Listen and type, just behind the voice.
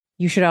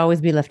you should always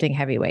be lifting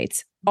heavy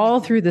weights all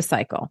through the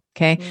cycle.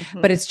 Okay.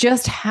 Mm-hmm. But it's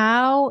just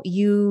how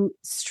you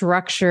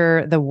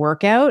structure the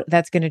workout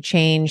that's going to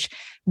change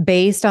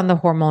based on the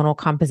hormonal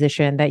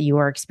composition that you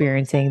are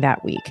experiencing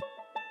that week.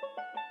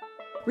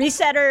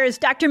 Resetters,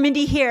 Dr.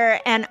 Mindy here,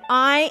 and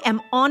I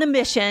am on a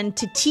mission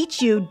to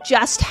teach you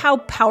just how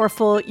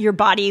powerful your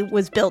body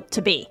was built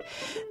to be.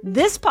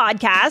 This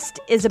podcast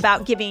is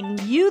about giving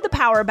you the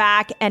power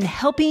back and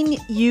helping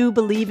you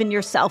believe in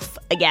yourself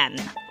again.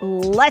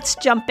 Let's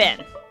jump in.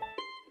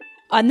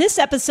 On this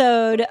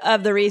episode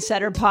of the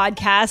Resetter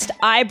podcast,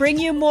 I bring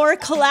you more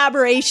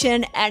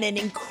collaboration and an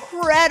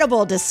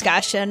incredible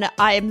discussion.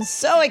 I am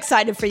so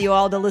excited for you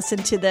all to listen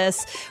to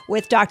this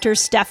with Dr.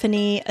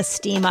 Stephanie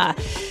Estima.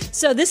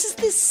 So this is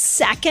the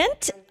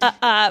second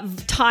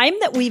time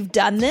that we've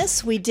done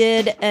this. We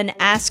did an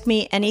Ask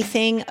Me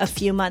Anything a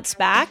few months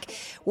back,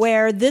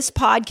 where this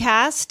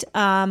podcast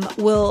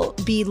will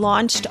be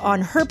launched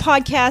on her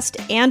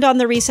podcast and on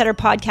the Resetter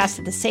podcast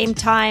at the same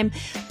time.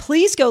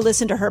 Please go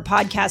listen to her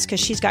podcast because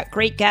she's got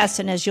great guests.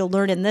 And as you'll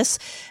learn in this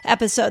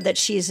episode, that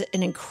she's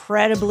an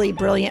incredibly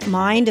brilliant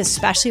mind,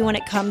 especially when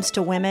it comes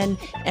to women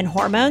and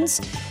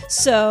hormones.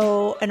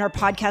 So, and our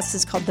podcast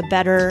is called The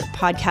Better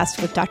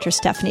Podcast with Dr.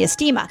 Stephanie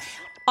Estima.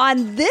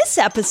 On this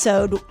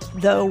episode,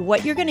 though,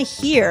 what you're going to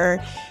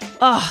hear,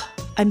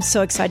 I'm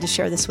so excited to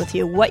share this with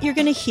you. What you're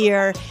going to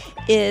hear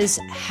is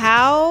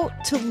how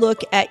to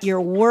look at your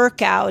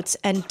workouts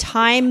and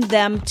time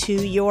them to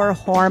your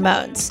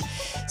hormones.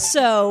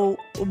 So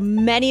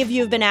many of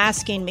you have been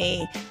asking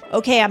me,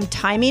 okay, I'm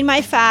timing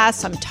my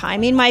fasts, I'm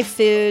timing my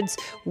foods.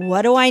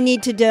 What do I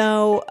need to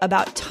know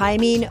about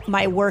timing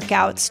my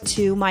workouts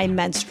to my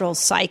menstrual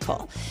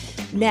cycle?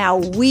 Now,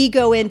 we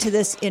go into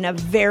this in a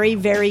very,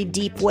 very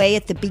deep way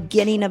at the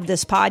beginning of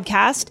this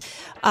podcast.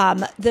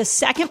 The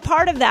second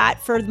part of that,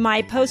 for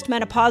my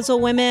postmenopausal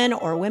women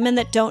or women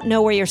that don't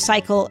know where your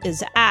cycle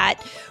is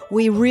at,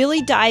 we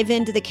really dive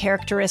into the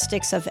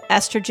characteristics of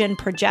estrogen,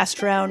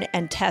 progesterone,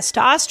 and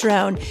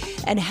testosterone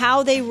and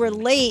how they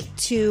relate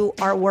to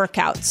our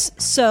workouts.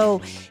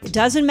 So it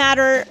doesn't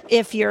matter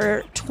if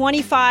you're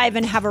 25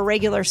 and have a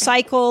regular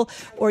cycle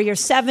or you're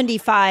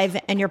 75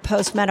 and you're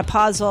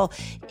postmenopausal.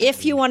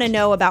 If you want to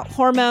know about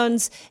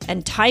hormones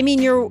and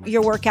timing your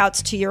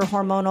workouts to your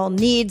hormonal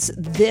needs,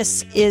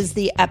 this is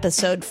the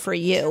episode for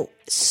you.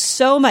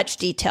 So much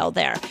detail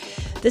there.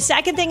 The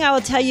second thing I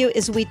will tell you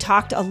is we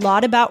talked a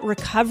lot about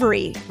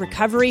recovery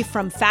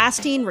from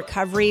fasting,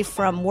 recovery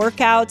from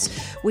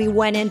workouts. We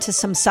went into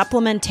some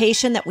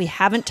supplementation that we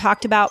haven't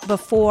talked about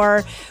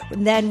before.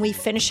 And then we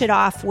finish it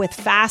off with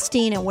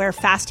fasting and where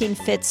fasting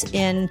fits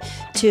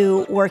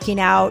into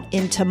working out,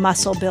 into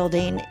muscle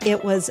building.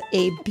 It was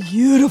a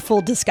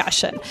beautiful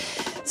discussion.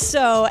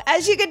 So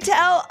as you can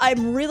tell,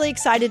 I'm really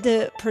excited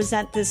to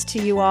present this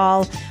to you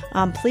all.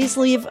 Please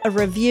leave a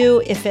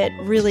review if it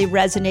really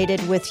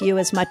resonated with you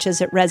as much as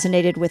it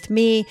resonated with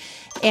me.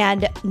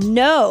 And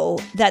know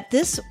that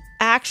this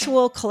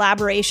actual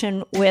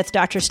collaboration with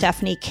Dr.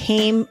 Stephanie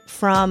came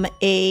from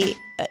a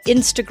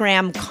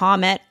Instagram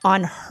comment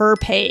on her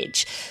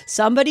page.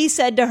 Somebody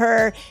said to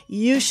her,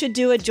 you should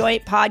do a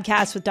joint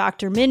podcast with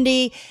Dr.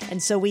 Mindy.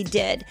 And so we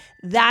did.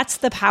 That's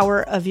the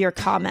power of your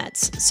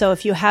comments. So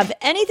if you have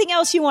anything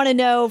else you want to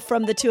know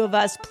from the two of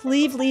us,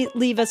 please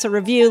leave us a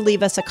review,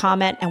 leave us a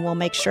comment, and we'll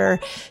make sure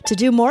to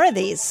do more of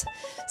these.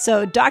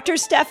 So Dr.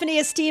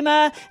 Stephanie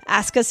Estima,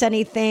 ask us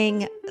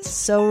anything.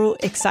 So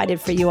excited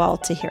for you all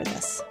to hear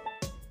this.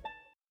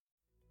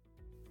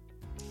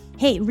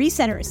 Hey,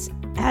 Resetters.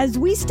 As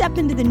we step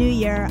into the new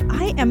year,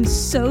 I am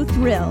so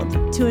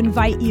thrilled to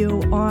invite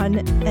you on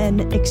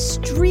an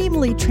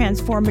extremely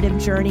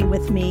transformative journey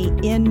with me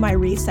in my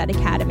Reset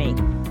Academy.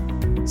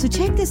 So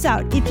check this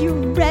out. If you're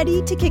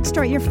ready to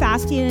kickstart your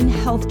fasting and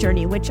health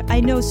journey, which I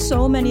know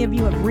so many of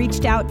you have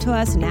reached out to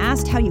us and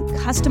asked how you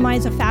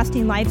customize a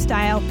fasting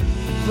lifestyle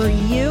for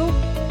you,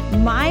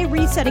 my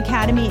Reset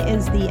Academy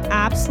is the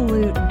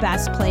absolute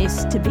best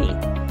place to be.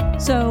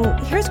 So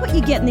here's what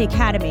you get in the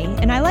Academy,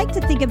 and I like to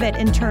think of it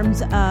in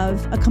terms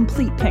of a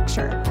complete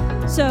picture.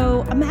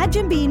 So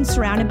imagine being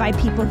surrounded by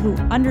people who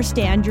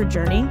understand your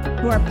journey,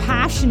 who are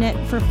passionate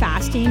for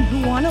fasting,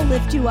 who want to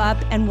lift you up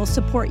and will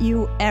support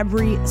you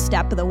every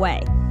step of the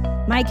way.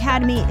 My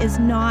Academy is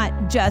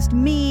not just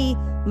me,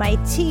 my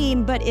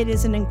team, but it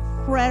is an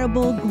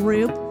incredible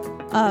group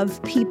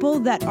of people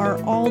that are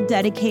all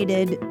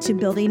dedicated to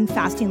building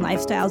fasting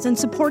lifestyles and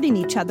supporting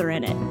each other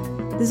in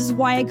it. This is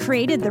why I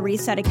created the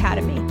Reset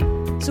Academy.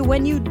 So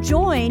when you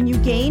join, you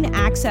gain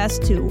access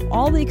to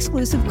all the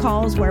exclusive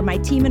calls where my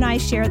team and I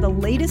share the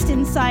latest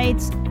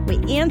insights, we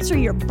answer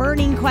your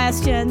burning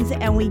questions,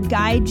 and we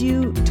guide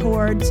you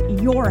towards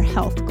your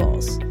health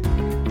goals.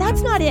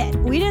 That's not it.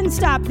 We didn't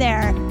stop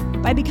there.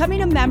 By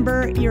becoming a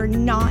member, you're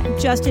not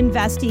just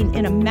investing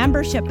in a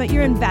membership, but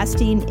you're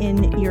investing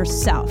in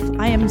yourself.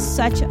 I am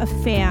such a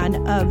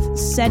fan of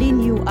setting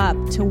you up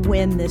to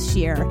win this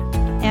year.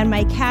 And my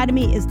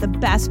Academy is the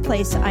best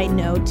place I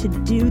know to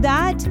do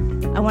that.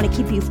 I want to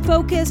keep you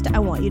focused. I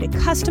want you to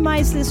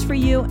customize this for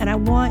you. And I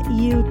want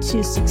you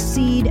to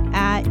succeed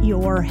at met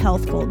your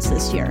health goals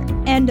this year.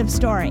 End of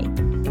story.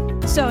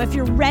 So if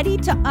you're ready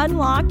to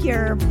unlock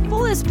your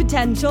fullest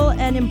potential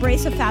and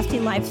embrace a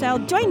fasting lifestyle,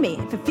 join me.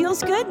 If it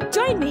feels good,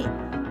 join me.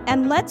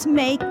 And let's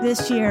make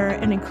this year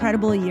an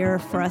incredible year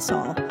for us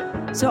all.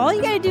 So all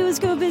you got to do is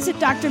go visit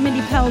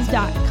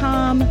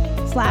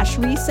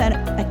drmindypelz.com/Reset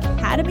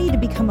Academy to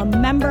become a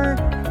member.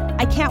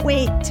 I can't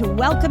wait to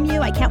welcome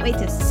you. I can't wait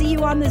to see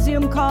you on the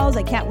Zoom calls.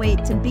 I can't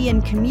wait to be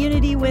in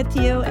community with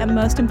you. And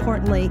most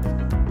importantly,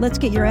 let's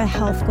get your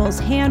health goals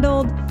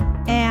handled.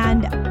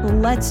 And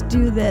let's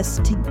do this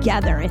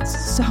together.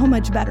 It's so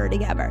much better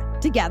together.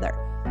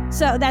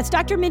 So that's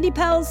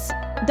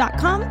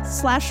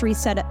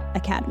drmindypelz.com/Reset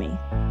Academy.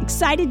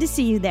 Excited to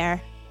see you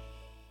there.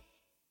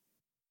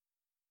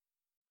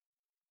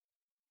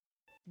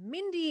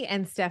 Mindy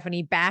and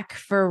Stephanie back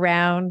for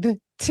round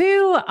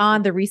 2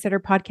 on the Resetter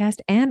podcast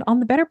and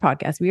on the Better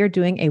podcast. We are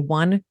doing a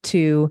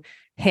 1-2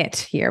 hit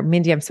here.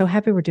 Mindy, I'm so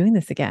happy we're doing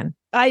this again.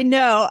 I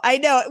know.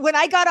 When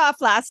I got off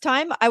last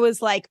time, I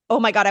was like, oh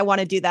my God, I want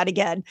to do that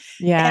again.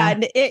 Yeah.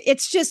 And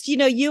it's just,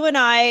 you and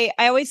I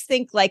always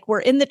think like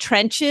we're in the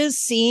trenches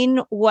seeing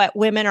what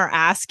women are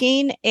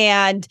asking,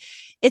 and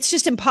it's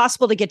just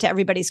impossible to get to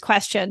everybody's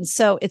questions.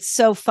 So it's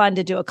so fun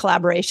to do a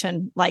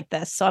collaboration like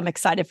this. So I'm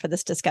excited for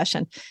this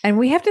discussion. And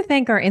we have to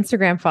thank our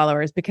Instagram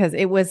followers, because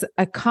it was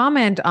a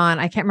comment on,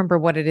 I can't remember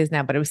what it is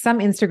now, but it was some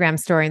Instagram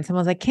story. And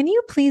someone was like, can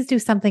you please do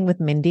something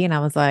with Mindy? And I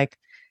was like,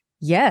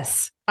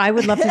 yes, I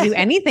would love to do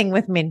anything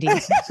with Mindy.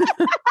 Thank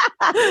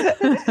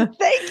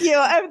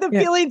you. The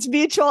feeling's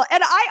mutual.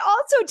 And I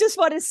also just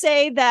want to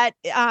say that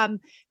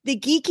the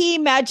Geeky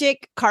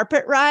Magic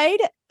Carpet Ride,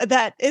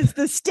 that is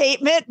the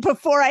statement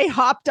before I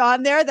hopped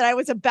on there that I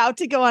was about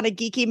to go on a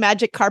Geeky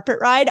Magic Carpet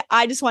Ride.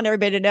 I just want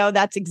everybody to know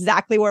that's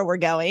exactly where we're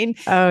going.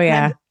 Oh,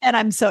 yeah. And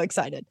I'm so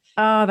excited.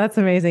 Oh, that's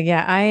amazing.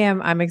 Yeah, I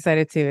am. I'm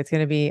excited too. It's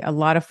going to be a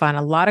lot of fun.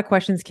 A lot of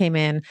questions came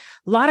in,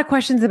 a lot of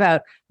questions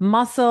about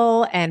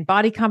muscle and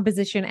body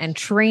composition and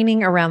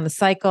training around the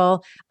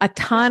cycle, a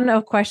ton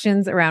of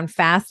questions around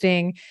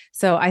fasting.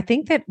 So I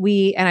think that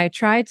I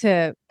tried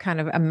to kind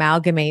of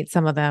amalgamate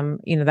some of them,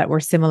 that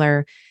were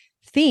similar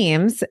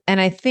themes.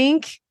 And I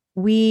think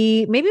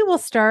we'll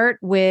start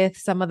with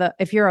some of the,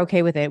 if you're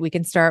okay with it, we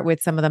can start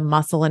with some of the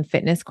muscle and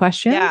fitness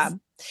questions.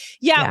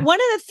 Yeah. One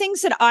of the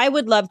things that I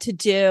would love to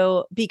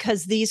do,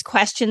 because these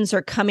questions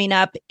are coming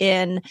up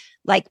in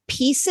like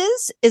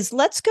pieces, is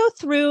let's go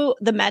through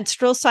the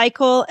menstrual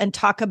cycle and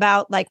talk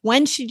about like,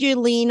 when should you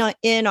lean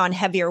in on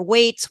heavier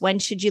weights? When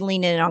should you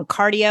lean in on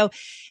cardio?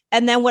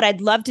 And then what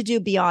I'd love to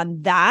do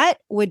beyond that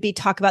would be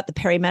talk about the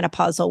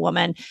perimenopausal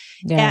woman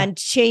and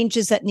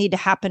changes that need to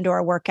happen to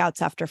our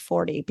workouts after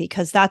 40,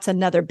 because that's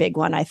another big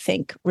one I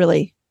think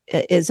really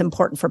is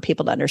important for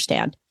people to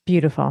understand.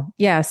 Beautiful.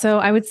 Yeah. So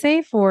I would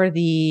say for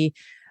the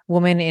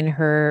woman in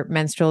her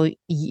menstrual,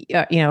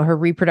 her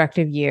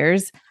reproductive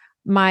years,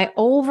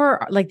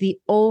 the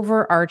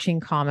overarching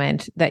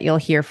comment that you'll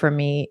hear from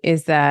me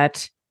is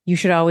that you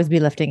should always be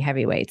lifting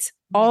heavy weights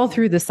all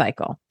through the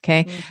cycle.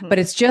 Okay. Mm-hmm. But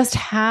it's just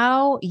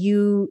how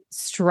you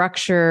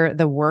structure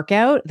the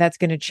workout that's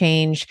going to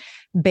change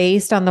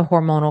based on the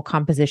hormonal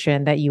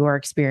composition that you are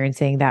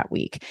experiencing that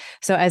week.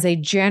 So as a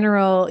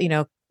general,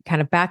 kind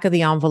of back of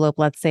the envelope,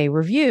 let's say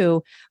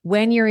review,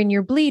 when you're in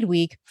your bleed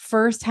week,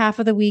 first half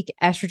of the week,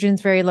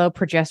 estrogen's very low,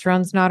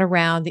 progesterone's not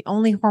around. The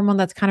only hormone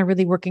that's kind of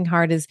really working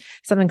hard is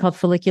something called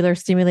follicular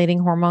stimulating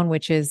hormone,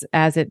 which is,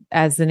 as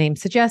the name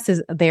suggests,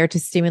 is there to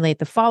stimulate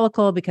the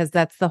follicle, because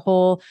that's the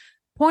whole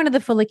point of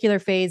the follicular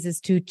phase, is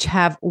to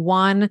have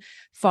one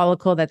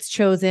follicle that's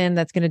chosen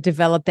that's going to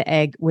develop the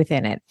egg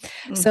within it.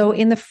 Mm-hmm. So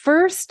in the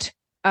first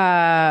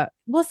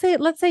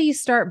let's say you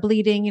start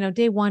bleeding,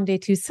 day 1, day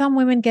 2, some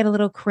women get a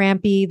little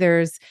crampy.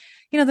 There's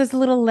a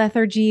little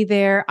lethargy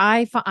there.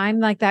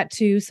 I'm like that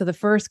too. So the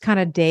first kind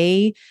of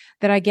day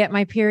that I get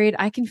my period,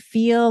 I can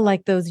feel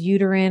like those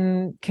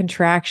uterine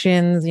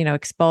contractions,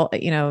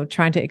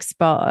 trying to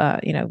expel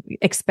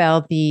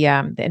the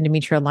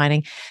endometrial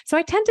lining. So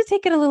I tend to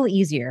take it a little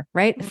easier,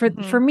 right?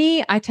 Mm-hmm. For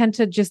me, I tend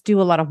to just do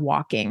a lot of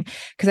walking,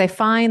 because I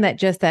find that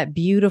just that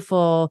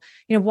beautiful,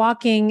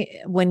 walking,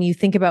 when you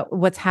think about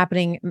what's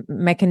happening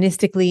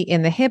mechanistically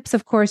in the hips,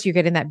 of course, you're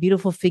getting that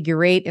beautiful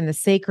figure 8 in the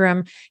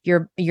sacrum.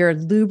 You're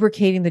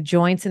lubricating the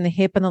joints in the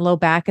hip and the low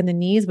back and the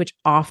knees, which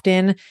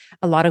often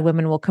a lot of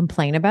women will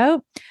complain about.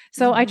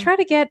 So I try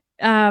to get,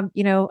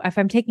 if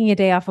I'm taking a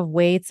day off of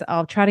weights,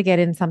 I'll try to get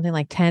in something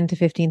like 10 to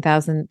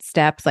 15,000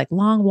 steps, like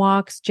long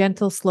walks,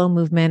 gentle, slow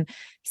movement.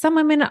 Some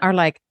women are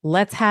like,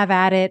 let's have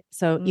at it.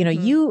 So,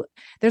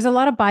 there's a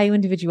lot of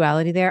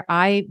bio-individuality there.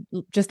 I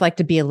just like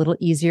to be a little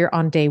easier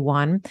on day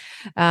 1.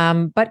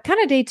 But kind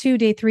of day 2,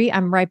 day 3,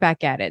 I'm right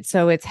back at it.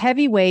 So it's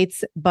heavy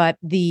weights, but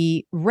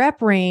the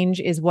rep range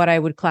is what I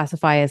would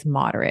classify as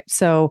moderate.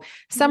 So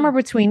somewhere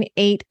between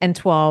 8 and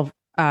 12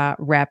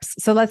 reps.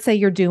 So let's say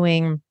you're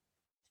doing,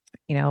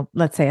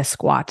 let's say a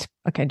squat.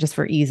 Okay. Just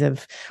for ease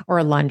of, or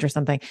a lunge or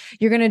something.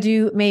 You're going to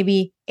do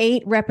maybe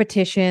 8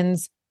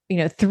 repetitions,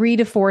 3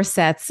 to 4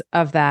 sets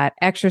of that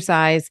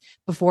exercise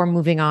before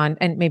moving on.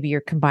 And maybe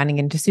you're combining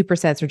into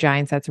supersets or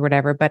giant sets or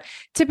whatever, but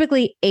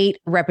typically 8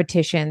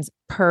 repetitions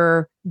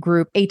per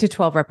group, 8 to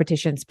 12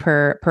 repetitions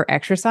per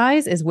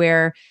exercise is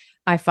where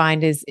I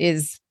find is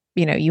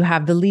you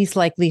have the least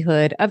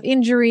likelihood of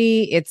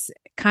injury. It's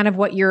kind of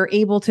what you're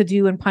able to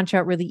do and punch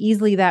out really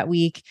easily that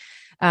week.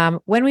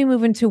 When we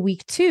move into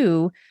week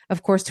 2,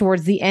 of course,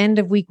 towards the end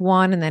of week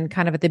 1 and then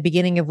kind of at the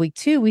beginning of week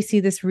 2, we see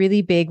this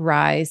really big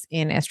rise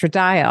in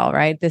estradiol,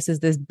 right? This is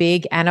this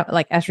big,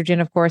 like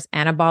estrogen, of course,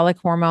 anabolic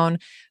hormone,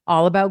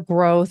 all about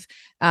growth.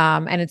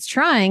 And it's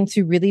trying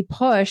to really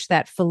push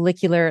that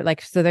follicular,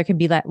 so there can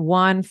be that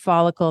one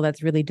follicle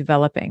that's really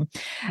developing.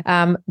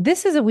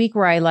 This is a week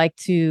where I like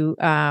to,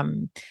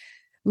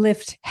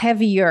 lift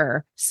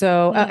heavier.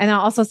 So, and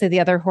I'll also say the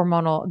other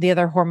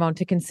hormone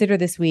to consider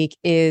this week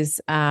is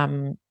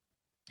testosterone.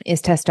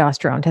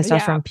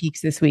 Testosterone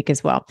peaks this week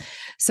as well.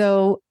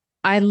 So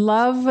I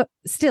love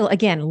still,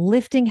 again,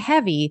 lifting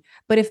heavy,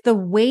 but if the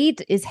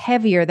weight is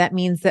heavier, that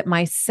means that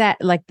my set,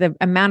 like the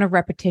amount of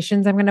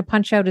repetitions I'm going to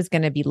punch out is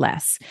going to be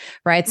less,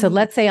 right? So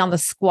let's say on the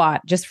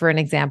squat, just for an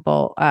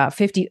example,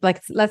 50,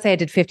 let's say I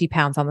did 50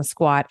 pounds on the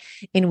squat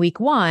in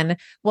week 1.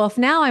 Well, if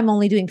now I'm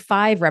only doing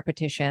 5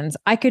 repetitions,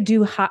 I could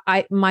do,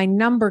 my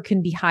number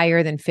can be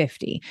higher than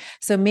 50.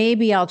 So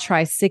maybe I'll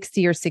try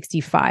 60 or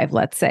 65,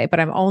 let's say, but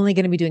I'm only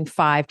going to be doing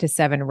 5 to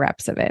 7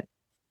 reps of it.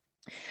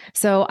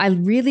 So I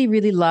really,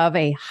 really love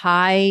a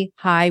high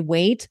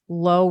weight,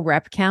 low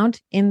rep count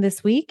in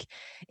this week.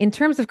 In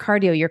terms of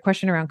cardio, your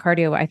question around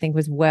cardio, I think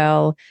was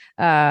well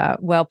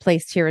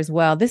placed here as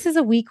well. This is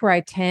a week where I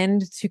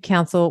tend to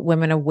counsel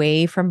women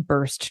away from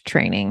burst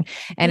training.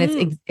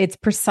 And it's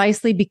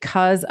precisely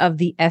because of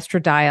the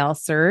estradiol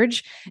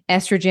surge.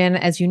 Estrogen,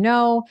 as you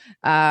know,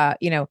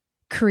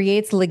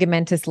 creates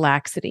ligamentous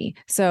laxity.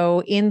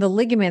 So in the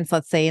ligaments,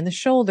 let's say in the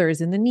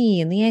shoulders, in the knee,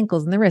 in the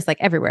ankles, in the wrist,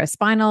 like everywhere,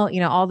 spinal,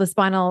 all the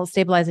spinal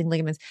stabilizing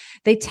ligaments,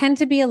 they tend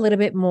to be a little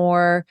bit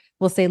more,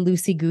 we'll say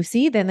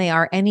loosey-goosey than they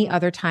are any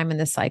other time in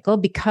the cycle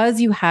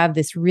because you have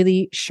this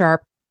really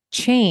sharp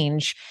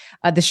change,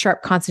 the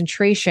sharp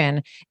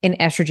concentration in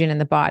estrogen in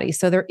the body.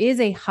 So there is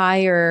a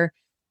higher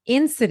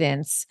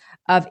incidence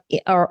of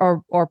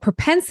or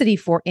propensity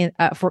for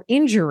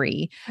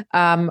injury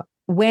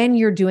when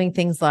you're doing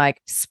things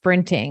like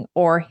sprinting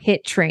or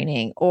HIIT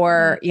training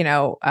or,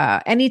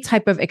 any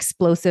type of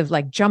explosive,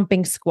 like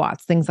jumping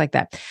squats, things like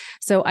that.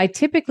 So I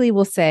typically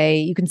will say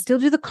you can still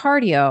do the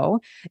cardio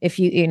if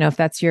if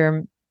that's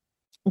your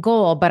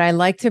goal, but I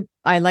like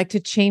to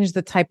change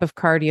the type of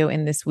cardio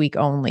in this week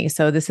only.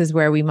 So this is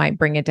where we might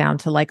bring it down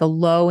to like a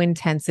low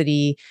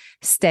intensity,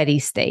 steady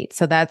state.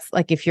 So that's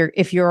like, if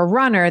you're a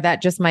runner,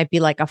 that just might be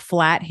like a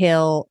flat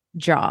hill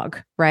jog,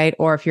 right?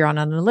 Or if you're on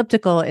an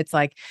elliptical, it's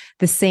like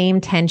the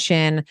same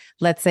tension,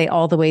 let's say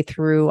all the way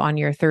through on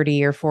your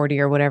 30 or 40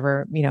 or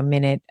whatever,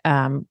 minute,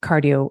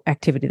 cardio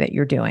activity that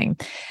you're doing.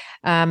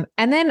 And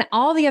then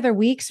all the other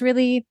weeks,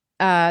 really,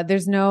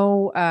 there's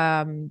no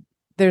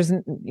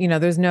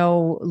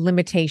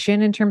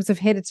limitation in terms of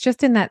HIIT. It's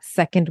just in that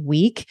second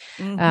week,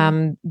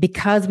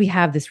 because we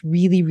have this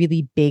really,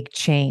 really big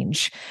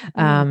change,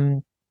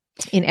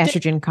 in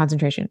estrogen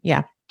concentration.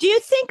 Yeah. Do you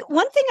think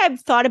one thing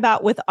I've thought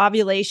about with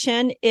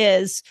ovulation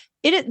is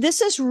this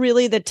is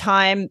really the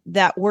time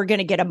that we're going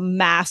to get a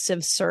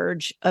massive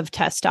surge of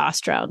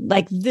testosterone.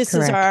 Like this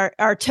Correct.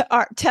 Is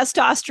our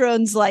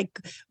testosterone's like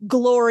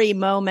glory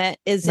moment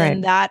is right.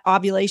 in that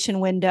ovulation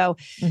window.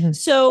 Mm-hmm.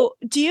 So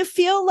do you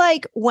feel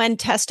like when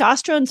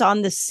testosterone's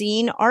on the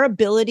scene, our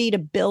ability to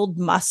build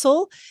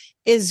muscle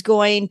is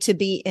going to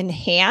be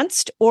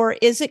enhanced, or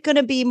is it going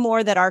to be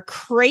more that our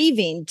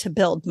craving to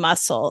build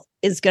muscle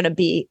is going to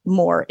be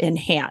more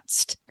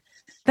enhanced?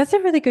 That's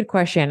a really good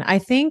question. I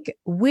think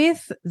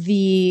with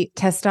the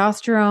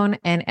testosterone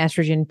and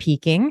estrogen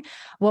peaking,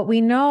 what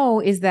we know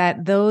is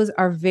that those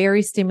are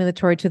very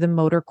stimulatory to the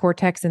motor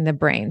cortex in the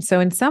brain. So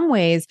in some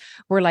ways,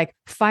 we're like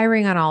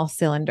firing on all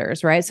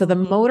cylinders, right? So the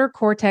motor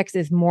cortex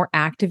is more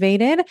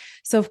activated.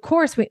 So of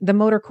course, the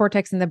motor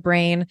cortex in the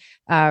brain,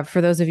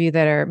 for those of you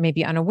that are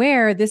maybe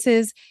unaware, this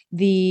is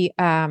the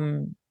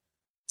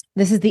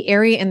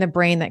area in the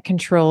brain that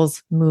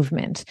controls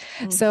movement.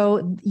 Mm-hmm.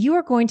 So you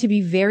are going to be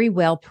very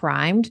well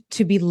primed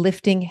to be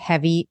lifting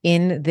heavy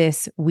in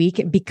this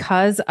week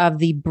because of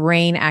the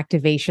brain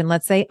activation,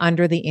 let's say,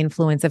 under the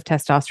influence of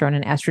testosterone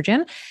and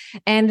estrogen.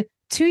 And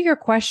to your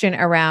question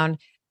around,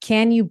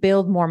 can you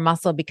build more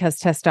muscle because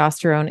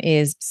testosterone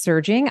is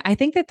surging? I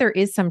think that there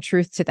is some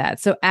truth to that.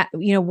 So,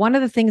 one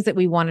of the things that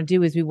we want to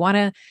do is we want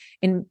to,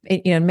 in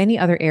many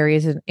other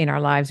areas in our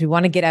lives, we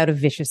want to get out of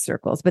vicious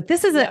circles. But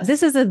this is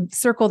a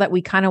circle that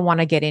we kind of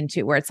want to get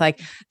into, where it's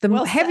like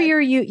the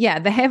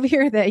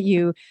heavier that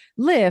you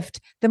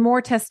lift, the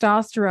more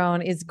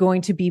testosterone is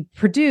going to be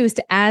produced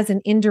as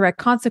an indirect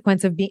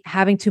consequence of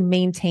having to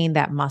maintain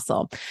that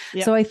muscle.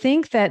 Yep. So I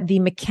think that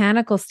the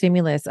mechanical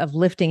stimulus of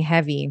lifting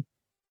heavy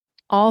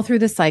all through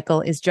the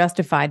cycle is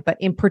justified. But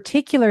in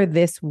particular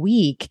this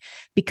week,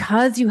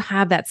 because you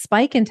have that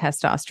spike in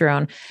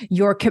testosterone,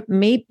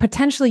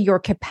 potentially your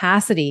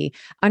capacity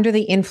under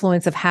the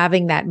influence of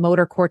having that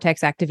motor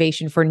cortex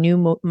activation for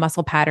new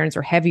muscle patterns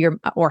or heavier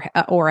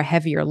or a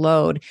heavier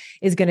load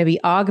is going to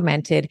be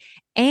augmented.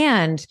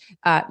 And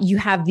you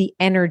have the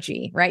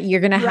energy, right? You're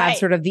going to have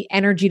sort of the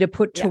energy to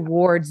put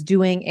towards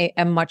doing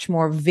a much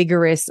more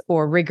vigorous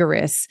or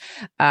rigorous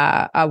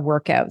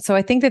workout. So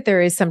I think that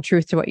there is some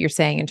truth to what you're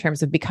saying in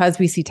terms of, because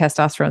we see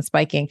testosterone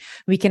spiking,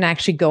 we can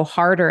actually go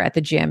harder at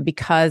the gym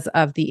because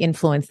of the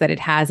influence that it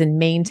has in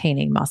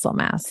maintaining muscle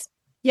mass.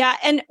 Yeah.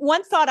 And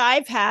one thought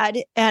I've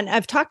had, and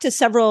I've talked to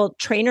several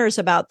trainers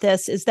about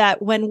this, is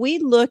that when we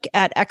look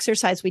at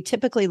exercise, we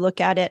typically look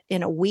at it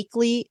in a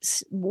weekly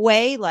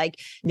way, like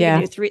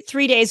you do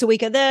three days a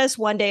week of this,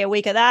 1 day a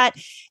week of that.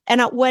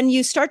 And when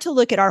you start to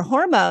look at our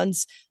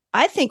hormones,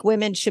 I think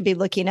women should be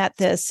looking at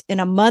this in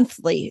a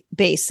monthly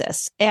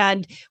basis.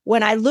 And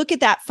when I look at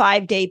that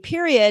 5-day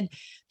period,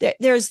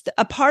 there's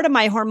a part of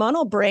my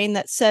hormonal brain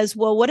that says,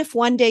 well, what if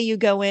one day you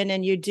go in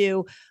and you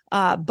do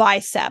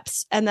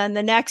biceps, and then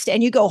the next,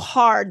 and you go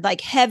hard,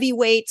 like heavy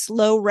weights,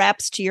 low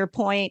reps, to your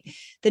point.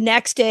 The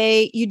next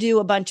day you do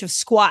a bunch of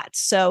squats.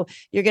 So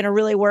you're going to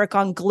really work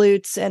on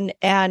glutes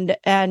and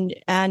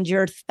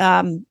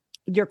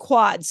your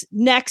quads.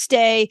 Next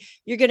day,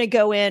 you're going to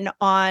go in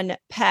on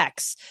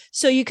pecs.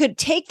 So you could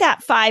take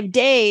that 5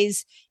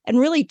 days and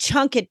really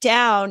chunk it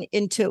down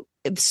into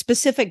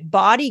specific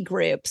body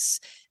groups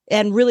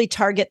and really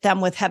target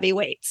them with heavy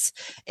weights.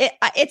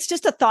 It's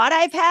just a thought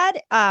I've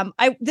had.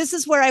 This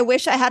is where I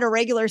wish I had a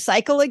regular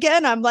cycle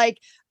again. I'm like,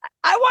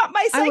 I want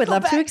my cycle I would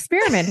love back. to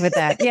experiment with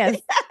that. Yes.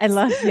 I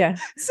love,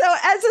 So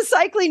as a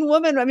cycling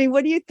woman, I mean,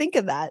 what do you think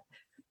of that?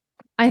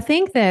 I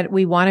think that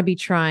we want to be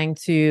trying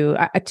to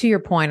your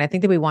point, I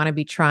think that we want to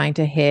be trying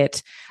to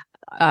hit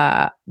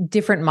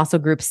different muscle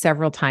groups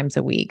several times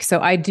a week. So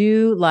I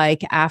do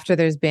like, after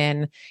there's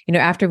been,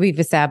 after we've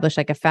established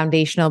like a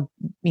foundational,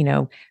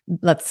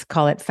 let's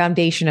call it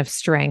foundation of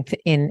strength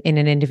in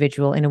an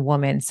individual, in a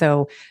woman.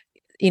 So,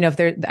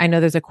 I know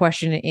there's a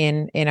question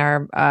in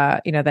our,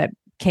 that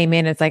came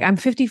in. It's like, I'm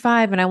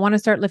 55 and I want to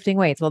start lifting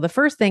weights. Well, the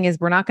first thing is,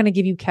 we're not going to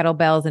give you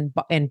kettlebells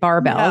and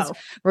barbells. No,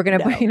 we're going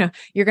to,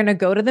 you're going to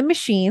go to the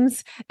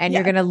machines and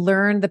you're going to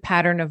learn the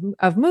pattern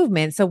of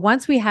movement. So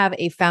once we have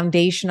a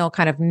foundational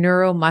kind of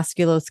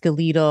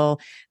neuromusculoskeletal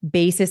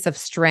basis of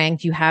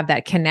strength, you have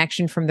that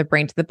connection from the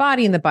brain to the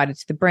body and the body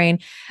to the brain.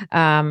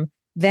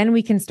 Then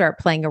we can start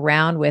playing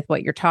around with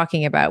what you're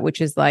talking about, which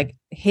is like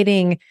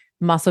hitting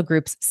muscle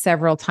groups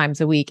several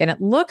times a week. And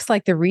it looks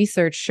like the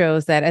research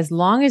shows that as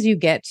long as you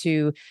get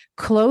to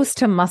close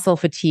to muscle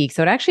fatigue,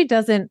 so it actually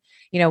doesn't,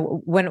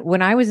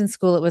 when I was in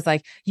school, it was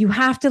like, you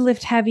have to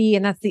lift heavy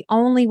and that's the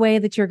only way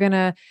that you're going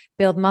to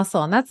build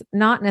muscle. And that's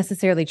not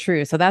necessarily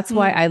true. So that's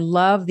why I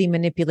love the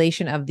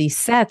manipulation of these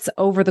sets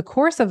over the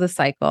course of the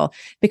cycle,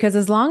 because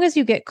as long as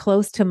you get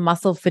close to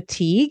muscle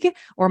fatigue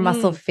or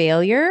muscle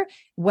failure,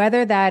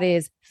 whether that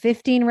is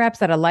 15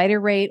 reps at a lighter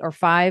rate or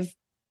 5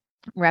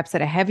 reps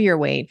at a heavier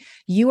weight,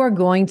 you are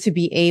going to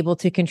be able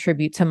to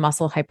contribute to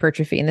muscle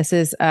hypertrophy. And this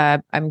is,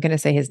 I'm going to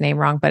say his name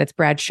wrong, but it's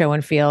Brad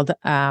Schoenfield,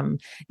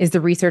 is the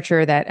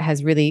researcher that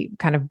has really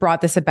kind of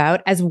brought this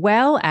about, as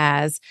well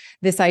as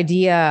this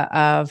idea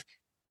of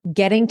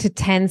getting to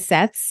 10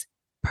 sets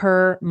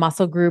per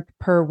muscle group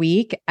per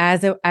week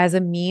as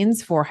a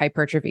means for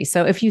hypertrophy.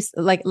 So if you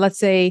let's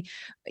say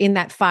in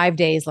that 5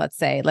 days, let's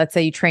say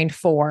you trained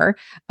 4,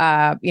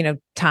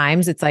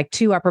 times, it's like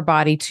 2 upper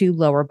body, 2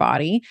 lower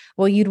body.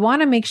 Well, you'd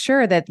want to make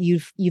sure that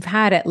you've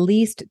had at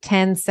least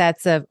 10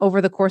 sets of,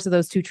 over the course of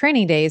those 2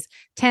 training days,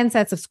 10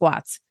 sets of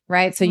squats.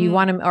 Right. So you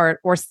want to, or,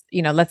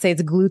 let's say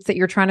it's glutes that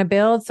you're trying to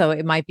build. So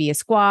it might be a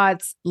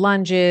squats,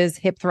 lunges,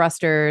 hip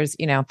thrusters,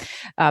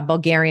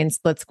 Bulgarian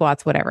split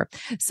squats, whatever.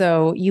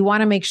 So you want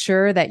to make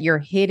sure that you're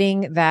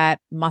hitting that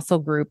muscle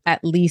group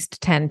at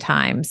least 10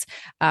 times,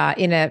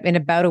 in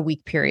about a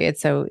week period.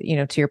 So,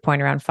 to your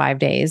point, around 5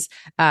 days,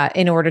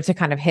 in order to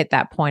kind of hit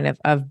that point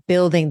of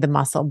building the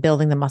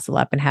muscle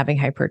up and having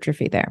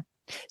hypertrophy there.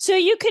 So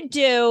you could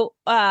do,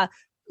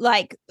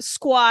 like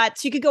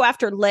squats, you could go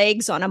after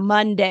legs on a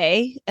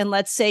Monday. And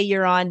let's say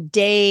you're on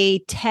day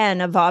 10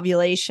 of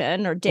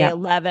ovulation or day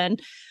 11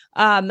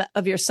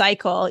 of your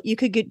cycle. You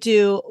could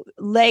do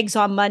legs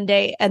on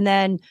Monday. And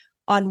then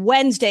on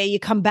Wednesday, you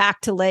come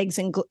back to legs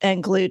and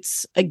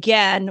glutes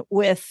again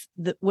with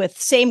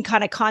same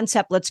kind of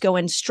concept. Let's go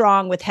in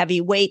strong with heavy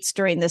weights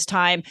during this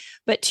time.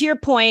 But to your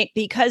point,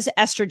 because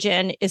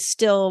estrogen is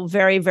still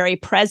very, very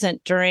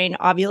present during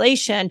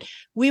ovulation,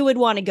 we would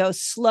want to go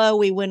slow.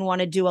 We wouldn't want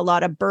to do a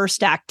lot of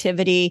burst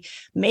activity.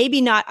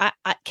 Maybe not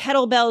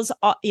kettlebells,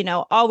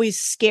 always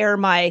scare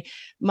my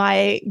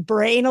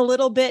brain a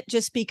little bit,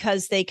 just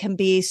because they can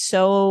be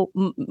so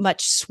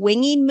much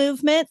swinging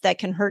movement that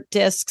can hurt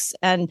discs.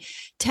 And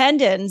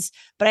tendons,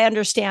 but I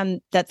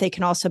understand that they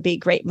can also be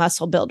great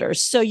muscle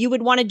builders. So you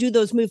would want to do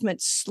those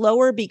movements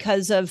slower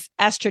because of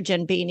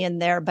estrogen being in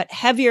there, but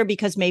heavier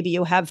because maybe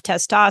you have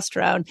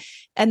testosterone,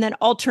 and then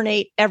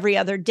alternate every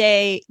other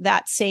day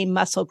that same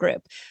muscle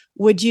group.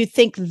 Would you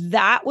think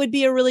that would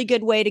be a really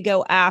good way to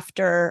go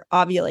after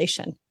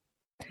ovulation?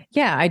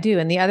 Yeah, I do.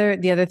 And the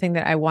other thing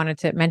that I wanted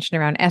to mention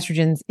around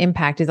estrogen's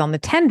impact is on the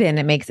tendon.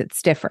 It makes it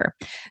stiffer.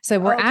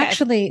 So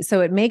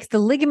so it makes the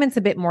ligaments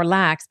a bit more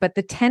lax, but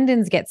the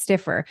tendons get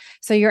stiffer.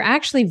 So you're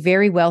actually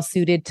very well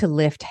suited to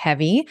lift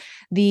heavy.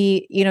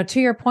 To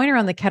your point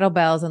around the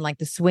kettlebells and like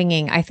the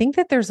swinging, I think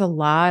that there's a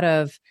lot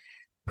of,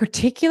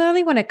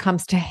 particularly when it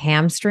comes to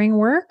hamstring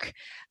work,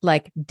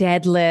 like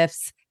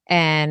deadlifts,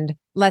 and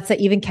let's say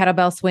even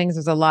kettlebell swings.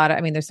 There's a lot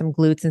of, there's some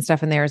glutes and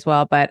stuff in there as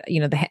well, but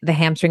the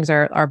hamstrings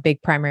are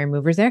big primary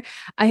movers there.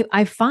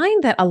 I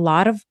find that a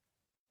lot of,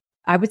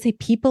 I would say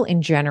people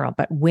in general,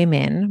 but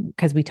women,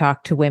 because we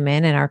talk to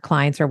women and our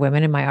clients are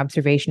women, and my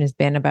observation has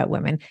been about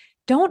women,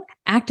 don't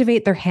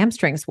activate their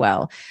hamstrings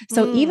well.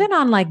 So even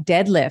on like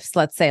deadlifts,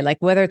 let's say, like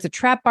whether it's a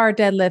trap bar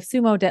deadlift,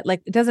 sumo dead,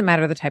 like it doesn't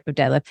matter the type of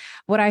deadlift.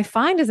 What I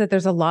find is that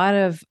there's a lot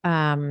of,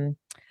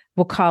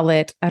 we'll call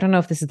it, I don't know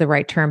if this is the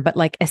right term, but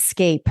like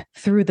escape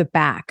through the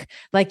back.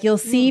 Like you'll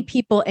see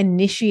people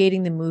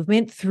initiating the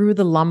movement through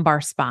the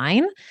lumbar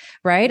spine,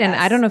 right? Yes. And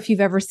I don't know if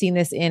you've ever seen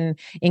this in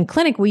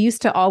clinic. We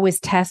used to always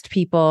test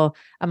people.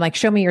 I'm like,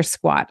 show me your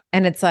squat.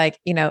 And it's like,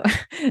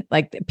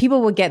 like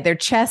people will get their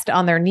chest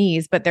on their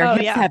knees, but their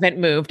hips haven't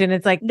moved. And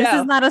it's like, this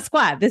is not a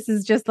squat. This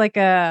is just like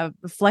a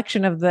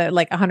flexion of the,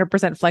 like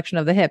 100% flexion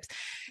of the hips.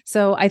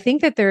 So I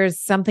think that there's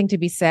something to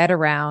be said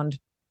around.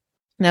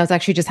 And I was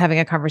actually just having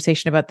a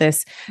conversation about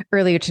this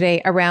earlier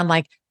today around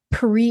like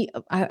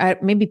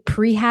maybe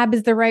prehab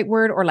is the right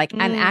word, or like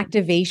an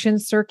activation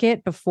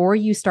circuit before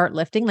you start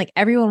lifting. Like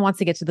everyone wants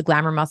to get to the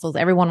glamour muscles.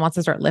 Everyone wants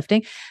to start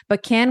lifting,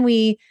 but can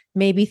we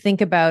maybe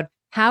think about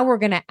how we're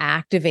going to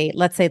activate,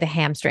 let's say the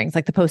hamstrings,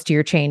 like the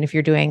posterior chain, if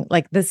you're doing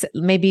like this,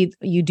 maybe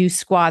you do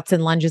squats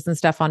and lunges and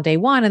stuff on day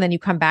 1, and then you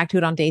come back to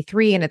it on day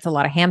 3, and it's a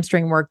lot of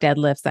hamstring work,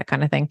 deadlifts, that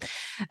kind of thing.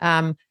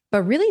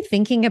 But really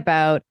thinking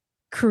about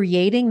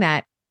creating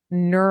that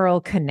neural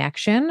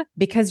connection,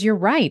 because you're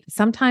right.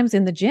 Sometimes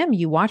in the gym,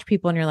 you watch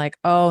people and you're like,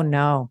 oh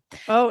no,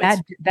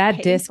 that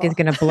disc is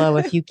going to blow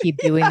if you keep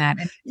doing that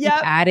and keep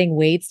adding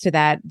weights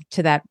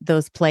to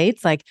those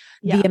plates. Like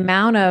the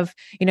amount of,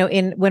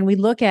 when we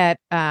look at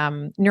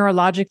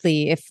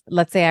neurologically, if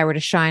let's say I were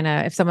to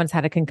if someone's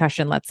had a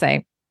concussion, let's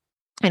say,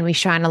 and we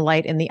shine a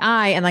light in the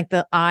eye, and like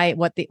the eye,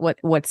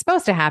 what's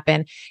supposed to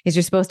happen is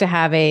you're supposed to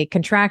have a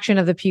contraction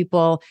of the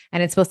pupil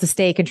and it's supposed to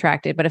stay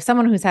contracted. But if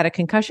someone who's had a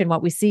concussion,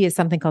 what we see is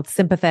something called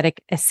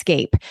sympathetic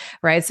escape,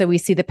 right? So we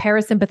see the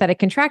parasympathetic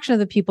contraction of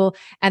the pupil.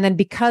 And then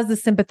because the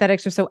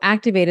sympathetics are so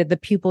activated, the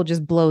pupil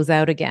just blows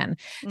out again.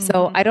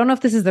 So I don't know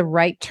if this is the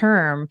right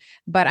term,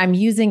 but I'm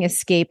using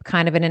escape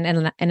kind of in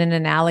an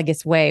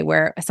analogous way,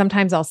 where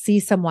sometimes I'll see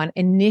someone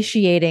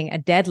initiating a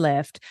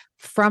deadlift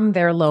from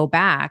their low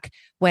back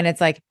when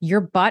it's like your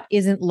butt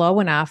isn't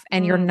low enough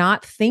and you're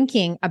not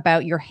thinking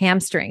about your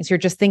hamstrings. You're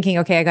just thinking,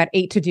 okay, I got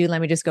 8 to do.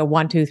 Let me just go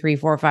 1, 2, 3,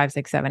 4, 5,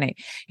 6, 7, 8.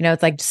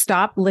 It's like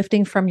stop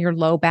lifting from your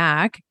low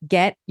back,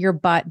 get your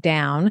butt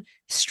down,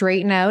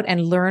 straighten out,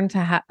 and learn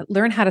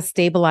how to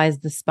stabilize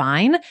the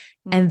spine,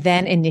 and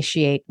then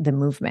initiate the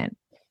movement.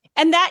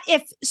 And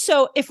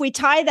if we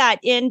tie that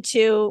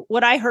into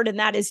what I heard in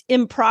that is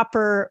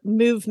improper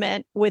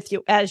movement with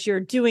you as you're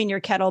doing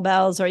your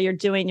kettlebells or you're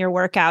doing your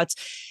workouts,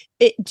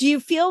 do you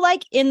feel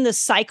like in the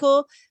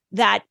cycle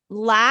that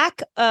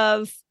lack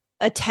of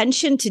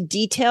attention to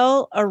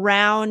detail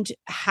around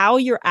how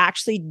you're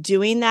actually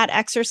doing that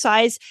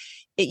exercise,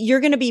 you're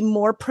going to be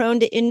more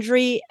prone to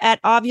injury at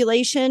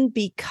ovulation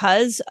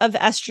because of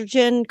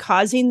estrogen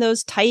causing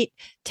those tight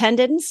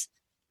tendons?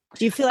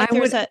 Do you feel like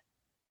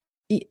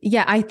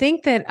Yeah, I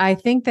think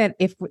that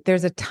if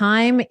there's a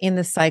time in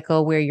the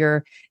cycle where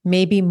you're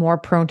maybe more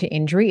prone to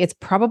injury, it's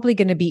probably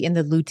going to be in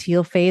the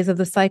luteal phase of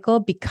the cycle,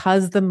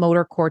 because the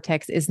motor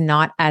cortex is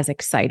not as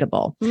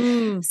excitable.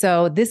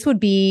 So this would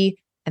be,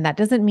 and that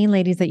doesn't mean,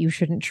 ladies, that you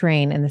shouldn't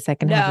train in the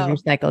second half of your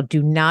cycle.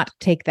 Do not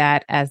take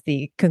that as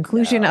the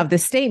conclusion of the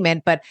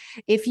statement. But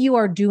if you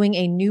are doing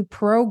a new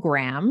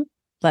program,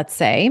 let's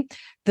say,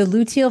 the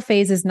luteal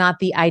phase is not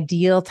the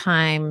ideal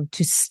time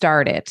to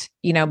start it,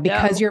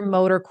 because your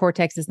motor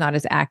cortex is not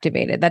as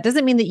activated. That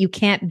doesn't mean that you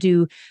can't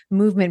do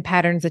movement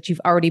patterns that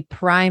you've already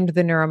primed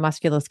the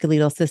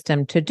neuromusculoskeletal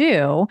system to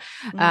do.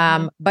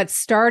 But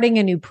starting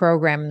a new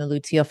program in the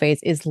luteal phase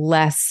is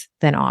less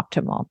than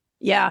optimal.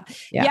 Yeah.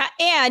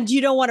 And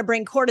you don't want to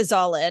bring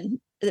cortisol in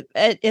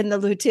the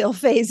luteal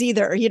phase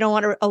either. You don't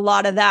want a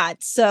lot of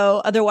that.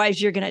 So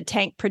otherwise you're going to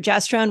tank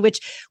progesterone,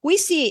 which we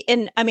see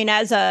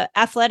as a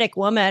athletic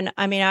woman,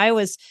 I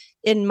was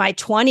in my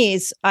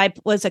 20s, I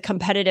was a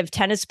competitive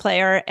tennis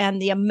player,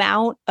 and the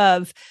amount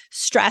of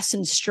stress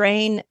and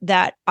strain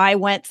that I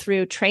went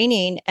through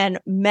training, and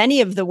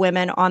many of the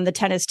women on the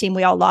tennis team,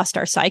 we all lost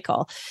our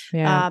cycle.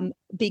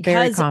 Because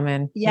very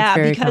common.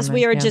 Because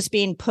we were just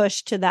being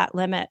pushed to that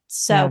limit.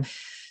 So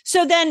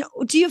So then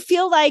do you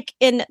feel like,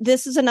 and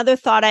this is another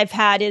thought I've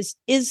had,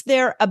 is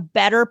there a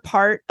better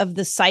part of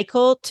the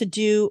cycle to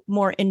do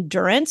more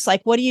endurance?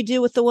 Like, what do you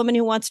do with the woman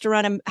who wants to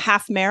run a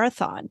half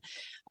marathon?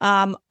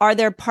 Are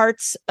there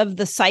parts of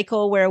the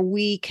cycle where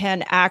we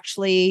can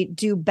actually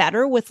do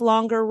better with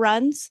longer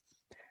runs?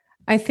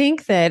 I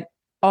think that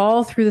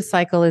all through the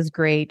cycle is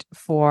great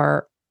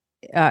for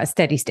a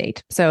steady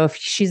state. So if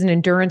she's an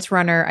endurance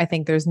runner, I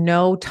think there's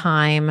no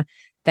time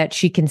that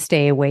she can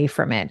stay away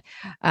from it.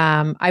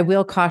 I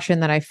will caution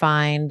that I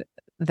find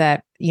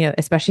that,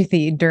 especially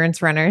the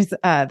endurance runners,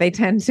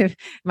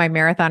 my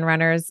marathon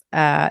runners,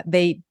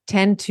 they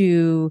tend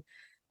to,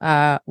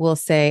 will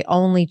say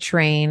only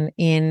train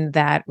in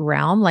that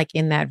realm, like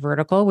in that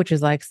vertical, which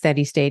is like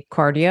steady state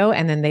cardio.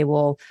 And then they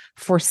will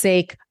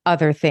forsake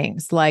other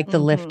things like the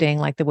lifting,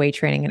 like the weight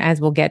training. And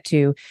as we'll get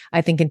to,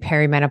 I think in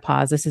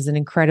perimenopause, this is an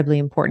incredibly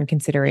important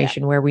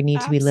consideration where we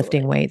need to be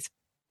lifting weights.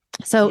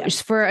 So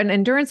for an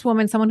endurance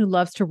woman, someone who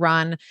loves to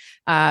run,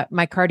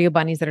 my cardio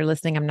bunnies that are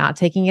listening, I'm not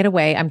taking it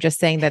away. I'm just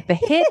saying that the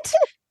hit,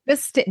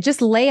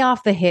 just lay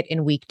off the hit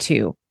in week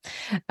 2,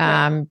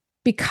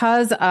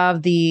 because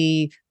of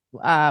the,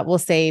 we'll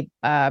say,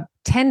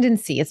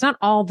 tendency. It's not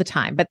all the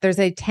time, but there's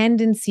a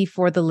tendency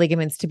for the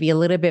ligaments to be a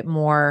little bit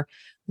more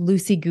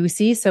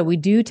loosey-goosey. So we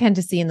do tend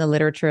to see in the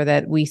literature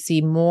that we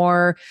see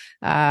more,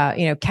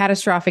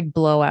 catastrophic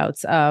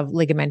blowouts of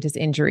ligamentous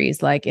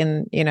injuries. Like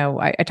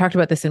I talked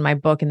about this in my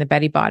book, in the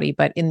Betty Body,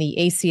 but in the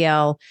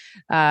ACL,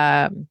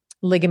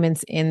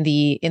 ligaments in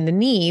the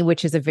knee,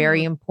 which is a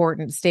very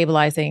important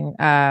stabilizing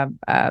set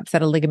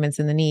of ligaments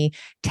in the knee,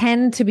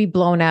 tend to be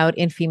blown out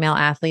in female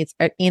athletes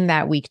in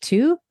that week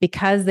 2,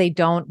 because they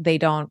don't,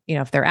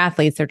 if they're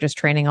athletes, they're just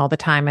training all the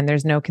time and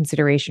there's no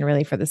consideration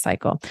really for the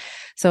cycle.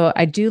 So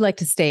I do like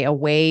to stay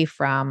away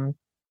from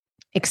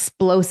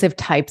explosive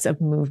types of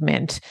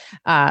movement,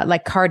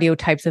 like cardio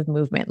types of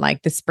movement,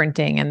 like the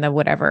sprinting and the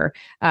whatever,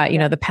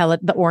 the pellet,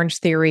 the Orange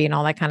Theory and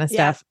all that kind of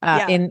stuff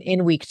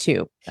in week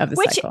 2 of the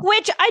cycle.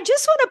 Which I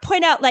just want to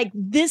point out, like,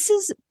 this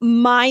is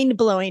mind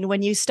blowing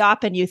when you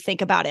stop and you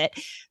think about it,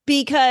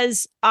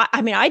 because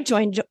I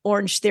joined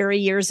Orange Theory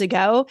years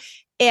ago.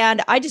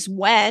 And I just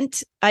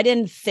went. I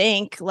didn't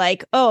think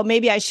like, oh,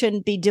 maybe I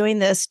shouldn't be doing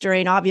this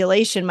during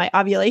ovulation, my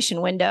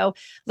ovulation window.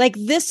 Like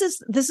this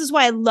is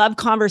why I love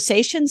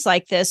conversations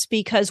like this,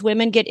 because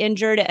women get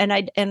injured,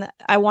 and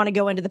I want to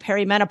go into the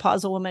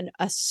perimenopausal woman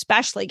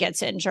especially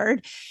gets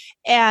injured,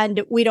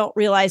 and we don't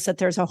realize that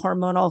there's a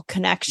hormonal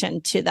connection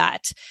to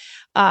that.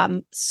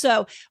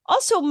 So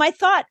also my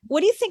thought, what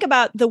do you think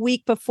about the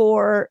week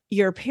before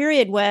your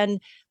period when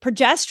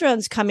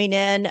progesterone's coming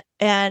in,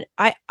 and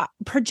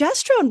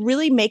progesterone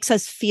really makes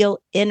us feel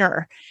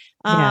inner.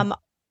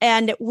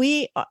 And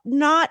we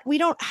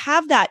don't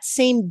have that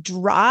same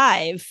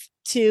drive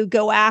to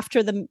go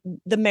after the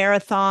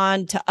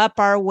marathon, to up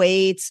our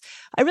weights.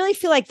 I really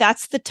feel like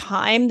that's the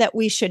time that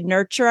we should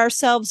nurture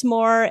ourselves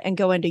more and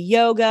go into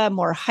yoga,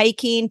 more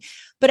hiking.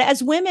 But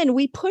as women,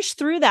 we push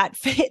through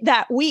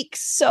that week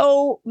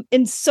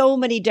in so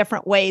many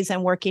different ways,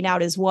 and working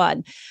out is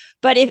one.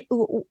 But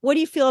what do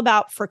you feel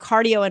about for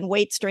cardio and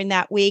weights during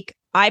that week?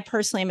 I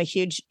personally am a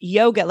huge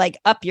yoga, like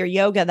up your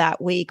yoga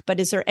that week. But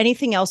is there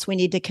anything else we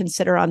need to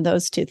consider on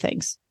those two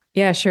things?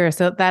 Yeah, sure.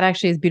 So that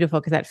actually is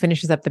beautiful, because that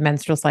finishes up the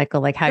menstrual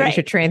cycle, like how you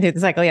should train through the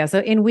cycle. Yeah. So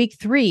in week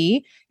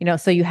 3,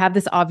 so you have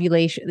this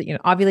ovulation,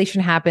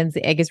 ovulation happens,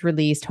 the egg is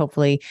released,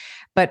 hopefully.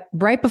 But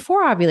right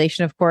before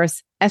ovulation, of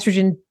course,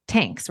 estrogen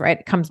tanks, right?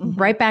 It comes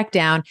right back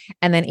down.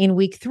 And then in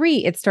week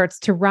 3, it starts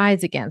to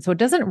rise again. So it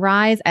doesn't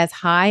rise as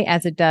high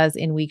as it does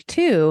in week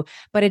 2,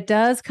 but it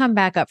does come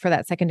back up for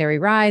that secondary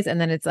rise. And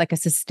then it's like a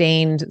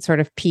sustained sort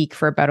of peak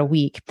for about a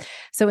week.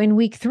 So in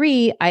week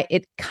 3,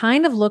 it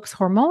kind of looks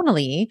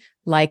hormonally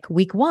like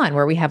week 1,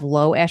 where we have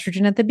low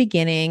estrogen at the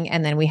beginning,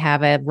 and then we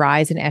have a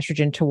rise in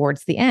estrogen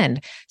towards the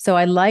end. So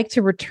I like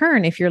to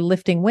return, if you're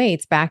lifting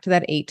weights, back to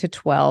that 8 to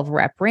 12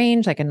 rep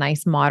range, like a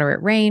nice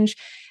moderate range.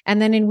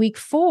 And then in week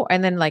 4,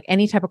 and then like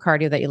any type of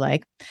cardio that you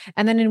like.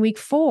 And then in week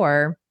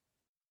 4,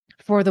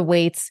 for the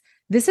weights,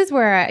 this is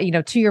where,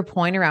 to your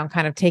point around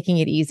kind of taking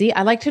it easy,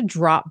 I like to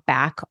drop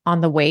back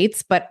on the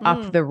weights, but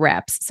up the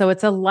reps. So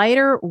it's a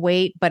lighter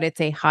weight, but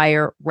it's a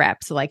higher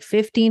rep. So like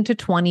 15 to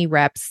 20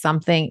 reps,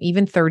 something,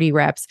 even 30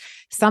 reps,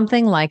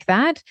 something like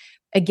that.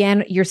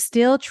 Again, you're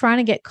still trying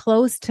to get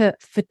close to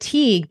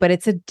fatigue, but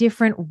it's a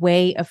different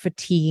way of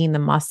fatiguing the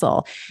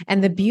muscle.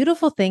 And the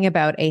beautiful thing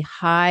about a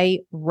high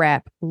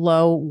rep,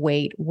 low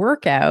weight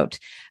workout,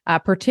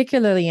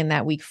 particularly in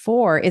that week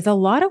 4, is a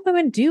lot of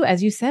women do,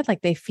 as you said,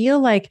 like they feel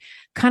like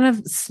kind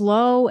of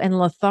slow and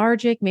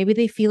lethargic. Maybe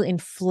they feel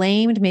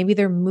inflamed. Maybe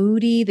they're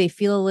moody. They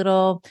feel a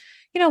little,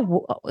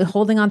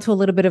 holding on to a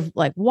little bit of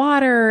like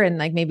water, and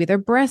like maybe their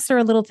breasts are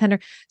a little tender.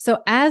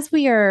 So as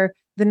we are,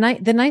 the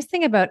nice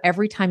thing about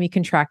every time you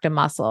contract a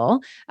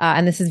muscle,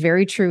 and this is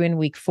very true in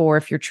week 4,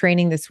 if you're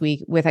training this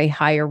week with a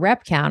higher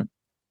rep count,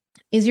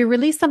 is you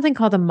release something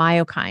called a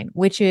myokine,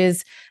 which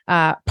is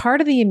part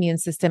of the immune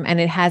system,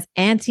 and it has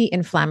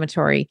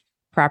anti-inflammatory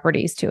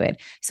properties to it.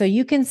 So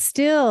you can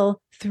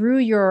still through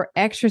your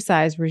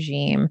exercise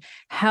regime,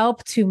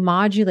 help to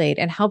modulate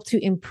and help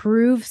to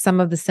improve some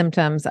of the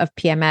symptoms of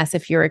PMS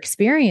if you're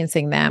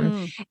experiencing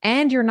them.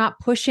 And you're not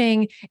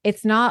pushing,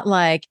 it's not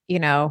like,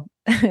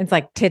 it's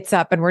like tits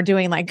up and we're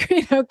doing like,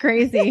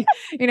 crazy,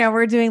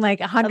 we're doing like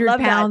 100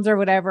 pounds or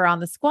whatever on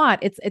the squat.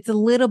 It's a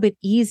little bit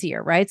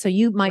easier, right? So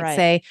you might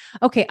say,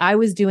 okay, I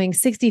was doing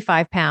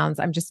 65 pounds.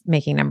 I'm just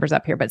making numbers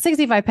up here, but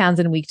 65 pounds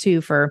in week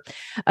 2 for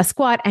a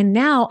squat. And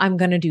now I'm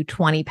going to do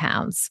 20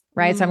 pounds,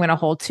 right? So I'm going to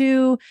hold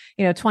two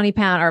 20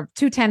 pound or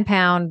two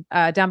 10-pound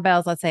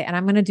dumbbells, let's say, and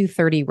I'm going to do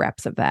 30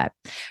 reps of that,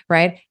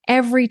 right?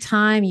 Every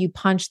time you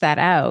punch that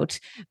out,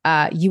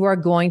 you are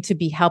going to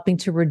be helping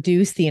to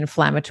reduce the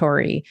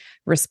inflammatory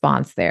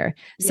response there.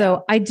 Yeah.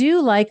 So I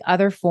do like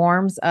other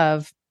forms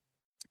of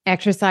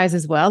exercise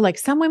as well. Like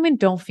some women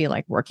don't feel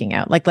like working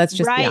out. Like, let's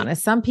just be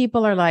honest. Some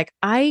people are like,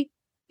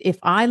 if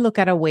I look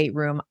at a weight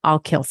room, I'll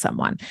kill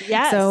someone.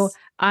 Yes. So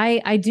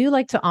I do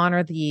like to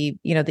honor the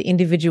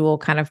individual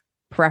kind of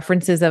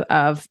preferences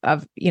of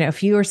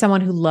if you are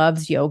someone who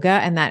loves yoga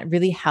and that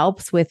really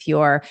helps with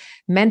your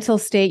mental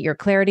state, your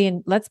clarity.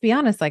 And let's be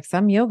honest, like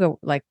some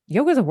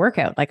yoga's a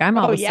workout. Like I'm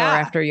always sore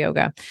after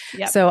yoga.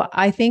 Yep. So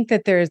I think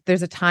that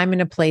there's a time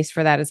and a place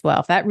for that as well.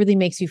 If that really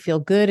makes you feel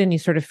good and you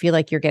sort of feel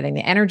like you're getting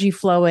the energy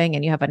flowing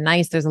and you have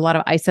there's a lot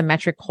of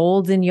isometric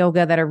holds in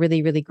yoga that are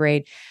really, really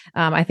great.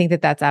 I think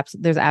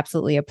there's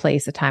absolutely a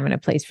time and a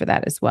place for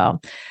that as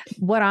well.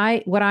 What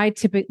I like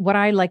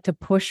to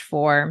push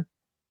for,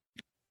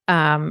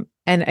 and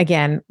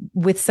again,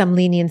 with some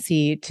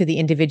leniency to the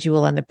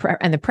individual and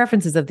the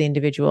preferences of the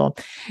individual,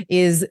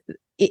 is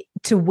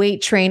to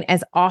weight train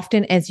as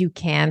often as you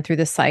can through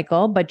the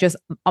cycle, but just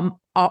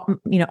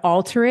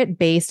alter it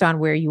based on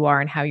where you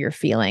are and how you're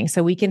feeling.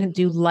 So we can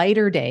do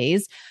lighter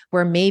days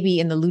where maybe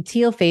in the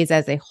luteal phase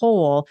as a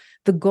whole,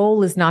 the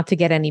goal is not to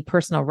get any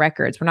personal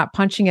records. We're not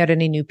punching out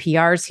any new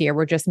PRs here.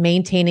 We're just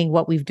maintaining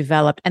what we've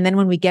developed. And then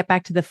when we get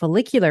back to the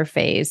follicular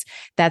phase,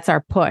 that's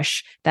our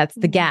push. That's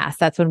the gas.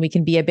 That's when we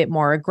can be a bit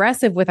more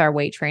aggressive with our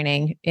weight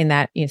training in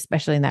that,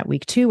 especially in that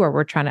week 2, where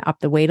we're trying to up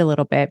the weight a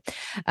little bit.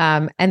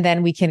 And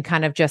then we can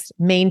kind of just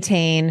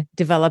maintain,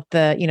 develop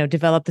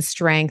the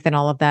strength and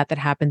all of that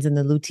happens in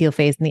the luteal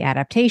phase and the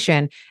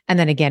adaptation. And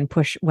then again,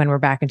 push when we're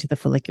back into the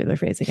follicular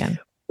phase again.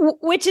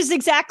 Which is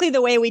exactly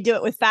the way we do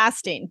it with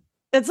fasting.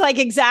 It's like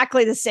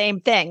exactly the same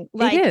thing.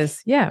 Like, it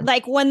is. Yeah.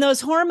 Like when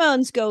those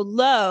hormones go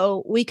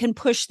low, we can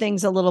push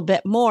things a little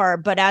bit more,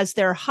 but as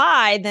they're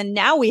high, then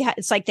now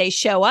it's like they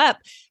show up.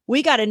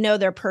 We got to know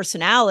their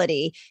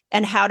personality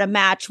and how to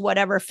match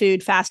whatever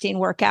food, fasting,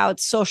 workouts,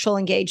 social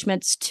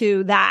engagements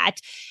to that.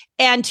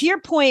 And to your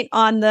point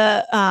on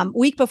the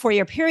week before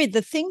your period,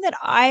 the thing that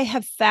I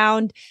have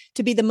found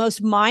to be the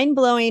most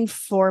mind-blowing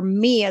for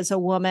me as a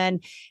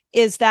woman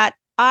is that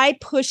I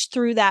pushed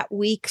through that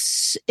week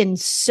in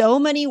so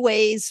many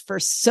ways for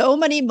so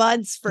many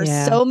months, for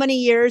so many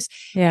years.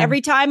 Yeah.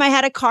 Every time I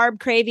had a carb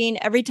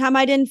craving, every time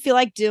I didn't feel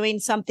like doing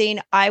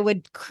something, I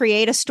would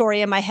create a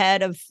story in my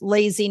head of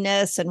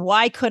laziness and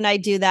why couldn't I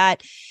do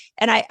that?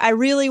 And I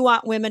really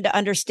want women to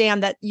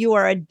understand that you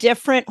are a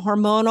different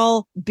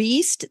hormonal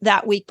beast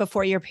that week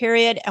before your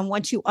period. And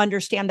once you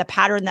understand the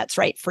pattern that's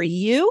right for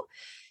you,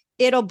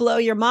 it'll blow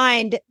your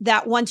mind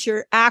that once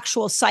your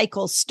actual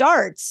cycle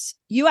starts,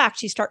 you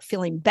actually start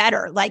feeling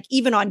better. Like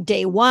even on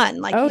day 1,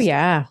 like,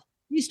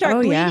 you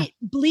start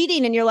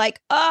bleeding and you're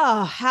like,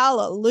 oh,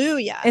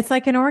 hallelujah. It's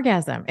like an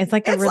orgasm. It's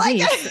like a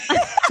release.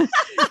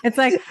 It's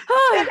like,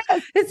 oh,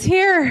 it's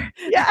here.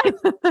 Yeah.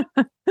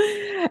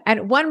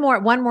 And one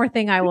more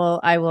thing I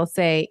will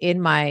say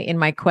in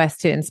my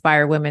quest to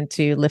inspire women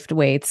to lift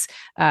weights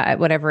at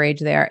whatever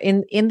age they are.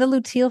 In the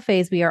luteal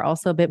phase, we are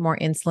also a bit more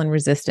insulin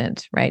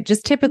resistant, right?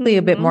 Just typically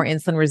a bit more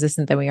insulin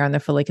resistant than we are in the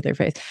follicular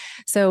phase.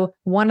 So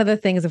one of the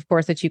things, of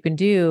course, that you can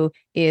do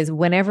is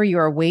whenever you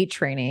are weight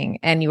training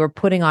and you are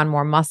putting on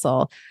more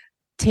muscle,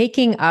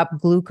 taking up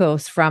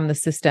glucose from the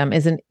system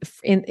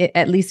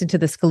at least into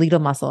the skeletal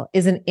muscle,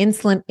 is an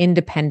insulin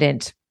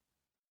independent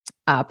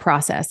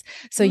process.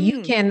 So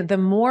the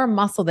more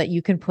muscle that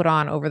you can put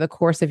on over the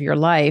course of your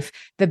life,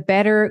 the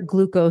better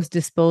glucose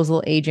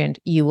disposal agent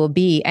you will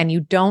be. And you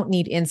don't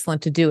need insulin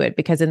to do it,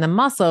 because in the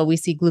muscle, we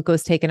see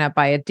glucose taken up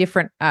by a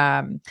different,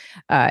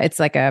 it's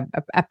like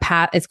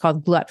it's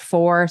called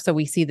GLUT4. So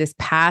we see this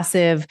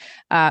passive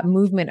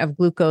movement of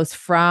glucose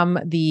from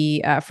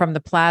the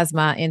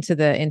plasma into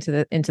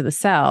the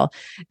cell,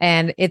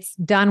 and it's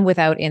done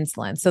without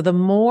insulin. So the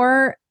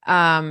more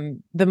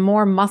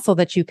muscle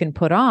that you can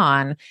put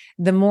on,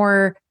 the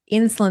more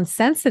insulin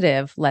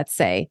sensitive, let's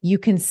say, you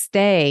can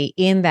stay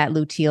in that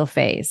luteal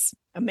phase.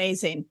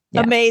 Amazing.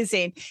 Yeah.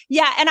 Amazing.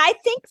 Yeah. And I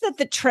think that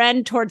the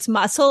trend towards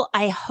muscle,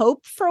 I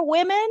hope for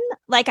women,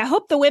 like I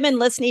hope the women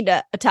listening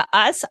to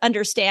us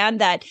understand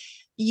that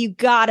you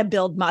got to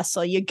build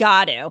muscle. You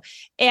got to.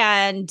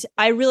 And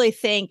I really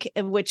think,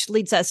 which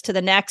leads us to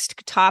the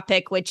next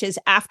topic, which is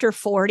after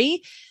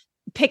 40,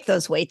 pick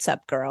those weights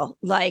up, girl.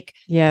 Like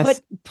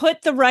Yes.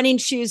 put the running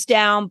shoes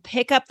down,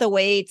 pick up the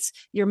weights.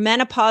 Your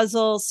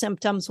menopausal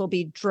symptoms will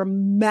be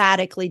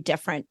dramatically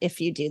different if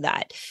you do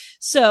that.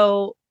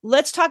 So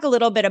let's talk a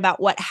little bit about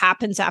what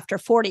happens after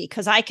 40,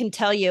 because I can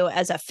tell you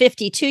as a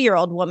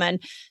 52-year-old woman,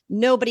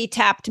 nobody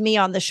tapped me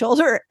on the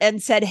shoulder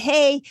and said,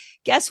 hey,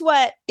 guess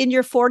what? In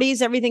your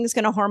 40s, everything's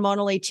going to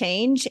hormonally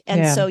change.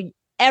 And so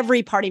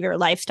every part of your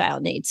lifestyle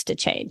needs to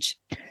change.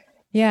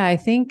 Yeah, I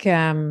think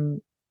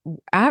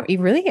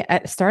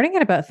starting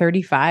at about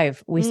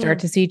 35, we start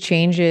to see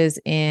changes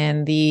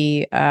in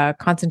the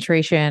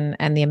concentration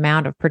and the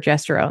amount of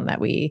progesterone that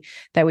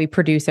we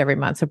produce every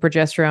month. So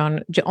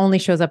progesterone only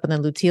shows up in the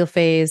luteal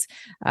phase,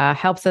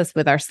 helps us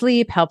with our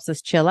sleep, helps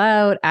us chill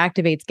out,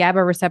 activates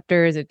GABA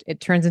receptors. It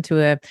turns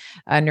into a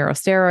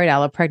neurosteroid,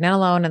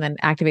 allopregnanolone, and then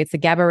activates the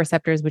GABA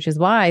receptors, which is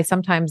why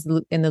sometimes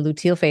in the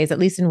luteal phase, at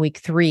least in week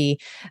 3,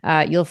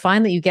 you'll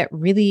find that you get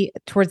really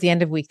towards the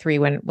end of week 3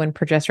 when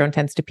progesterone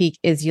tends to peak,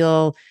 is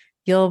you'll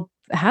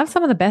have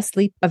some of the best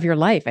sleep of your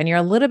life. And you're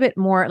a little bit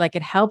more like,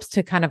 it helps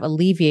to kind of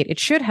alleviate, it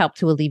should help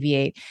to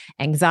alleviate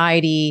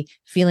anxiety,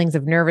 feelings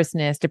of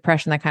nervousness,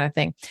 depression, that kind of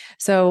thing.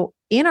 So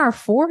in our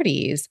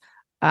 40s,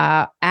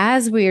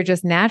 as we are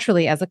just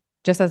naturally, as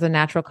a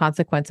natural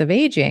consequence of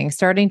aging,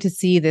 starting to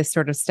see this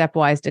sort of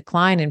stepwise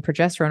decline in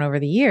progesterone over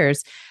the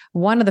years,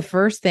 one of the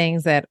first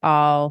things that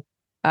I'll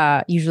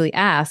usually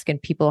ask,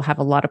 and people have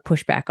a lot of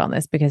pushback on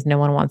this because no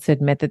one wants to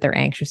admit that they're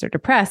anxious or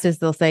depressed, is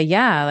they'll say,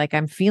 yeah, like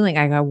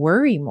I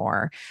worry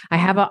more. I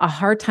have a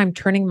hard time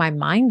turning my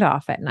mind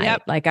off at night.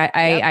 Yep. Like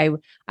I'm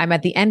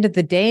at the end of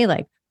the day,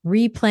 like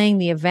replaying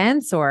the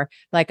events, or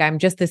like I'm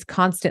just this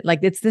constant, like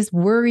it's this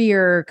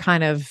worrier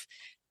kind of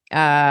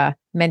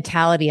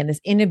mentality and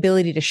this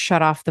inability to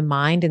shut off the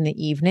mind in the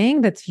evening.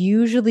 That's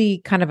usually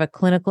kind of a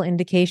clinical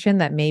indication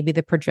that maybe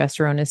the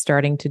progesterone is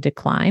starting to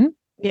decline.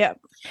 Yeah.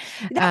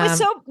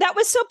 That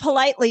was so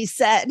politely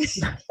said.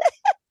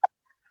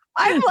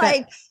 I'm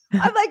like,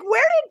 where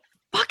did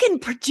fucking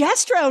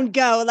progesterone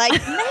go? Like,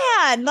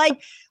 man, like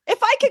if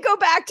I could go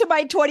back to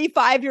my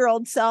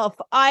 25-year-old self,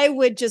 I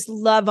would just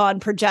love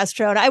on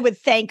progesterone. I would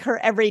thank her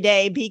every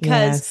day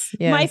because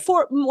when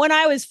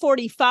I was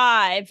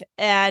 45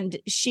 and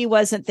she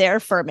wasn't there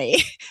for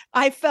me,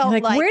 I felt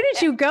like, where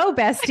did you go,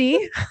 bestie?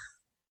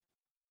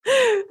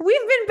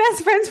 We've been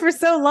best friends for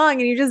so long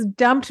and you just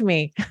dumped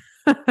me.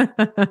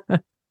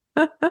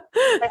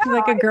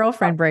 Like a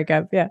girlfriend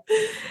breakup. Yeah.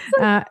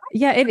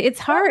 It's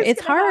hard.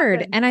 It's hard.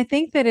 Happen. And I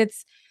think that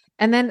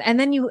and then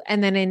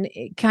in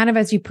kind of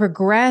as you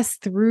progress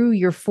through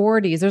your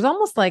 40s, there's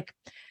almost like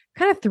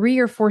kind of 3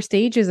 or 4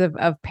 stages of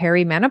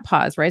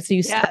perimenopause, right? So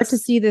you start to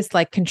see this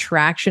like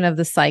contraction of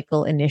the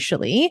cycle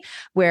initially,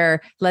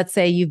 where let's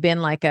say you've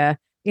been like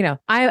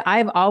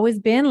I've always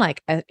been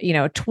like a,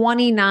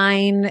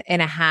 29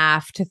 and a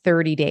half to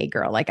 30 day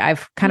girl. Like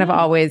I've kind of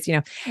always,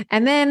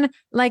 and then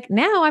like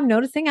now I'm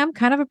noticing I'm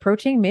kind of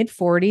approaching mid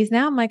 40s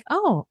now. I'm like,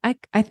 oh,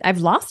 I've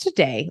lost a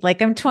day.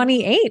 Like I'm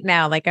 28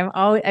 now. Like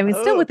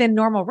still within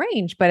normal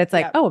range, but it's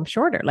like, oh, I'm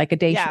shorter, like a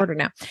day shorter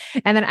now.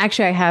 And then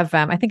actually I have,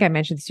 I think I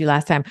mentioned this to you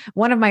last time.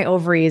 One of my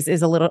ovaries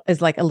is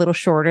like a little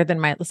shorter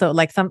than so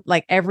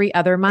like every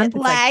other month. It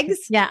lags.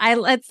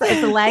 It's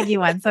a laggy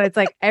one. So it's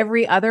like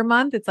every other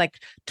month, it's like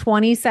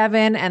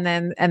 27 and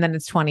then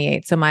it's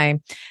 28. So my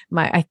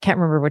I can't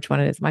remember which one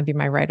it is. It might be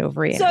my right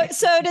ovary. So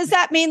does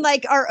that mean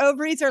like our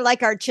ovaries are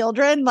like our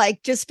children?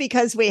 Like just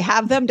because we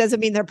have them doesn't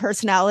mean their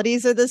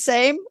personalities are the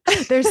same?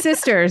 They're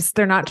sisters.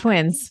 They're not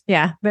twins.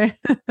 Yeah. They're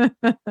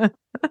a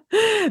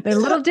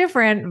little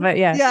different, but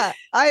yeah. Yeah.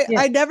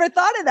 I never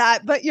thought of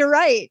that, but you're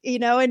right.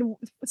 And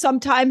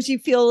sometimes you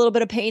feel a little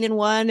bit of pain in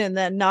one and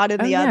then not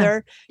in the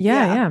other.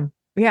 Yeah.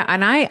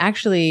 And I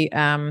actually,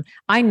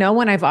 I know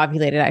when I've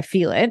ovulated, I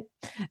feel it.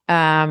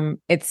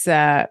 It's,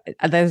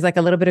 there's like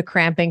a little bit of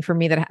cramping for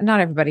me that not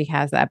everybody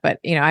has that, but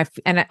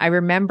I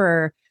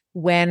remember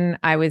when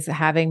I was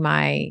having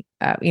my,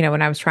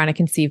 when I was trying to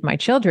conceive my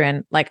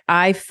children, like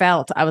I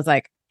was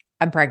like,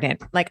 I'm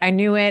pregnant. Like I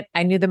knew it.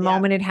 I knew the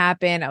moment it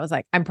happened. I was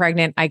like, I'm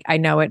pregnant. I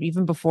know it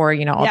even before,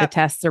 all the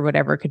tests or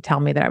whatever could tell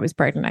me that I was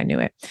pregnant. I knew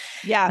it.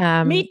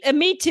 Yeah.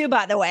 Me too,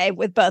 by the way,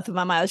 with both of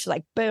them. I was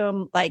like,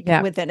 boom, like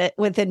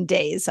within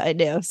days I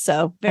knew.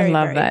 So very,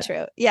 very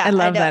true. Yeah. I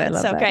love that.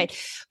 It's so great.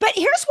 But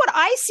here's what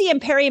I see in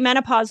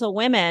perimenopausal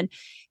women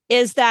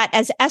is that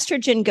as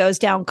estrogen goes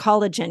down,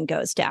 collagen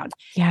goes down.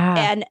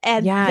 Yeah.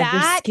 And that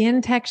the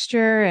skin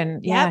texture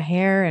and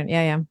hair and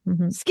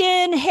mm-hmm.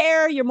 Skin,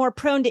 hair, you're more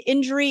prone to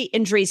injury.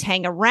 Injuries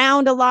hang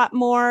around a lot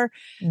more.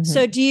 Mm-hmm.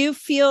 So do you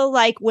feel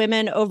like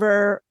women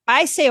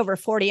I say over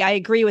 40, I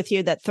agree with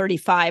you that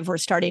 35, we're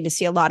starting to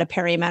see a lot of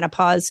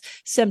perimenopause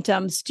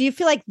symptoms. Do you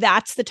feel like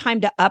that's the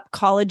time to up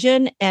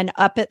collagen and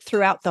up it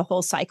throughout the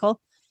whole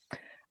cycle?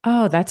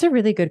 Oh, that's a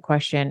really good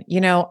question.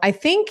 I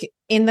think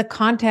in the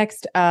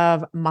context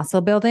of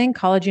muscle building,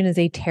 collagen is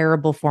a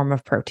terrible form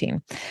of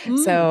protein.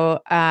 So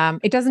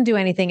it doesn't do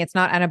anything. It's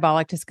not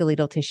anabolic to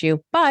skeletal tissue,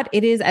 but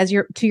it is,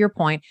 to your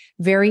point,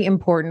 very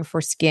important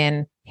for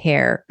skin,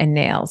 hair, and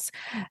nails.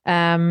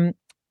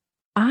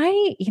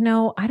 I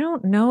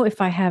don't know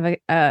if I have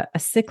a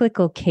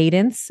cyclical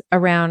cadence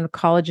around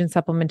collagen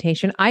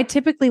supplementation. I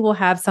typically will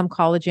have some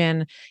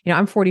collagen,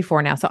 I'm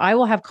 44 now, so I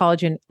will have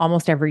collagen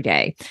almost every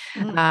day.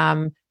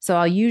 Mm. So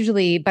I'll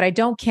usually, but I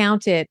don't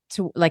count it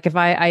to like, if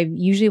I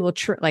usually will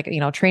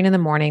train in the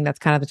morning. That's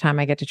kind of the time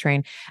I get to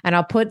train, and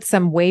I'll put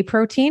some whey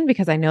protein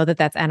because I know that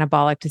that's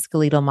anabolic to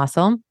skeletal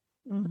muscle,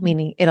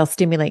 meaning it'll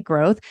stimulate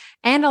growth.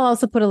 And I'll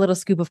also put a little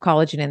scoop of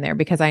collagen in there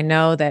because I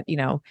know that,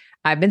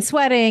 I've been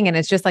sweating and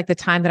it's just like the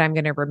time that I'm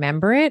going to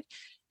remember it.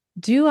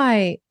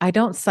 I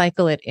don't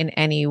cycle it in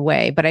any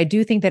way, but I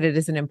do think that it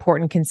is an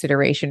important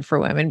consideration for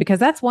women because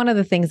that's one of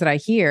the things that I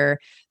hear.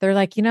 They're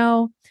like,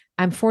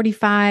 I'm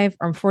 45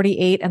 or I'm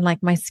 48 and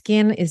like my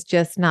skin is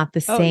just not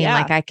the same. Yeah.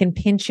 Like I can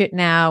pinch it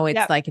now.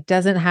 It's like, it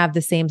doesn't have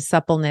the same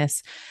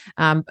suppleness.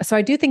 So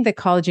I do think that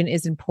collagen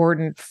is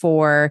important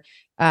for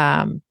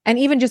and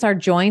even just our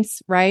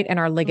joints, right? And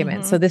our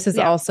ligaments. So this is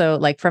also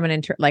like from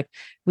like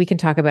we can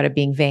talk about it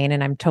being vein,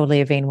 and I'm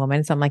totally a vein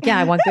woman. So I'm like, yeah,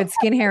 I want good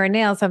skin, hair, and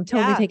nails. So I'm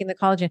totally taking the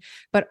collagen,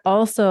 but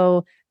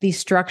also the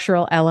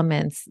structural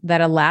elements that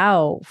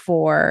allow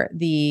for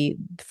the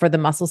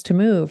muscles to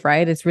move,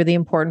 right? It's really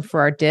important for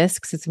our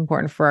discs. It's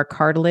important for our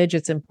cartilage.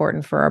 It's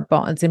important for our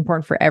bones. It's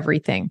important for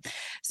everything.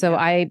 So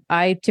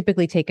I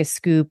typically take a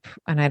scoop,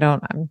 and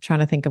I'm trying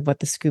to think of what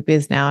the scoop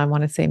is now. I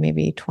want to say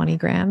maybe 20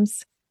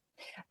 grams.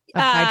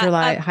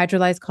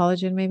 Hydrolyzed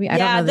collagen, maybe. I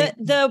don't know.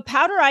 The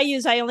powder I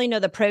use, I only know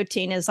the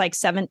protein is like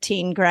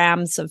 17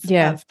 grams of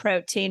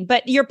protein.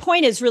 But your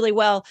point is really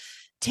well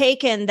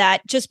taken,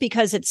 that just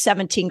because it's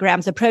 17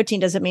 grams of protein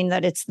doesn't mean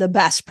that it's the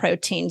best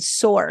protein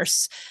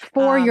source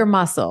for your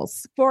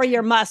muscles. For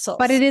your muscles.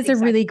 But it is a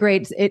really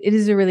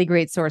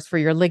great source for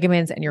your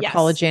ligaments and your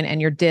collagen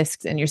and your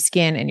discs and your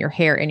skin and your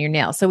hair and your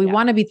nails. So we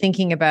want to be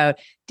thinking about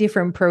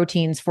different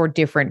proteins for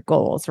different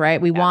goals,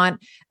 right? We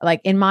want, like,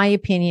 in my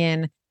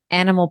opinion,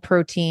 animal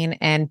protein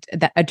and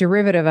a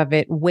derivative of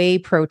it, whey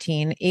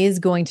protein, is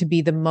going to be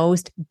the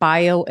most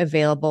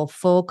bioavailable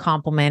full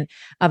complement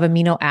of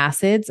amino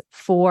acids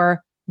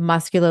for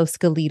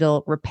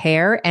musculoskeletal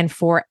repair and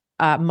for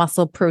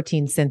muscle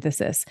protein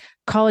synthesis.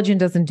 Collagen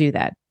doesn't do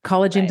that.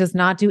 Collagen does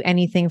not do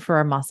anything for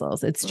our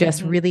muscles. It's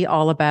just really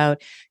all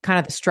about kind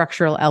of the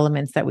structural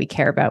elements that we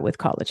care about with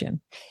collagen.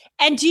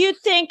 And do you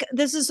think,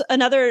 this is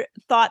another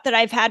thought that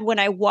I've had when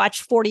I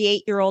watch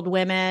 48-year-old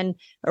women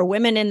or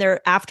women in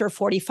their after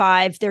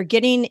 45, they're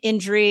getting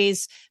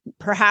injuries,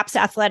 perhaps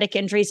athletic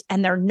injuries,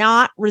 and they're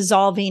not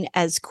resolving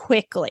as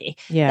quickly.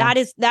 Yeah.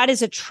 That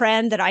is a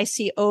trend that I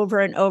see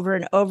over and over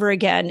and over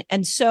again.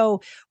 And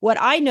so what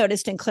I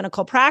noticed in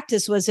clinical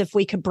practice was if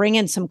we could bring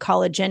in some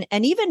collagen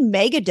and even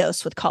mega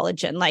dose with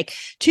collagen, like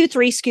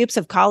 2-3 scoops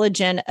of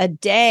collagen a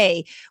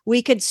day,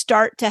 we could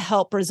start to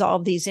help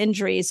resolve these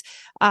injuries.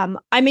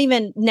 I'm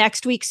even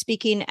next week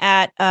speaking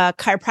at a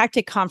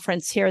chiropractic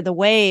conference here, the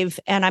Wave,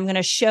 and I'm going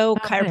to show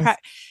I'm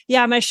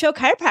going to show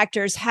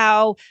chiropractors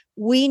how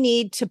we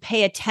need to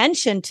pay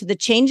attention to the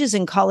changes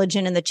in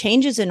collagen and the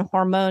changes in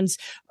hormones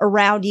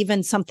around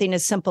even something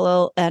as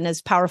simple and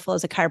as powerful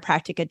as a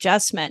chiropractic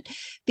adjustment,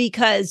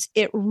 because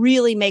it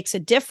really makes a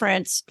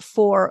difference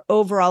for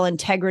overall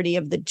integrity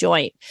of the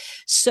joint.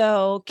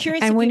 So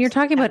curious. And when you're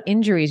talking about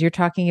injuries, you're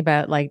talking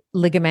about like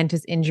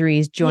ligamentous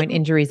injuries, joint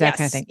injuries, that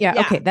kind of thing. Yeah.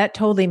 Okay. That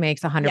totally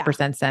makes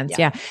 100% sense.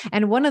 Yeah.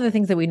 And one of the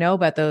things that we know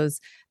about those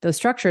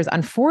structures,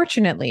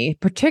 unfortunately,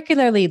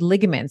 particularly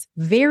ligaments,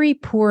 very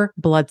poor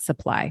blood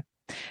supply.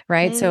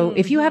 Right. So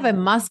if you have a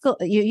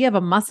you have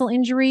a muscle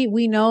injury,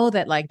 we know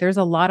that like there's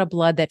a lot of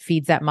blood that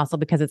feeds that muscle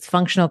because it's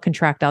functional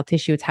contractile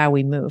tissue. It's how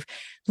we move.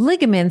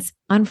 Ligaments,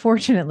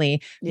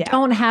 unfortunately,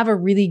 don't have a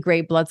really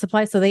great blood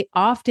supply. So they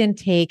often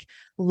take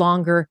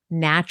longer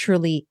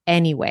naturally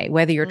anyway,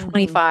 whether you're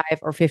 25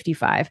 or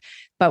 55.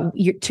 But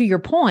to your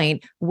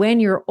point, when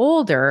you're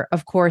older,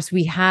 of course,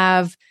 we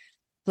have,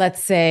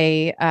 let's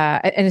say,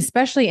 and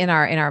especially in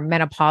our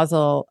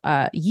menopausal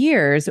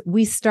years,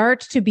 we start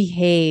to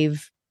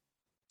behave,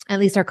 at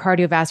least our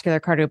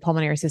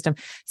cardiopulmonary system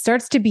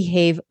starts to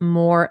behave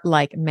more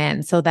like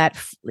men. So that,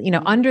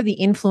 under the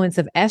influence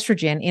of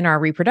estrogen in our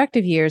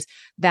reproductive years,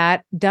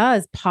 that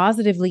does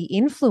positively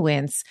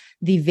influence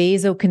the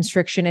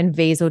vasoconstriction and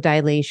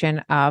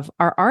vasodilation of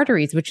our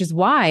arteries, which is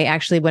why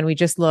actually, when we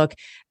just look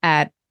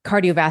at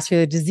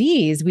cardiovascular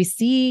disease, we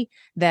see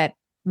that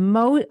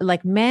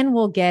men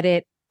will get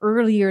it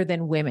earlier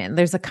than women.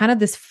 There's a kind of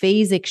this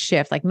phasic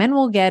shift, like men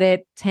will get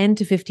it 10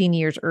 to 15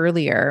 years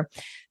earlier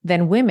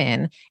than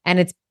women. And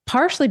it's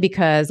partially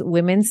because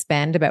women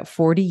spend about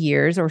 40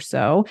 years or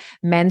so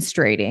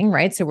menstruating,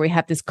 right? So we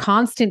have this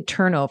constant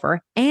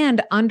turnover,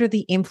 and under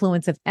the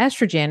influence of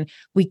estrogen,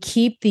 we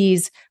keep the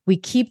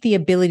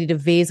ability to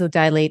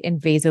vasodilate and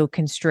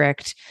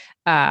vasoconstrict,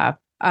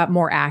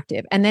 more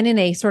active. And then in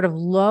a sort of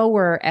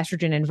lower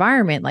estrogen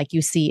environment, like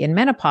you see in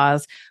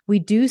menopause, we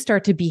do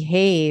start to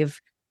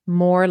behave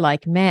more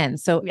like men.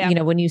 So,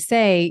 when you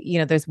say,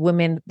 there's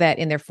women that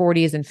in their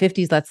 40s and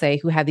 50s, let's say,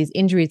 who have these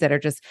injuries that are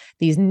just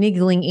these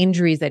niggling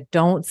injuries that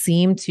don't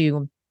seem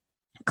to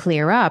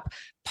clear up,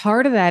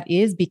 part of that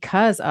is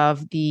because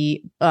of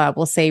the,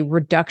 we'll say,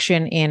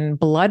 reduction in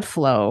blood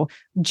flow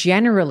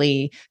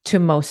generally to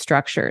most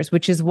structures,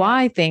 which is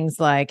why things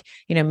like,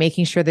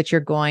 making sure that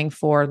you're going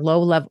for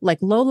low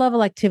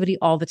level activity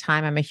all the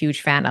time. I'm a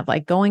huge fan of,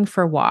 like, going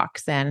for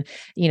walks and,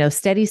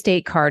 steady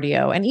state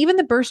cardio, and even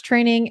the burst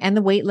training and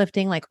the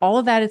weightlifting, like all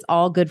of that is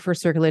all good for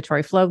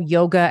circulatory flow.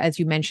 Yoga, as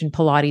you mentioned,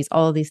 Pilates,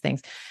 all of these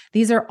things.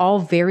 These are all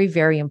very,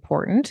 very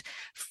important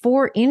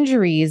for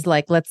injuries,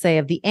 like, let's say,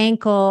 of the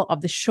ankle,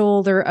 of the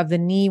shoulder, of the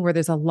knee, where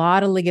there's a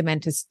lot of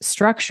ligamentous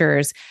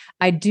structures.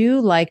 I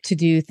do like to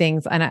do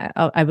things, and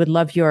I would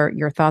love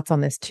your thoughts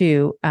on this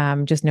too,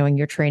 just knowing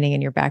your training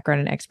and your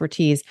background and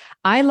expertise.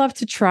 I love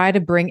to try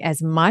to bring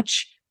as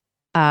much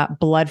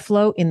blood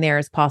flow in there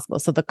as possible.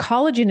 So the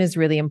collagen is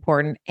really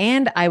important.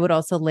 And I would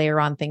also layer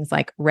on things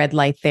like red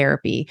light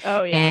therapy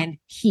and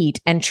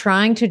heat, and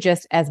trying to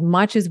just, as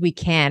much as we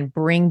can,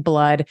 bring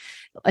blood.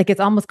 Like,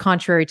 it's almost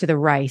contrary to the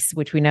RICE,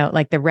 which we know,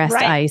 like the rest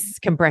ice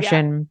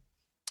compression,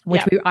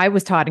 which I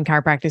was taught in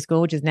chiropractic school,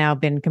 which has now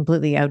been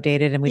completely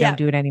outdated and we don't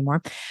do it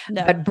anymore.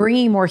 No. But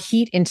bringing more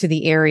heat into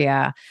the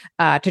area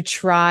to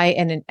try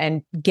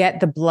and get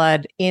the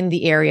blood in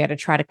the area to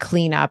try to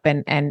clean up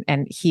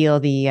and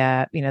heal the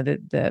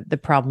the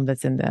problem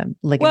that's in the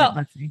ligament.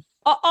 Let's say.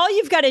 All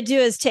you've got to do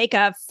is take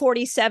a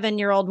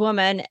 47-year-old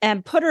woman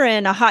and put her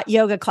in a hot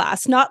yoga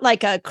class, not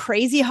like a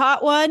crazy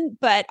hot one,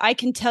 but I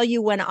can tell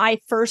you, when I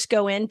first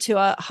go into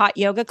a hot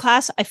yoga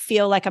class, I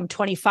feel like I'm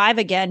 25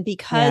 again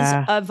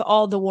because of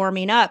all the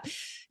warming up.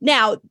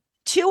 Now,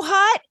 too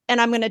hot, and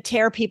I'm going to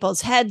tear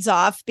people's heads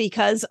off,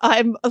 because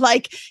I'm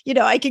like,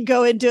 I could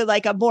go into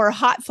like a more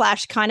hot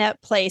flash kind of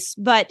place.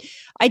 But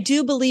I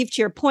do believe,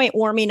 to your point,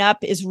 warming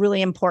up is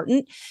really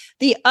important.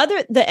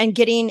 And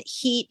getting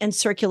heat and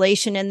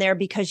circulation in there,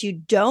 because you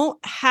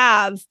don't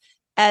have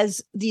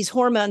as these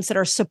hormones that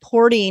are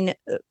supporting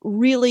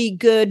really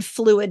good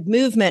fluid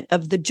movement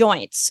of the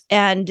joints.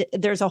 And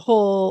there's a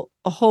whole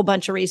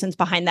bunch of reasons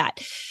behind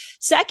that.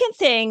 Second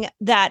thing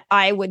that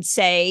I would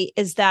say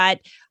is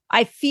that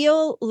I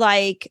feel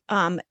like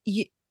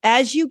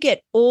as you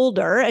get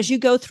older, as you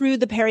go through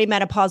the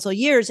perimenopausal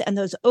years, and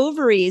those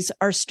ovaries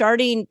are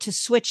starting to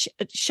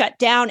shut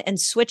down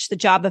and switch the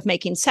job of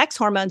making sex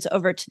hormones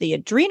over to the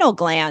adrenal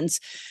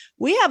glands,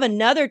 we have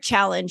another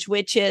challenge,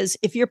 which is,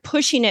 if you're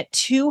pushing it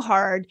too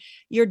hard,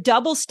 you're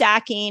double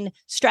stacking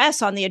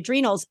stress on the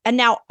adrenals, and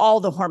now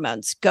all the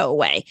hormones go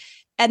away.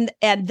 And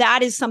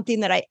that is something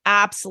that I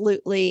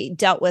absolutely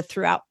dealt with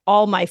throughout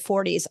all my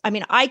 40s. I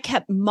mean, I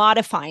kept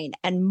modifying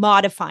my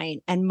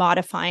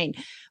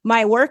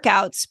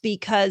workouts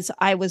because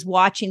I was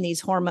watching these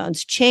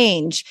hormones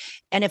change.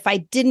 And if I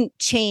didn't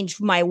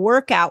change my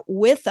workout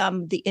with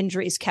them, the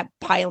injuries kept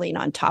piling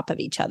on top of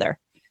each other.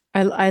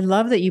 I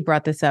love that you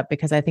brought this up,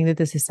 because I think that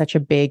this is such a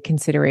big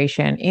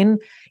consideration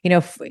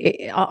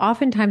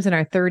oftentimes in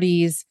our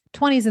 20s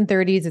and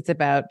 30s, it's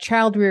about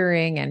child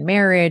rearing and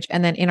marriage.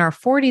 And then in our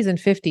 40s and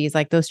 50s,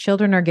 like, those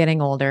children are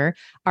getting older,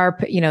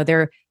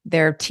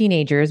 they're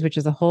teenagers, which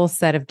is a whole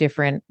set of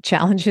different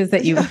challenges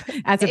that you,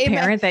 as a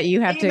parent, that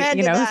you have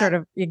to sort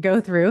of go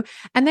through.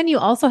 And then you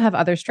also have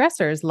other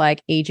stressors,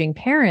 like aging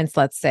parents,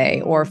 let's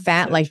say, or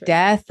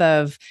death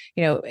of,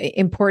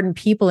 important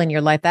people in your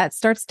life. That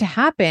starts to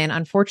happen,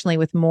 unfortunately,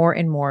 with more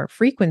and more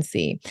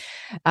frequency.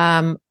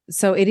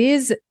 So it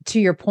is,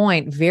 to your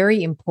point,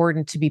 very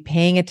important to be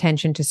paying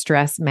attention to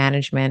stress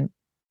management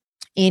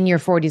in your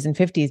 40s and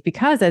 50s,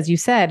 because, as you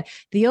said,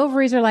 the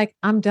ovaries are like,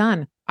 I'm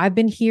done. I've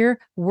been here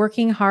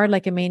working hard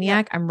like a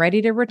maniac. I'm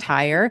ready to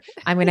retire.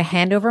 I'm going to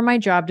hand over my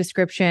job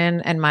description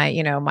and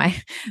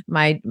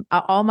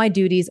all my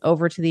duties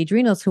over to the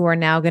adrenals, who are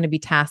now going to be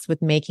tasked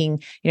with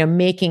making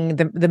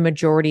the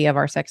majority of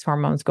our sex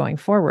hormones going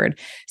forward.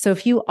 So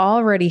if you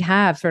already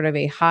have sort of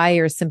a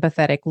higher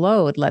sympathetic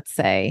load, let's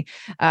say,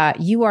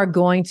 you are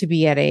going to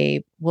be at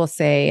a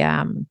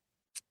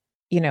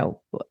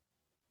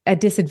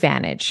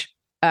disadvantage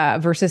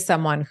versus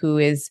someone who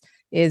is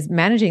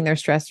managing their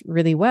stress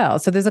really well.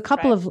 So there's a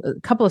couple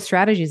of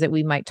strategies that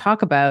we might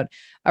talk about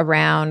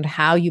around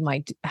how you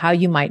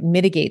might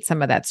mitigate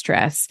some of that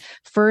stress.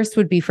 First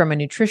would be from a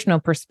nutritional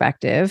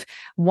perspective.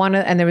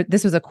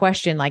 This was a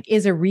question, like,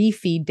 is a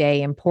refeed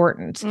day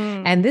important?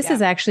 And this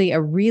is actually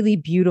a really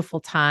beautiful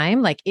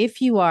time. Like,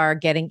 if you are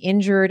getting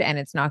injured and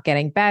it's not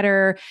getting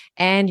better,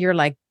 and you're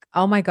like,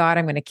 oh my God,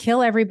 I'm going to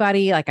kill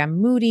everybody. Like,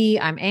 I'm moody,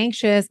 I'm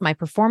anxious, my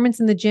performance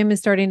in the gym is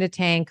starting to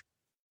tank,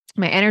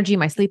 my energy,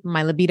 my sleep, and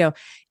my libido,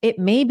 it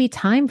may be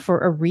time for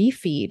a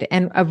refeed.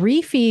 And a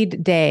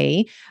refeed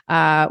day,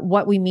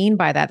 what we mean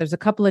by that, there's a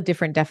couple of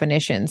different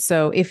definitions.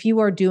 So if you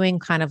are doing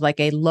kind of like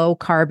a low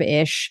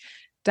carb-ish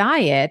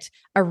diet,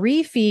 a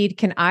refeed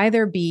can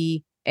either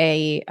be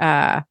like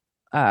a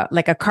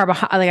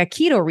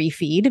keto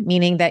refeed,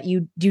 meaning that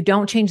you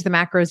don't change the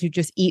macros, you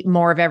just eat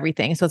more of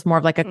everything. So it's more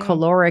of like a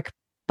caloric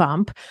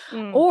bump,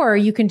 or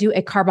you can do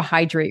a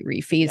carbohydrate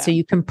refeed. So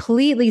you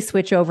completely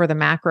switch over the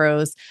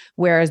macros,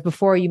 whereas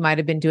before you might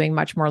have been doing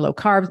much more low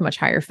carbs, much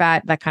higher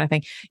fat, that kind of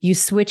thing. You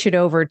switch it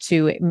over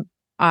to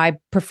I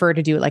prefer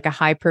to do like a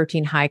high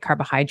protein, high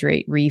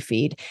carbohydrate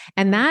refeed.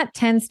 And that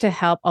tends to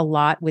help a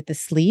lot with the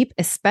sleep,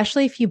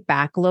 especially if you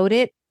backload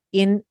it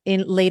in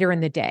later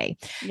in the day.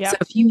 So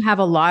if you have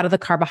a lot of the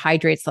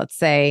carbohydrates, let's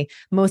say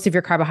most of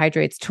your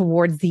carbohydrates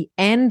towards the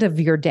end of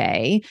your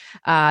day,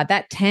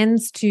 that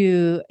tends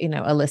to,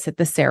 elicit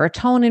the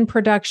serotonin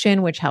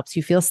production, which helps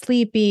you feel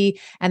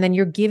sleepy. And then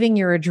you're giving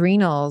your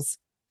adrenals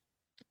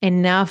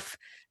enough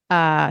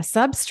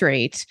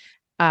substrate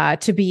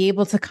to be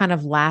able to kind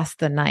of last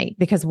the night.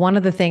 Because one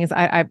of the things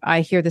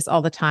I hear this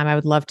all the time, I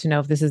would love to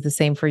know if this is the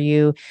same for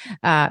you,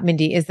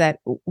 Mindy, is that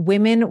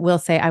women will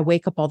say, I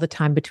wake up all the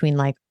time between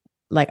like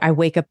I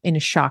wake up in a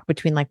shock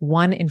between like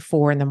 1 and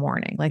 4 in the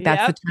morning. Like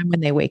that's the time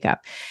when they wake up.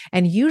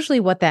 And usually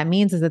what that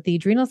means is that the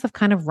adrenals have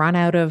kind of run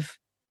out of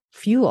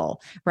fuel,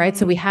 right?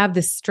 So we have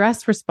this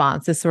stress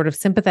response, this sort of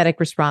sympathetic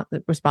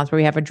response where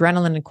we have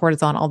adrenaline and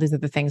cortisol, all these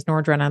other things,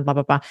 noradrenaline, blah,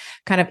 blah, blah,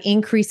 kind of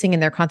increasing in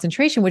their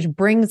concentration, which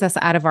brings us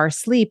out of our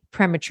sleep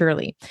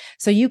prematurely.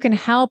 So you can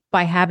help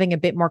by having a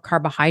bit more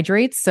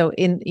carbohydrates. So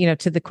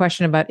to the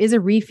question about, is a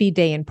refeed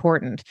day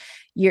important?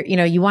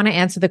 You want to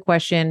answer the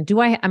question,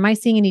 am I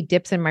seeing any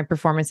dips in my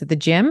performance at the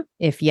gym?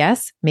 If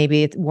yes,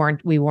 maybe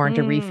we warrant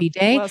a refeed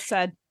day. Well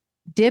said.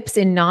 Dips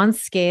in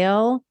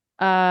non-scale,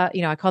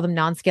 I call them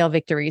non-scale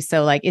victories.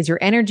 So like, is your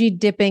energy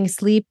dipping,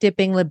 sleep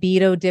dipping,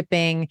 libido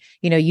dipping?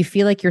 You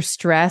feel like you're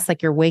stressed,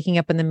 like you're waking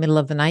up in the middle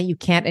of the night. You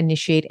can't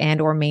initiate and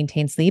or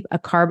maintain sleep. A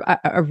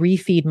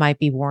refeed might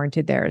be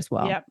warranted there as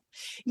well. Yep.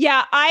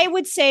 Yeah, I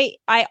would say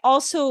I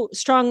also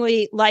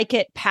strongly like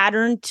it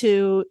patterned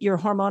to your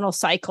hormonal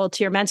cycle,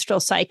 to your menstrual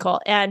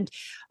cycle. And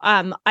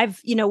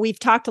we've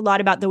talked a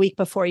lot about the week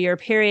before your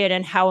period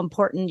and how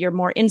important you're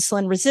more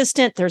insulin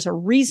resistant. There's a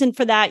reason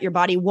for that. Your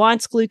body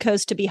wants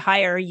glucose to be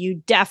higher. You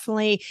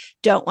definitely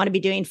don't want to be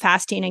doing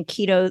fasting and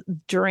keto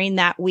during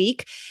that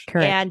week.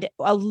 Correct. And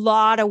a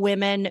lot of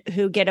women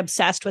who get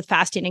obsessed with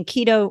fasting and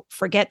keto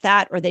forget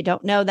that, or they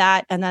don't know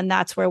that. And then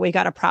that's where we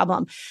got a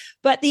problem.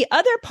 But the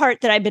other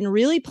part that I've been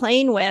really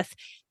playing with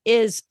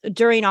is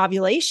during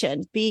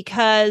ovulation,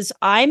 because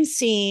I'm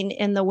seeing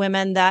in the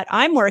women that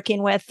I'm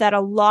working with that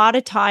a lot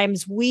of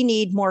times we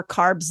need more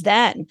carbs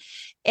then.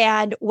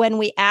 And when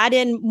we add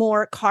in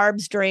more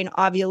carbs during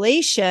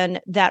ovulation,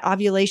 that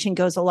ovulation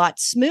goes a lot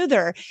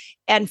smoother.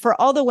 And for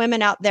all the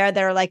women out there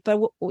that are like,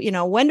 but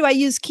when do I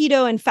use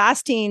keto and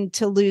fasting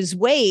to lose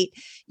weight?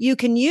 You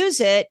can use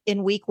it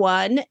in week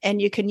 1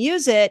 and you can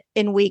use it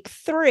in week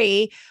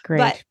 3.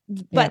 Great.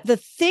 But the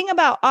thing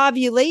about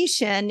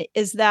ovulation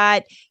is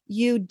that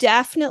you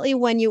definitely,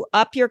 when you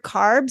up your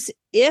carbs,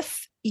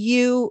 if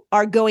you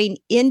are going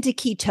into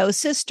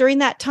ketosis during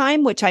that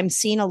time, which I'm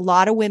seeing a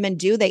lot of women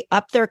do, they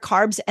up their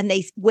carbs and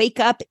they wake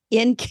up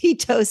in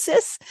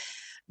ketosis.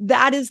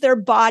 That is their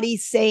body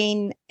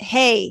saying,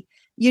 hey,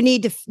 you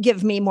need to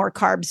give me more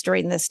carbs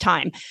during this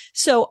time.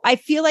 So I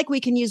feel like we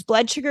can use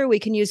blood sugar, we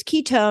can use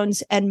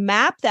ketones and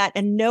map that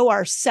and know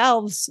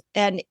ourselves.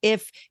 And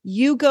if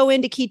you go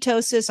into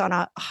ketosis on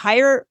a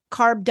higher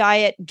carb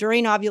diet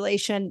during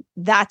ovulation,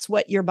 that's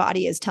what your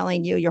body is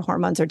telling you, your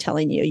hormones are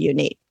telling you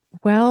need.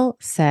 Well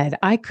said.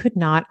 I could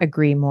not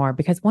agree more,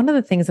 because one of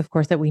the things, of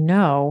course, that we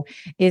know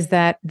is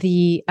that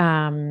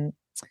if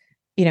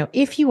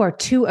you are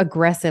too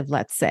aggressive,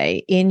 let's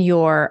say in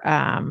your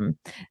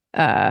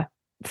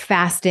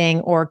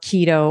fasting or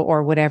keto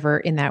or whatever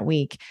in that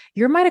week,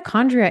 your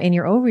mitochondria in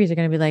your ovaries are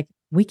going to be like,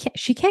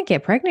 she can't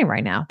get pregnant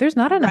right now. There's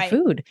not enough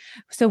food.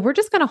 So we're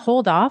just going to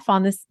hold off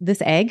on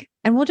this egg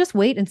and we'll just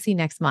wait and see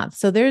next month.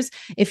 So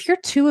if you're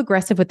too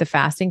aggressive with the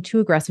fasting, too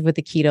aggressive with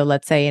the keto,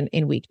 let's say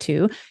in week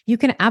 2, you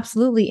can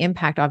absolutely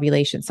impact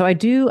ovulation. So I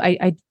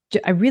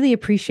really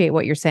appreciate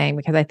what you're saying,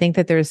 because I think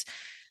that there's,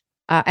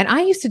 and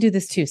I used to do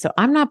this too. So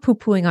I'm not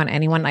poo-pooing on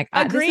anyone. Like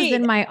this has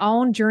been my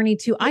own journey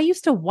too. I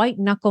used to white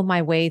knuckle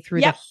my way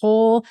through the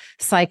whole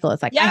cycle.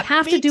 It's like, I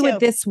have to do it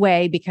this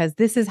way because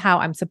this is how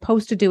I'm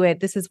supposed to do it.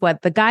 This is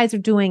what the guys are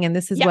doing. And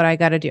this is what I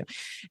got to do.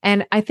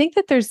 And I think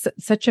that there's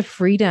such a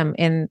freedom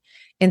in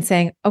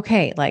saying,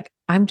 okay, like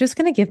I'm just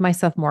going to give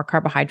myself more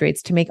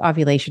carbohydrates to make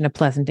ovulation a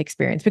pleasant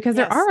experience, because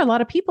there are a lot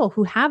of people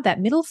who have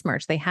that middle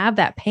smirch. They have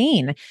that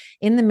pain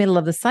in the middle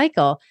of the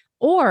cycle.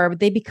 Or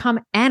they become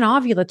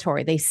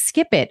anovulatory. They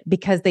skip it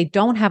because they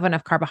don't have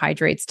enough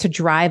carbohydrates to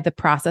drive the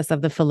process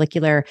of the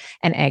follicular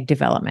and egg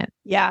development.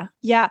 Yeah.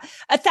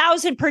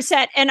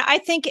 1,000%. And I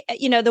think,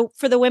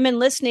 for the women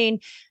listening,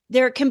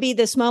 there can be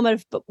this moment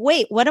of, but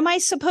wait, what am I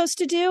supposed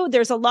to do?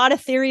 There's a lot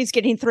of theories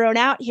getting thrown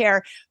out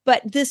here,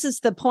 but this is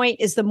the point,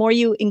 is the more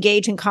you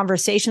engage in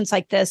conversations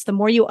like this, the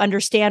more you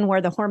understand where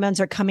the hormones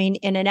are coming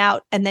in and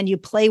out. And then you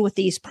play with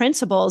these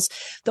principles.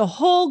 The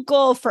whole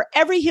goal for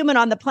every human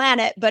on the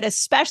planet, but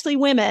especially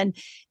women,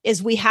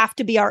 is we have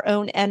to be our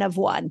own N of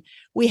one.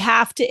 We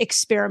have to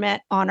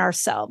experiment on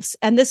ourselves.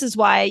 And this is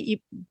why you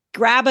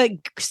grab a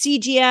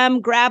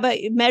CGM,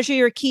 measure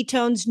your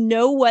ketones,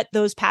 know what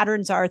those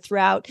patterns are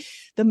throughout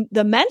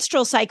the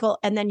menstrual cycle,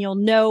 and then you'll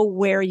know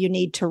where you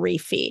need to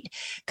refeed.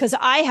 Because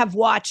I have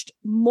watched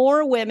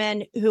more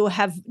women who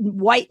have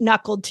white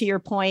knuckled, to your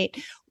point,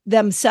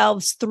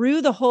 themselves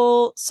through the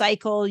whole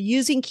cycle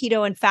using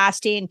keto and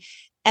fasting,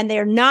 and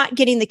they're not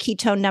getting the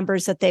ketone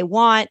numbers that they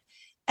want.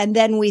 And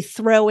then we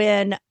throw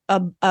in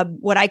a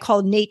what I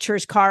call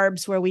nature's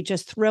carbs, where we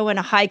just throw in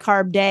a high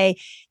carb day,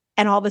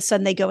 and all of a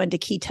sudden they go into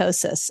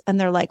ketosis and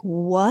they're like,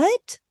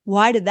 what?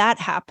 Why did that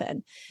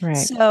happen? Right.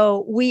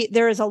 So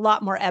there is a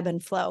lot more ebb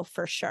and flow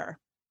for sure.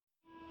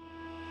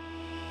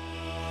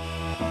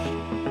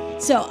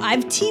 So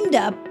I've teamed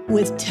up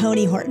with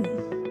Tony Horton.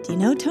 Do you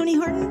know Tony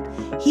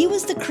Horton? He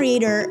was the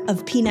creator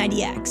of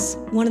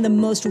P90X, one of the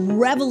most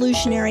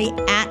revolutionary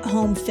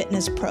at-home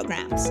fitness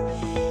programs.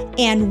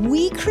 And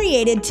we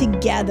created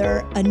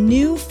together a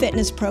new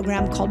fitness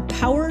program called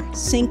Power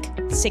Sync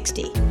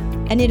 60.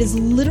 And it is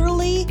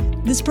literally,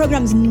 this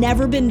program's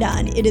never been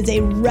done. It is a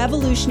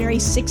revolutionary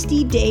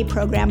 60-day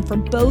program for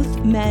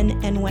both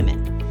men and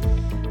women.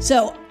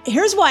 So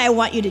here's why I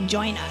want you to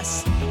join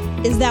us,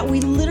 is that we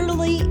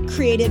literally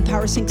created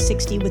Power Sync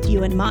 60 with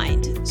you in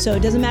mind. So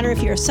it doesn't matter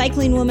if you're a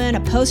cycling woman,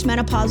 a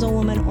postmenopausal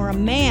woman, or a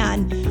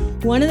man.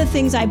 One of the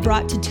things I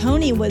brought to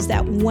Tony was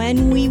that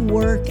when we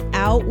work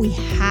out, we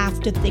have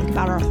to think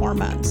about our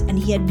hormones. And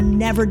he had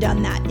never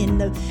done that in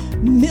the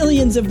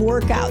millions of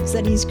workouts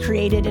that he's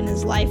created in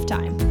his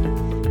lifetime.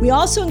 We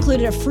also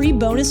included a free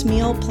bonus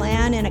meal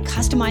plan and a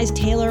customized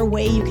tailor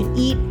way you can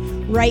eat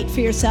right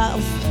for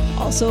yourself.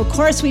 Also, of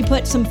course, we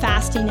put some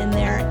fasting in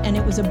there, and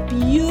it was a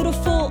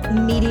beautiful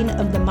meeting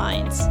of the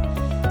minds.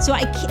 So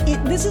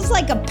this is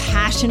like a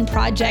passion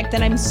project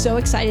that I'm so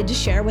excited to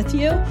share with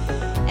you.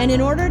 And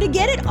in order to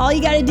get it, all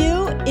you got to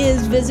do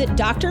is visit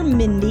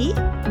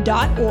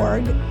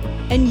drmindy.org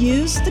and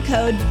use the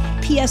code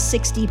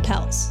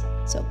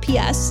PS60PELZ. So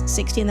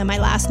PS60 and then my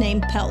last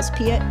name PELZ,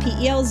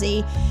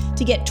 P-E-L-Z,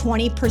 to get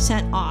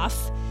 20%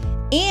 off.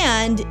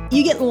 And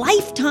you get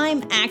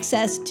lifetime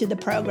access to the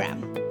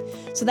program.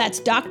 So that's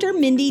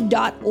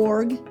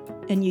drmindy.org,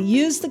 and you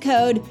use the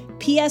code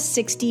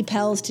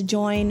PS60PELZ to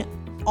join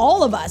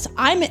all of us.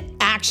 I'm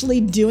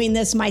actually doing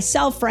this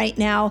myself right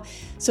now.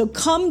 So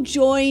come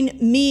join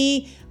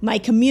me, my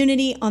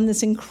community, on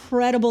this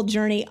incredible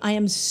journey. I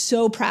am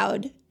so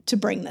proud to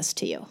bring this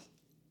to you.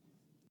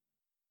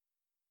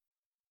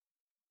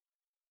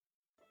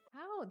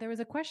 There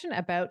was a question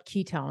about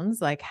ketones,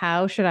 like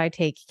how should I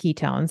take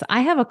ketones? I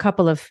have a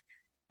couple of,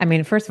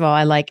 first of all,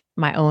 I like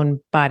my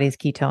own body's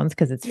ketones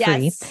because it's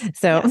free.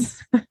 So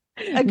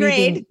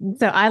Agreed.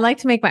 So I like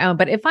to make my own,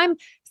 but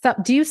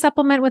do you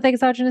supplement with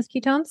exogenous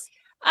ketones?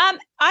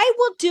 I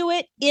will do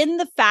it in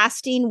the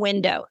fasting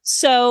window.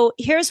 So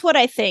here's what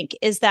I think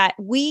is that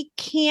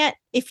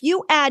if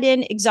you add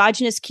in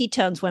exogenous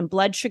ketones when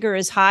blood sugar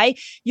is high,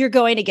 you're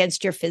going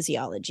against your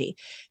physiology.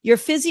 Your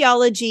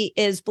physiology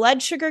is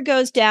blood sugar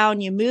goes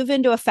down, you move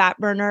into a fat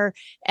burner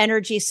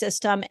energy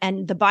system,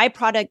 and the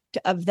byproduct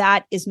of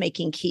that is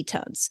making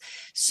ketones.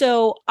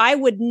 So I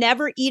would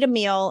never eat a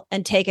meal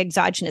and take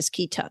exogenous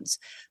ketones.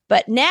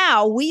 But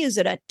now we use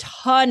it a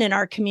ton in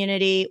our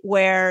community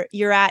where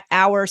you're at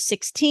hour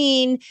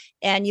 16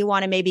 and you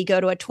want to maybe go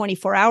to a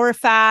 24-hour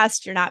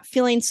fast. You're not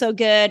feeling so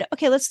good.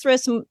 Okay, let's throw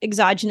some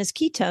exogenous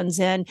ketones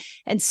in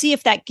and see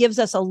if that gives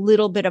us a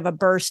little bit of a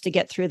burst to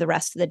get through the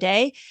rest of the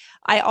day.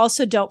 I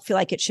also don't feel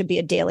like it should be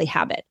a daily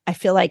habit. I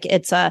feel like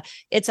it's a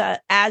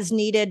as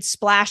needed,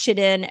 splash it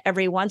in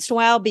every once in a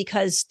while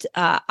because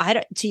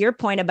to your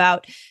point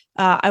about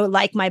I would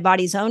like my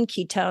body's own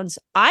ketones.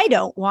 I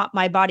don't want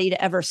my body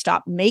to ever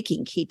stop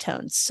making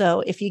ketones.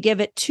 So if you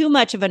give it too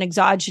much of an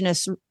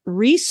exogenous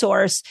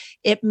resource,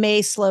 it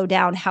may slow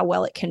down how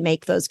well it can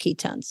make those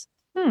ketones.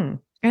 And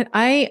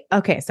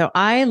so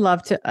I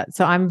love to,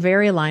 so I'm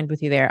very aligned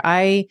with you there.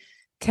 I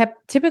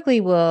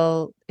typically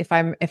will, if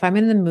I'm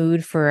in the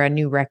mood for a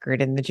new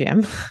record in the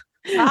gym,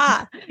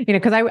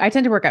 because I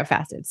tend to work out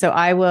fasted. So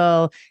I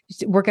will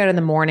work out in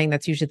the morning.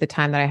 That's usually the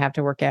time that I have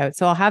to work out.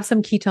 So I'll have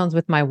some ketones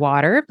with my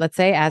water, let's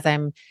say as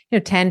I'm,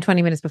 10,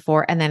 20 minutes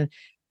before. And then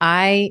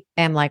I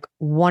am like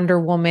Wonder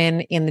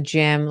Woman in the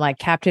gym, like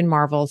Captain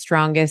Marvel,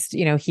 strongest,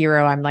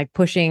 hero. I'm like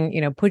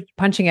pushing,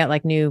 punching out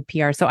like new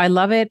PR. So I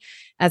love it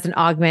as an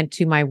augment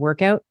to my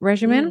workout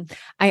regimen.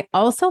 I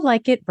also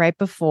like it right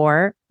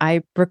before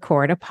I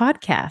record a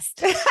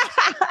podcast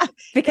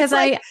because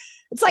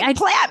it's like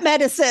plant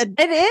medicine.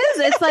 It is.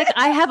 It's like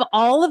I have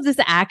all of this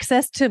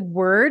access to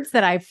words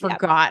that I've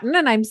forgotten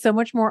and I'm so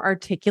much more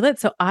articulate.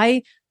 So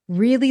I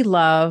really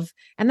love,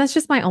 and that's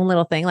just my own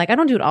little thing. Like I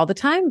don't do it all the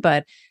time,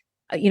 but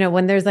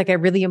when there's like a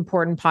really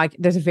important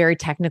there's a very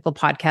technical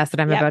podcast that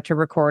I'm about to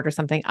record or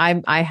something.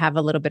 I have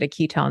a little bit of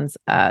ketones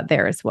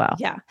there as well.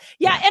 Yeah.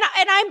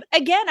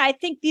 And I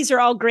think these are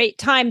all great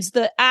times.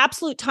 The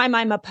absolute time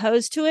I'm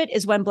opposed to it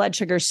is when blood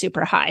sugar is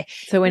super high.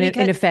 So in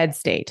a fed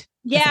state.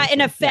 Yeah, in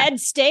a fed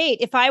state.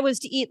 If I was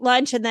to eat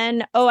lunch and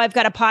then, I've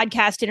got a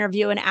podcast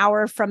interview an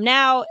hour from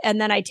now,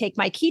 and then I take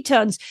my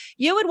ketones,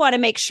 you would want to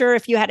make sure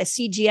if you had a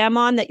CGM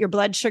on that your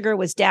blood sugar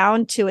was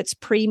down to its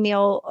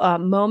pre-meal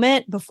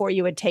moment before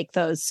you would take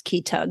those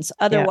ketones.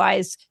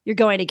 Otherwise, you're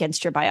going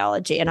against your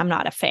biology, and I'm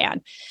not a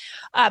fan.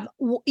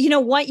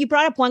 What you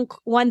brought up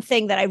one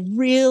thing that I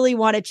really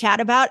want to chat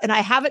about, and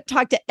I haven't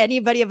talked to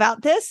anybody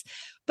about this,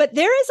 But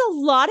there is a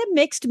lot of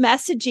mixed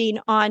messaging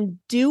on,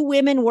 do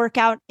women work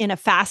out in a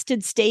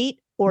fasted state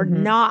or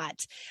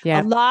not?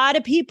 Yeah. A lot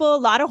of people, a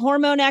lot of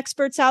hormone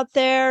experts out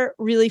there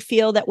really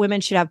feel that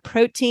women should have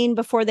protein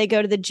before they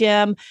go to the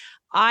gym.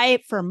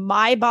 For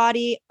my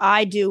body,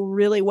 I do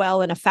really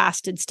well in a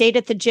fasted state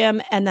at the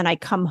gym. And then I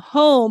come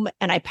home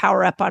and I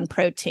power up on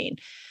protein.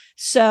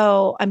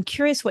 So I'm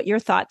curious what your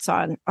thoughts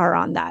are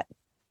on that.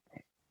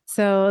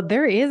 So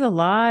there is a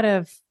lot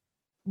of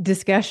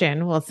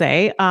discussion, we'll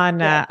say, on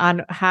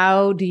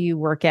how do you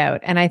work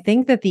out. And I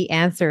think that the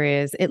answer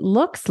is, it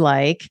looks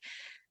like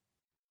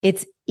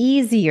it's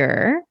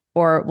easier,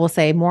 or we'll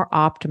say more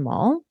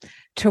optimal,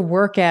 to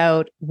work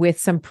out with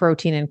some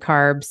protein and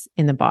carbs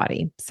in the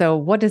body. So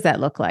what does that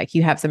look like?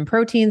 You have some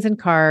proteins and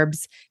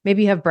carbs,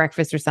 maybe you have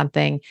breakfast or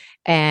something,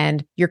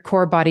 and your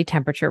core body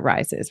temperature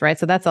rises, right?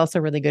 So that's also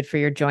really good for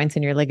your joints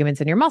and your ligaments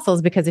and your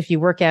muscles, because if you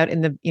work out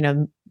in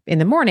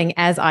the morning,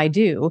 as I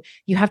do,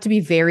 you have to be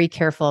very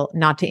careful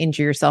not to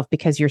injure yourself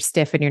because you're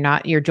stiff and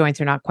your joints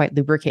are not quite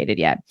lubricated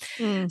yet.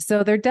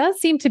 So there does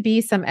seem to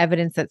be some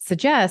evidence that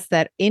suggests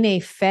that in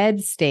a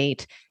fed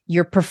state,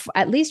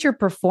 at least your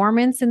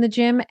performance in the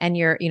gym and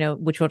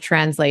which will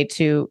translate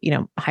to,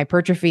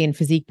 hypertrophy and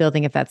physique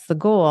building, if that's the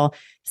goal,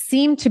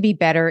 seem to be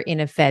better in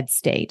a fed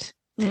state.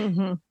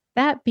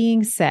 That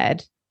being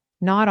said,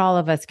 not all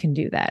of us can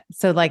do that.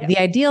 So the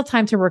ideal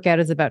time to work out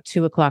is about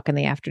 2:00 in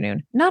the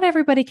afternoon. Not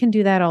everybody can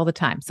do that all the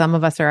time. Some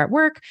of us are at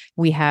work.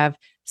 We have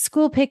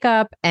school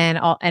pickup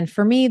and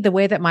for me, the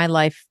way that my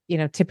life,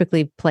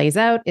 typically plays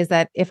out is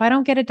that if I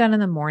don't get it done in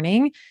the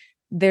morning,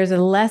 there's a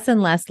less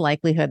and less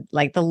likelihood,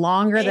 the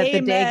longer that the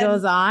day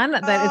goes on,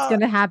 that it's going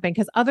to happen,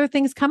 because other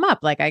things come up.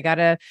 I'm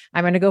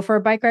going to go for a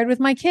bike ride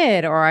with my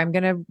kid, or I'm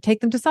going to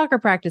take them to soccer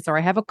practice, or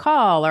I have a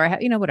call, or I have,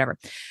 whatever.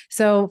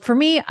 So for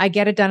me, I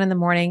get it done in the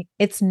morning.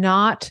 It's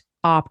not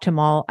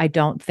optimal, I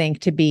don't think,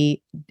 to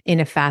be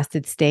in a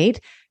fasted state.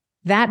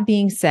 That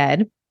being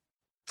said,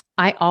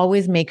 I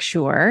always make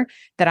sure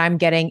that I'm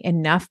getting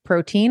enough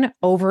protein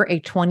over a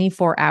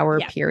 24-hour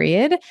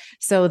period,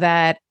 so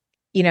that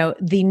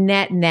the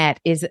net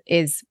is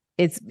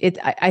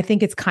I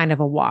think it's kind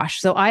of a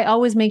wash. So I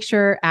always make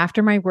sure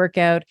after my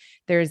workout,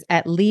 there's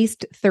at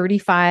least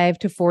 35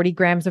 to 40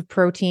 grams of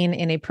protein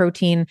in a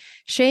protein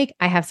shake.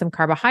 I have some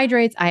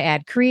carbohydrates. I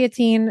add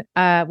creatine,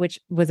 which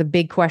was a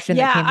big question.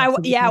 We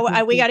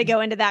got to go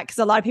into that because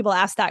a lot of people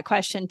ask that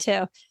question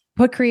too.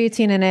 Put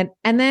creatine in it.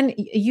 And then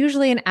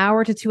usually an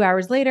hour to 2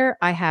 hours later,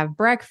 I have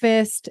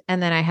breakfast,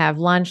 and then I have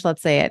lunch,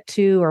 let's say at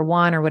 2 or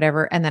 1 or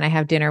whatever. And then I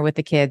have dinner with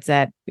the kids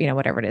at,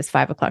 whatever it is,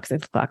 5:00,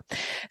 6:00.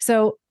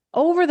 So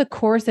over the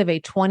course of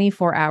a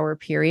 24-hour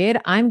period,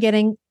 I'm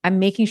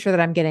making sure that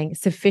I'm getting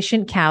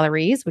sufficient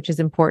calories, which is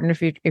important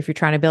if you're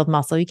trying to build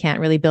muscle. You can't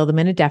really build them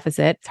in a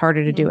deficit. It's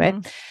harder to do it.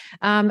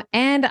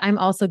 And I'm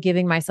also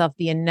giving myself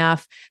the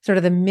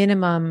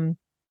minimum.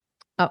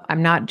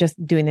 I'm not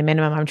just doing the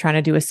minimum. I'm trying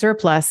to do a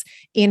surplus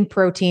in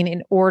protein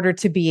in order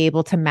to be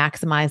able to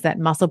maximize that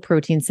muscle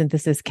protein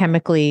synthesis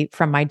chemically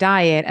from my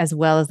diet, as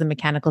well as the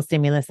mechanical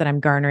stimulus that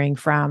I'm garnering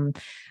from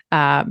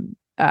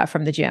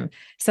the gym.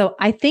 So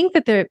I think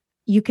that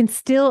you can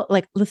still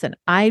listen,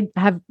 I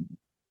have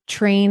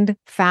trained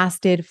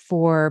fasted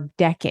for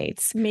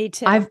decades. Me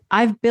too.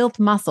 I've built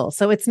muscle.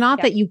 So it's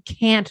not that you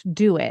can't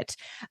do it.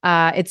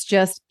 It's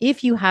just,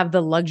 if you have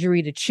the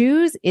luxury to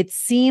choose, it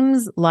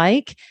seems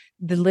like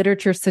the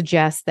literature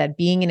suggests that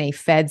being in a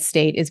fed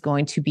state is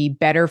going to be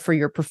better for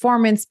your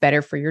performance, better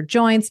for your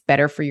joints,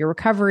 better for your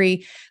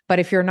recovery. But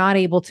if you're not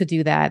able to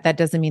do that, that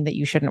doesn't mean that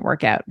you shouldn't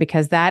work out,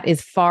 because that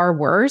is far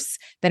worse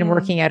than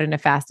working out in a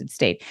fasted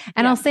state.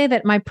 And I'll say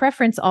that my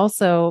preference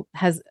also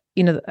has,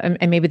 and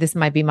maybe this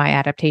might be my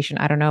adaptation,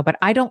 I don't know, but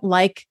I don't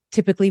like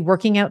typically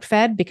working out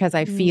fed, because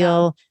I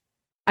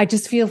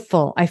just feel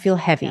full. I feel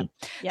heavy.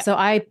 Yeah. So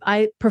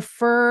I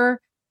prefer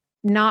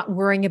not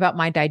worrying about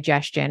my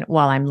digestion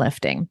while I'm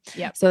lifting.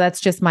 Yeah. So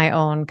that's just my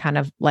own kind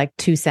of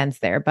 2 cents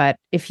there. But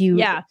if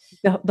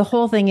the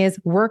whole thing is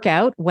work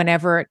out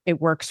whenever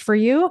it works for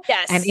you.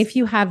 Yes. And if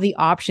you have the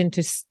option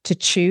to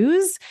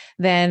choose,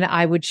 then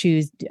I would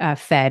choose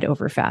fed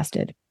over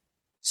fasted.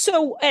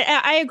 So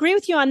I agree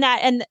with you on that.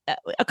 And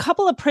a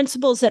couple of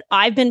principles that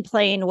I've been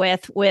playing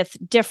with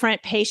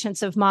different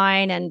patients of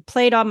mine and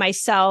played on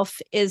myself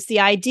is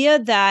the idea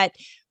that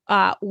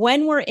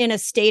when we're in a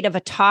state of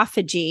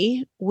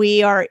autophagy,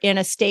 we are in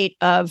a state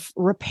of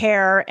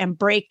repair and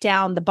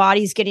breakdown. The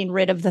body's getting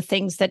rid of the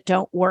things that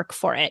don't work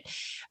for it.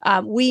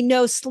 We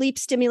know sleep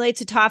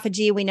stimulates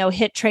autophagy. We know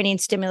HIIT training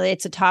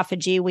stimulates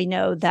autophagy. We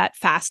know that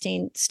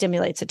fasting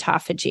stimulates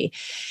autophagy.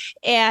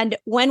 And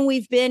when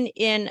we've been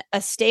in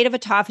a state of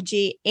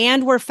autophagy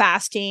and we're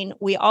fasting,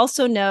 we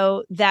also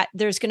know that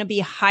there's going to be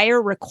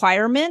higher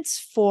requirements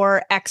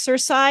for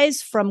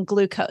exercise from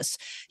glucose.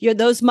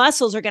 Those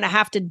muscles are going to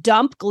have to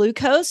dump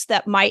glucose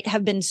that might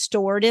have been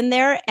stored in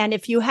there. And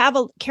if you have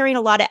carrying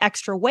a lot of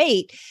extra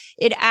weight,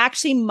 it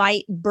actually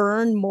might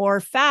burn more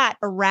fat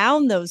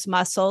around those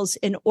muscles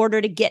in order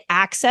to get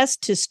access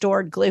to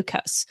stored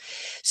glucose.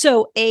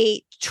 So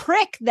a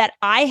trick that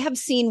I have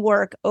seen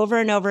work over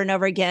and over and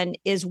over again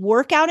is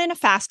work out in a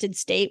fasted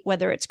state,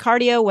 whether it's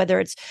cardio, whether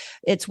it's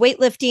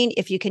weightlifting.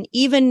 If you can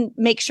even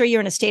make sure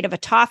you're in a state of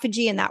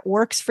autophagy and that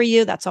works for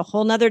you, that's a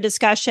whole nother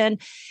discussion.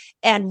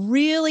 And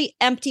really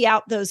empty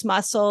out those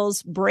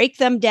muscles, break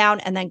them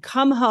down, and then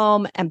come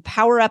home and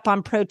power up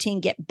on protein,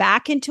 get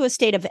back into a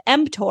state of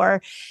mTOR.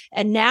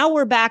 And now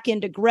we're back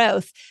into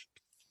growth.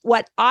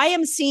 What I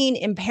am seeing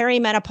in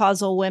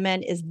perimenopausal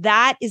women is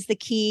that is the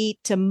key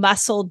to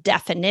muscle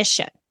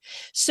definition.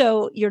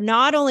 So you're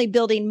not only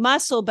building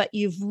muscle, but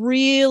you've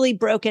really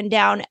broken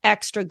down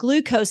extra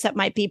glucose that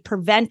might be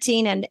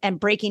preventing and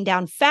breaking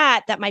down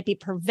fat that might be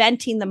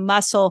preventing the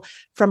muscle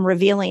from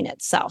revealing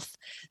itself.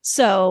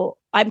 So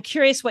I'm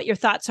curious what your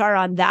thoughts are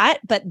on that,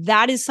 but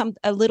that is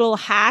a little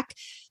hack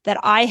that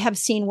I have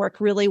seen work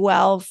really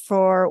well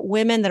for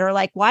women that are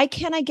like, why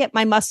can't I get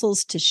my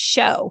muscles to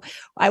show?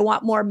 I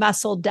want more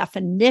muscle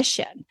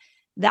definition.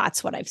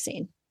 That's what I've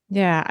seen.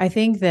 Yeah, I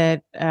think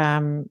that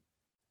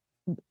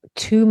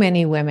too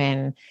many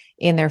women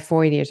in their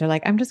 40s are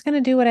like, I'm just going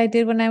to do what I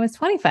did when I was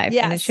 25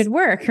 and it should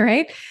work,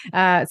 right?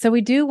 So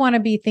we do want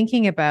to be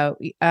thinking about,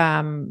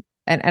 and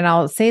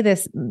I'll say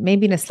this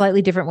maybe in a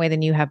slightly different way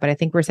than you have, but I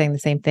think we're saying the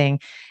same thing,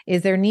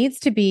 is there needs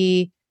to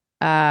be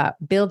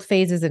build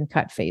phases and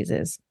cut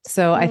phases.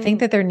 So I think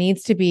that there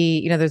needs to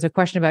be, there's a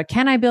question about,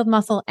 can I build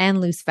muscle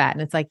and lose fat?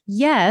 And it's like,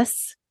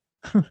 yes,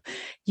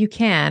 you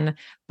can,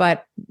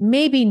 but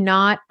maybe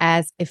not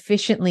as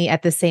efficiently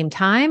at the same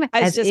time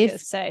as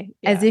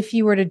if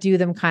you were to do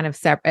them kind of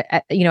separate,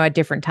 at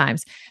different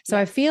times. So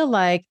I feel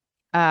like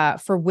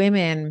for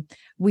women,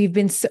 we've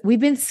been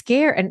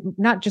scared, and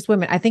not just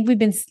women. I think we've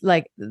been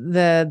like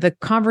the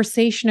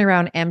conversation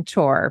around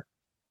mTOR,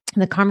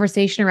 the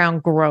conversation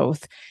around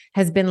growth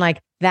has been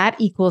like that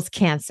equals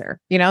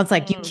cancer. It's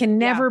like you can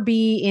never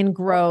be in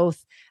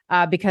growth.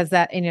 Because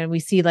that, we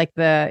see like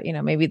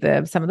maybe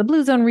some of the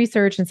Blue Zone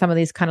research and some of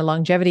these kind of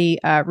longevity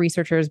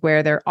researchers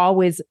where they're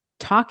always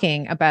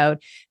talking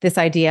about this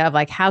idea of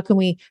like, how can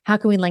we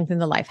lengthen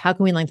the life? How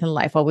can we lengthen the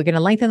life? Well, we're going to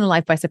lengthen the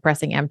life by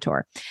suppressing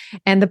mTOR.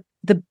 And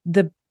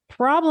the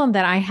problem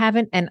that I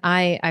haven't, and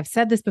I've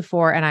said this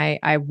before, and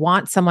I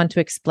want someone to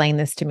explain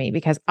this to me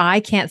because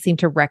I can't seem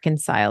to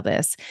reconcile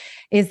this,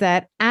 is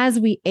that as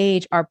we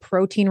age, our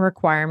protein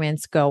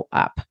requirements go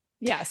up.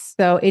 Yes.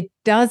 So it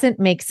doesn't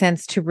make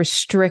sense to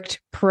restrict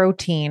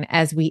protein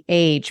as we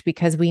age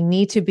because we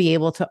need to be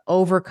able to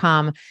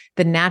overcome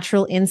the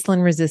natural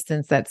insulin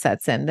resistance that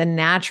sets in, the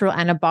natural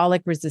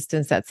anabolic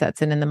resistance that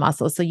sets in the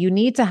muscles. So you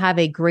need to have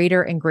a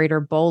greater and greater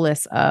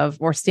bolus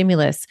or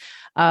stimulus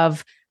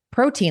of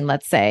protein,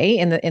 let's say,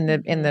 in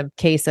the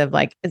case of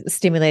like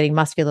stimulating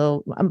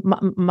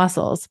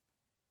muscles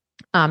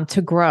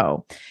to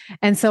grow.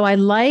 And so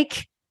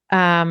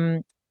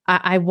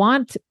I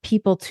want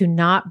people to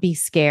not be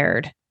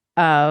scared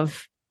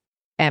of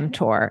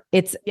mTOR.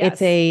 It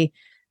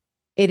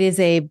is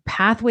a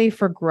pathway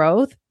for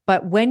growth,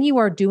 but when you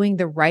are doing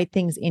the right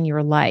things in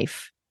your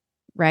life,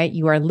 right?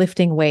 You are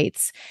lifting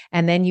weights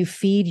and then you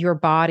feed your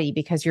body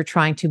because you're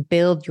trying to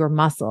build your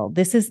muscle.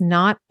 This is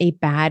not a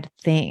bad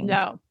thing.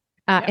 No.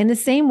 In the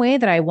same way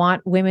that I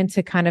want women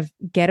to kind of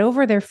get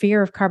over their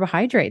fear of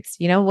carbohydrates.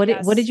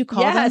 What did you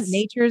call them?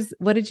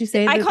 What did you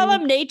say? I call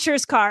them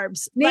nature's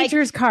carbs.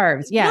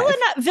 Carbs. Yeah.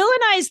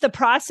 Villainize the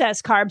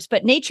processed carbs,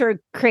 but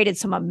nature created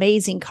some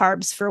amazing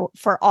carbs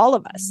for all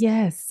of us.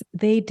 Yes,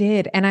 they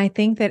did. And I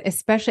think that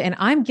especially, and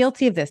I'm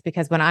guilty of this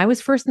because when I was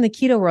first in the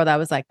keto world, I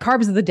was like,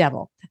 carbs are the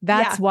devil.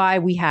 That's why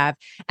we have,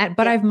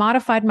 but I've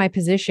modified my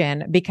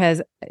position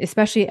because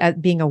especially as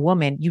being a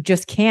woman, you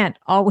just can't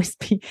always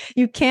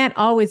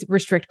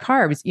restrict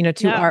carbs,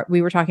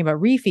 we were talking about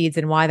refeeds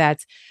and why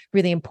that's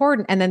really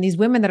important. And then these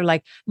women that are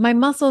like, my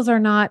muscles are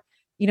not,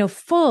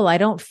 full. I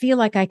don't feel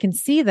like I can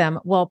see them.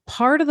 Well,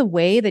 part of the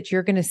way that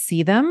you're going to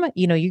see them,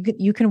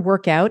 you can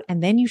work out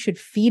and then you should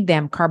feed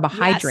them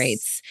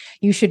carbohydrates. Yes.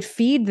 You should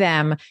feed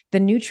them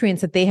the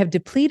nutrients that they have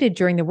depleted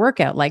during the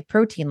workout, like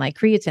protein, like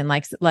creatine,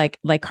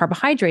 like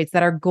carbohydrates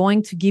that are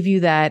going to give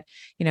you that,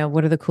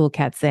 what are the cool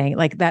cats saying?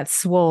 Like that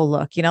swole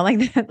look, like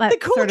that the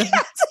cool sort of,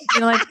 cats.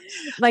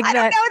 like I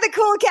don't know the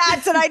cool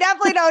cats, and I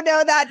definitely don't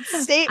know that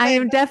statement. I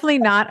am definitely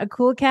not a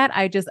cool cat.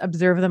 I just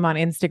observe them on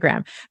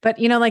Instagram. But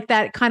like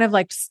that kind of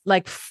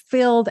like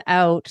filled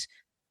out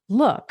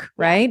look,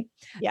 right?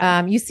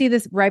 Yeah. You see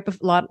this a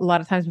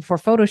lot of times before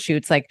photo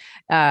shoots, like,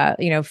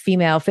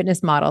 female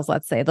fitness models,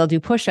 let's say they'll do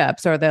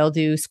push-ups or they'll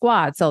do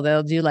squats or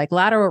they'll do like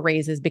lateral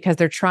raises because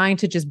they're trying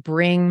to just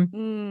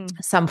bring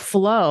some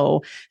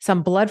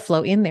blood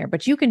flow in there.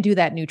 But you can do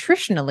that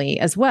nutritionally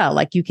as well.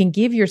 Like you can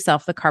give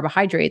yourself the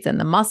carbohydrates and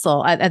the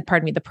muscle,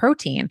 the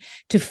protein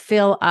to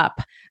fill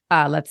up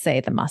let's say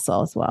the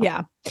muscle as well.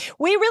 Yeah.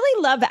 We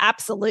really love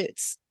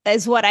absolutes.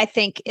 is what I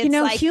think. It's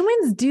like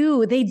humans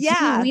do. They do.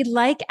 We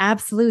like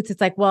absolutes. It's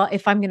like, well,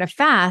 if I'm going to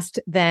fast,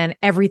 then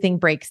everything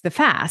breaks the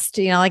fast.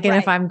 And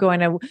if I'm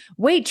going to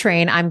weight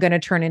train, I'm going to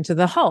turn into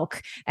the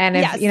Hulk. And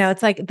if,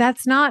 it's like,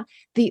 that's not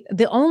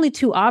the only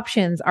two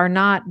options are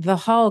not the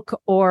Hulk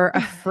or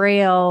a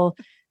frail,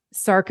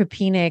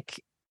 sarcopenic,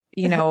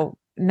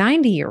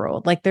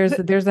 90-year-old. Like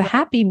there's a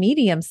happy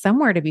medium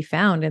somewhere to be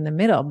found in the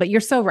middle. But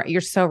you're so right.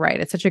 You're so right.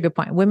 It's such a good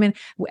point. Women,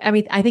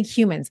 I think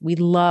humans, we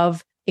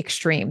love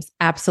extremes,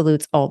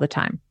 absolutes all the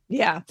time.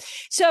 Yeah.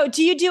 So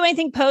do you do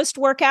anything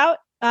post-workout?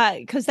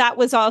 Because that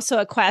was also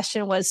a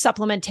question, was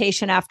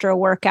supplementation after a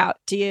workout.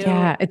 Do you?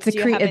 Yeah, it's the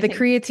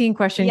creatine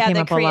question came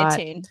up a lot.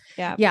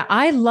 Yeah,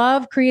 I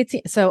love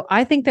creatine. So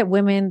I think that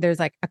women, there's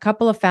like a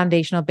couple of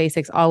foundational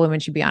basics all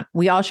women should be on.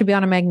 We all should be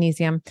on a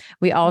magnesium.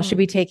 We all should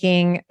be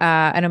taking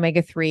an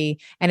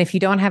omega-3. And if you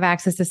don't have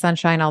access to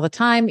sunshine all the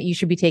time, you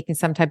should be taking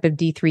some type of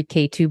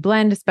D3K2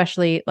 blend,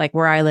 especially like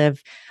where I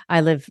live. I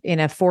live in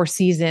a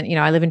 4-season,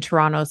 I live in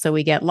Toronto. So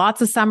we get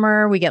lots of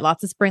summer, we get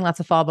lots of spring, lots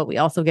of fall, but we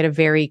also get a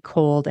very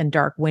cold and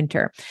dark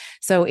winter.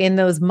 So in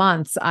those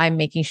months, I'm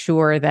making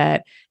sure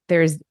that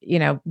there's,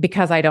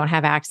 because I don't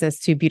have access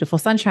to beautiful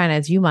sunshine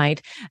as you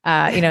might,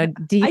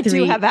 D3. I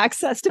do have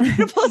access to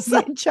beautiful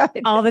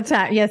sunshine all the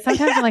time. Yeah.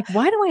 Sometimes I'm like,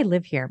 why do I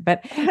live here?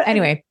 But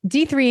anyway,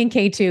 D3 and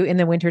K2 in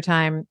the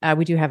wintertime,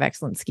 we do have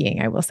excellent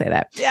skiing. I will say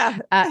that. Yeah.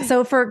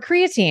 So for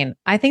creatine,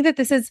 I think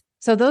that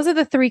so those are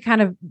the three kind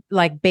of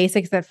like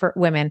basics that for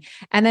women.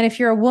 And then if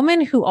you're a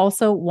woman who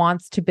also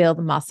wants to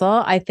build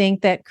muscle, I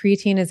think that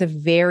creatine is a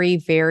very,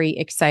 very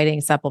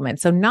exciting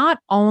supplement. So not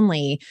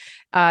only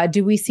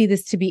do we see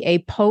this to be a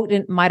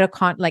potent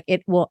like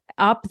it will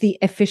up the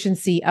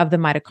efficiency of the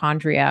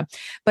mitochondria,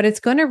 but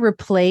it's going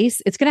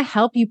to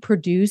help you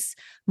produce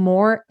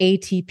more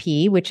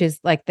ATP, which is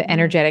like the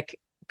energetic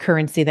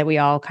currency that we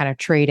all kind of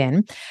trade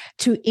in,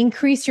 to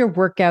increase your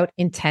workout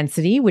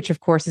intensity, which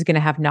of course is going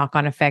to have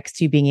knock-on effects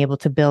to you being able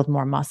to build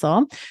more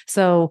muscle.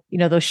 So,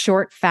 those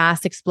short,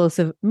 fast,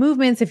 explosive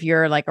movements, if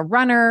you're like a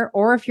runner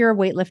or if you're a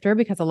weightlifter,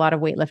 because a lot of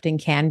weightlifting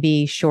can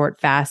be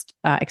short, fast,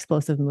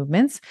 explosive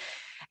movements.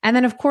 And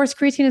then of course,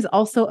 creatine is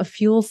also a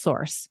fuel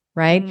source,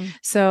 right?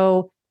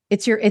 So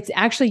it's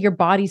actually your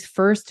body's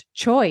first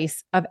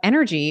choice of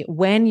energy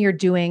when you're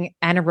doing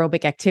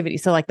anaerobic activity.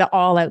 So like the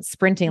all out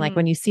sprinting, like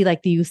when you see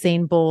like the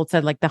Usain Bolt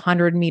at like the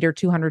 100-meter,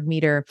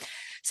 200-meter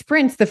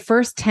sprints, the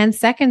first 10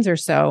 seconds or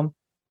so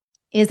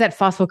is that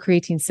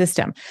phosphocreatine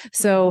system.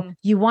 So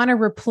you want to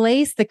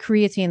replace the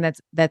creatine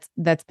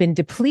that's been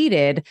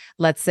depleted,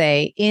 let's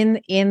say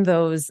in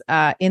those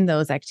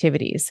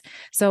activities.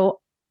 So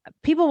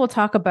people will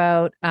talk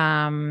about,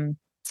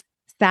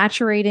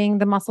 saturating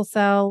the muscle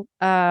cell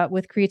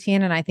with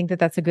creatine. And I think that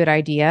that's a good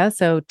idea.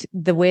 So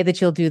the way that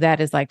you'll do that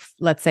is like,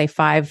 let's say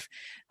 5,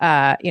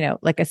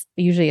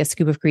 usually a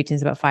scoop of creatine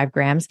is about 5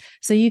 grams.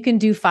 So you can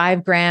do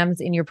 5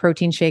 grams in your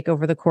protein shake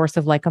over the course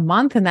of like a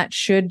month, and that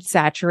should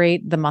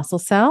saturate the muscle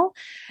cell.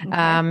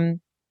 Okay.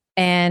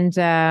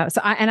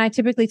 I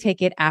typically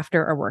take it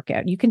after a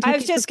workout. You can take I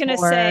was just going to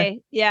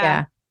say,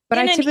 yeah. But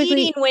in an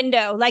eating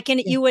window,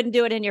 you wouldn't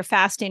do it in your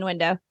fasting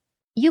window.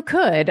 You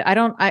could.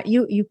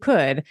 You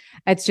could.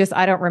 It's just,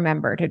 I don't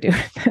remember to do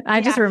it.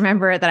 I just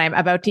remember that I'm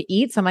about to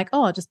eat. So I'm like,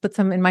 oh, I'll just put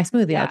some in my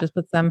smoothie. I'll just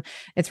put some,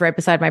 it's right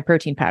beside my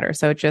protein powder.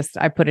 So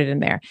I put it in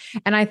there.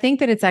 And I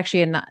think that it's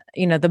actually,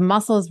 the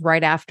muscles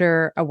right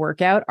after a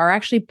workout are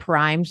actually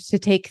primed to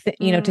take, to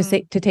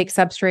take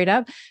substrate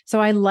up. So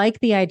I like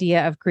the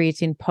idea of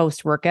creatine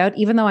post workout,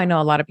 even though I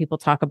know a lot of people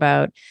talk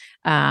about,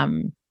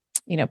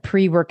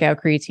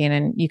 pre-workout creatine,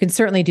 and you can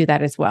certainly do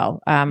that as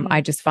well. I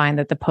just find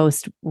that the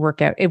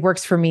post-workout, it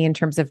works for me in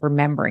terms of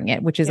remembering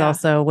it, which is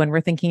also when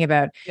we're thinking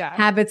about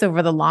habits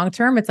over the long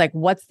term, it's like,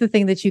 what's the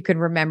thing that you can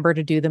remember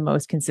to do the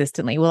most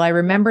consistently? Will I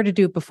remember to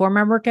do it before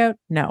my workout?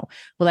 No.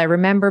 Will I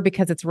remember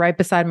because it's right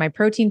beside my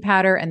protein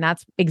powder and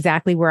that's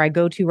exactly where I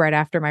go to right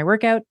after my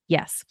workout?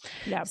 Yes.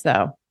 Yeah.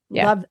 So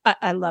yeah.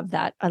 I love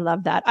that. I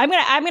love that. I'm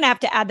gonna have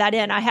to add that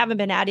in.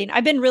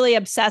 I've been really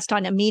obsessed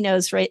on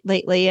aminos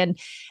lately, and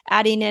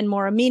adding in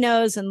more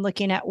aminos and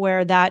looking at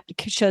where that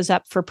shows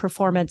up for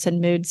performance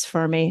and moods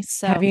for me.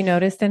 So, have you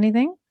noticed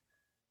anything?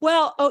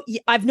 Well,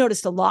 I've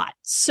noticed a lot.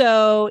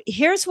 So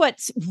here's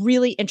what's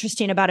really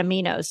interesting about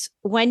aminos.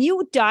 When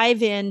you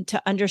dive into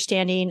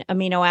understanding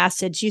amino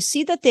acids, you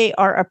see that they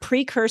are a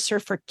precursor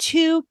for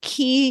 2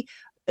 key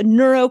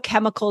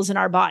neurochemicals in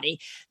our body.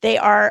 They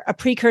are a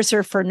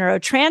precursor for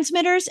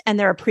neurotransmitters, and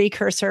they're a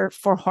precursor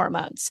for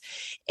hormones.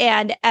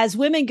 And as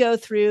women go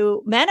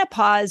through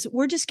menopause,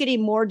 we're just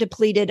getting more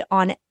depleted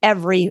on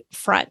every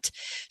front.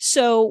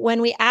 So when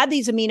we add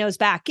these aminos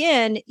back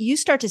in, you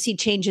start to see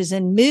changes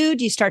in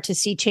mood, you start to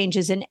see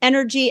changes in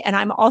energy, and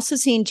I'm also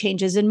seeing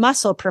changes in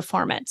muscle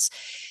performance.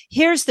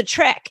 Here's the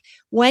trick.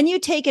 When you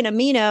take an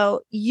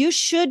amino, you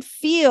should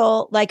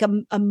feel like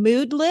a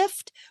mood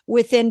lift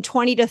within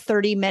 20 to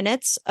 30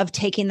 minutes of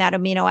taking that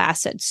amino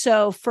acid.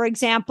 So for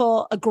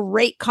example, a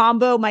great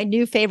combo, my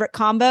new favorite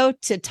combo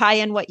to tie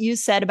in what you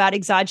said about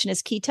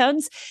exogenous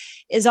ketones,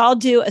 is I'll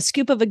do a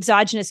scoop of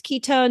exogenous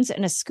ketones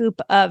and a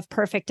scoop of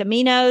perfect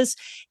aminos,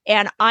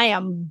 and I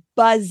am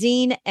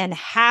buzzing and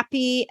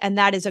happy. And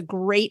that is a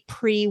great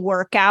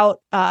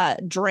pre-workout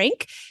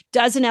drink.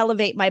 Doesn't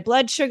elevate my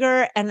blood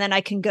sugar. And then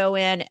I can go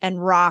in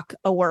and rock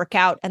a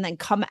workout and then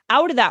come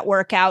out of that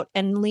workout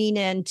and lean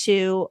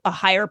into a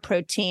higher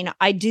protein.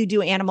 I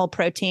do animal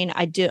protein.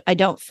 I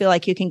don't feel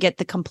like you can get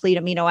the complete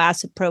amino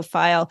acid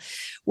profile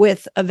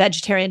with a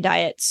vegetarian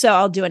diet. So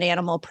I'll do an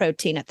animal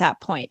protein at that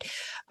point.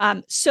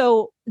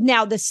 So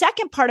now the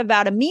second part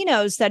about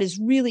aminos that is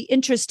really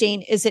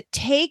interesting is it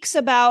takes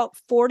about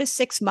 4 to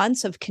 6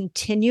 months of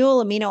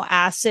continual amino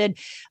acid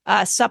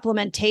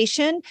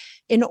supplementation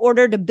in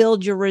order to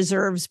build your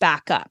reserves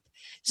back up.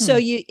 So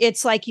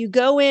it's like you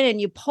go in and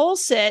you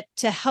pulse it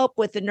to help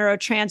with the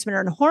neurotransmitter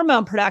and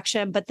hormone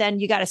production, but then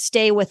you got to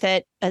stay with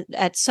it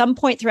at some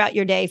point throughout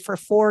your day for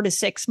 4 to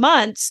 6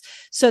 months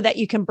so that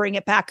you can bring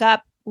it back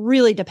up.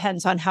 Really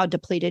depends on how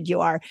depleted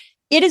you are.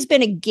 It has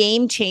been a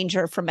game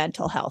changer for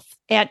mental health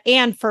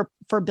and for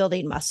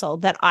building muscle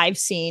that I've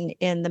seen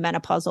in the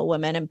menopausal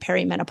women and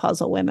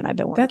perimenopausal women I've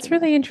been working That's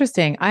really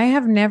interesting. I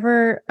have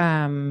never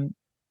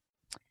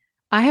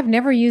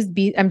used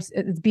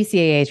it's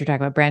BCAAs you're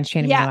talking about, branched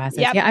chain amino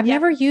acids. I've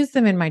never used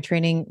them in my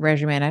training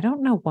regimen. I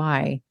don't know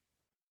why.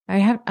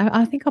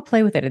 I think I'll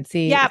play with it and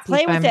see. Yeah,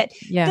 play with it.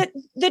 Yeah.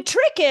 The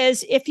trick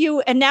is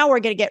and now we're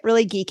going to get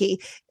really geeky.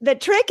 The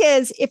trick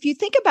is if you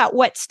think about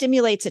what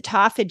stimulates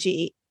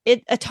autophagy,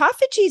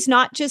 autophagy is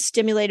not just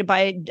stimulated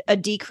by a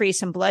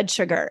decrease in blood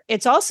sugar.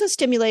 It's also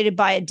stimulated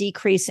by a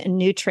decrease in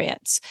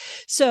nutrients.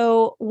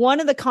 So one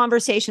of the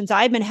conversations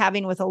I've been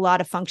having with a lot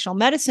of functional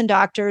medicine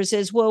doctors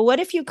is, well, what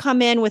if you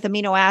come in with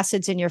amino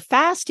acids in your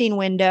fasting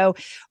window?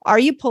 Are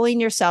you pulling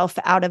yourself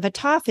out of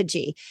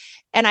autophagy?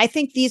 And I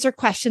think these are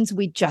questions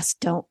we just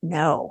don't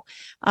know.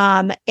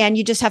 And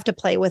you just have to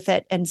play with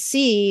it and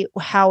see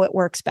how it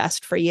works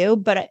best for you.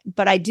 But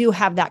I do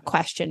have that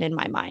question in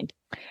my mind.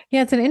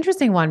 Yeah, it's an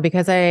interesting one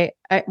because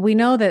we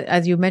know that,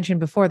 as you mentioned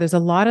before, there's a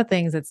lot of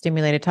things that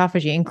stimulate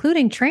autophagy,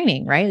 including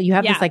training, right? You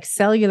have this like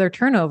cellular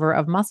turnover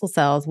of muscle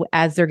cells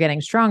as they're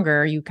getting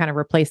stronger. You kind of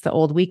replace the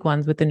old weak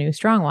ones with the new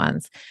strong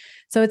ones.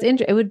 So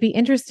it would be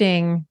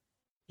interesting.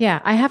 Yeah,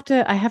 I'm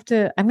going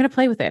to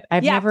play with it.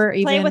 I've never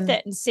play with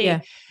it and see. Yeah.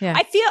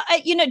 I feel,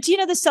 do you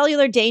know the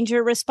cellular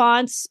danger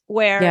response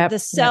where the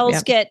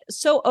cells get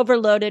so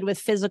overloaded with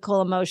physical,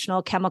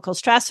 emotional, chemical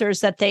stressors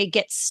that they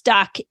get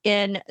stuck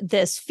in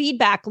this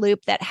feedback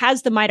loop that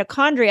has the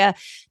mitochondria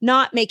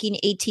not making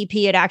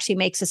ATP. It actually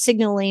makes a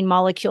signaling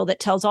molecule that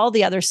tells all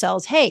the other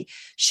cells, hey,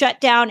 shut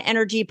down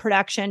energy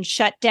production,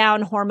 shut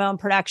down hormone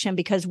production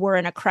because we're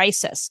in a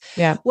crisis.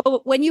 Yeah.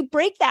 Well, when you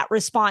break that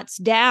response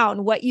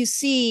down, what you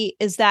see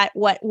is that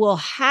what will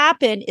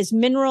happen is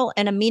mineral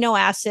and amino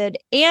acid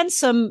and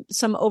some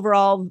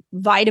overall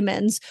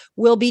vitamins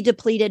will be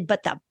depleted,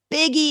 but the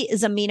biggie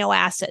is amino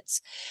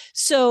acids.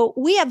 So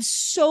we have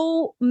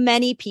so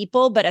many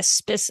people, but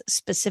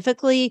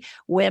specifically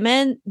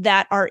women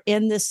that are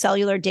in the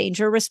cellular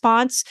danger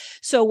response.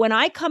 So when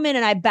I come in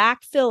and I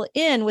backfill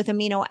in with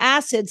amino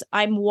acids,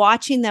 I'm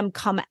watching them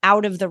come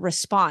out of the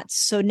response.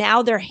 So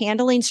now they're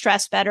handling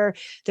stress better.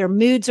 Their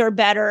moods are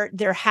better.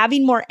 They're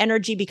having more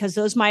energy because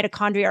those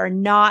mitochondria are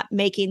not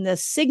making the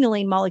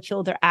signaling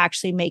molecule. They're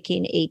actually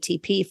making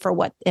ATP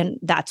and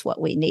that's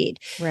what we need.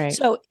 Right.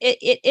 So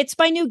it's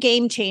my new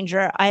game changer.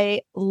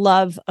 I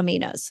love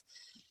aminos.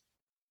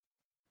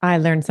 I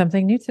learned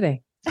something new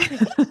today.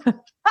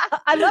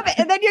 I love it.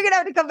 And then you're going to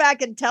have to come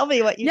back and tell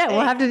me what you think.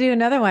 We'll have to do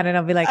another one. And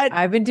I'll be like,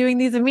 I've been doing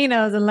these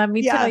aminos and let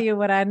me tell you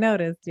what I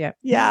noticed. Yeah.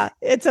 Yeah.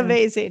 It's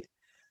amazing.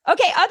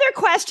 Okay. Other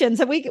questions.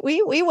 And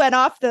we went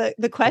off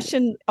the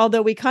question,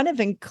 although we kind of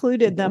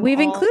included them. We've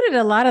included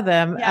a lot of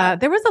them. Yeah.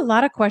 There was a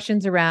lot of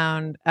questions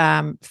around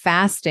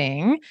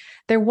fasting.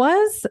 There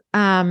was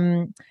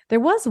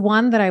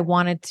one that I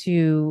wanted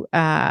to,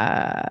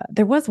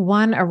 there was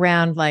one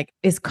around like,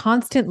 is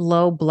constant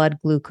low blood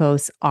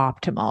glucose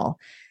optimal?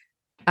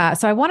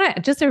 So I want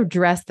to just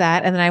address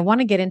that. And then I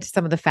want to get into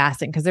some of the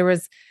fasting because there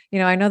was,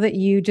 I know that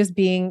you just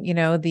being,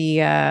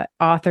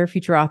 the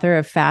future author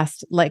of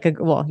Fast Like a,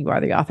 well, you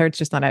are the author. It's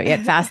just not out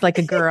yet. Fast Like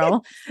a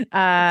Girl.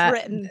 It's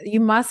written.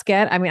 You must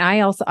get,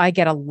 I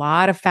get a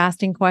lot of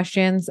fasting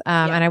questions.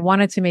 And I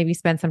wanted to maybe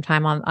spend some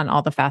time on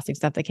all the fasting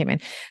stuff that came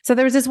in. So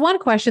there was this one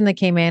question that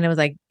came in. It was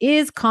like,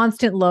 is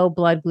constant low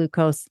blood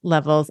glucose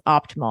levels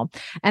optimal?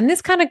 And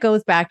this kind of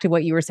goes back to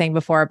what you were saying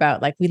before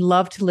about like, we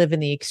love to live in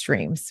the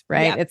extremes,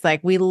 right? Yeah. It's like,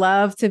 we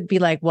love to be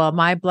like, well,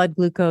 my blood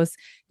glucose,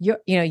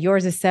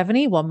 yours is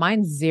 70. Well,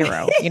 mine's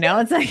 0.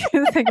 It's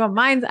like, well,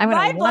 mine's, I'm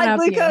going to my blood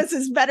glucose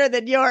is better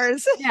than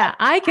yours. Yeah.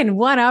 I can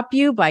one up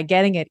you by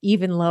getting it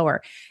even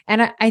lower.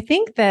 And I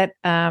think that,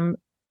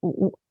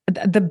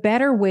 the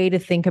better way to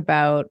think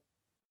about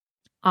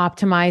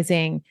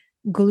optimizing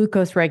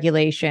glucose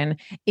regulation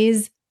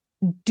is,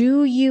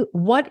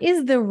 what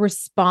is the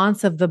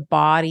response of the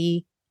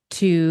body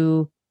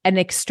to an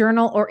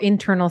external or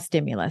internal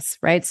stimulus,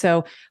 right?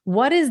 So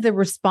what is the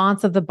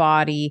response of the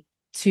body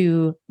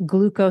to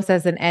glucose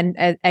as an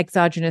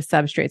exogenous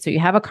substrate. So you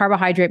have a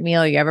carbohydrate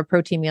meal, you have a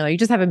protein meal, or you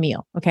just have a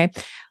meal. Okay.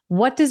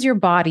 What does your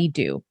body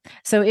do?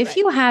 So if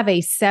you have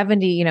a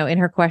 70, in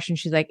her question,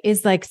 she's like,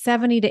 is like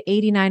 70 to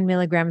 89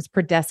 milligrams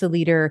per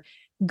deciliter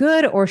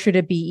good, or should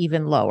it be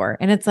even lower?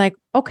 And it's like,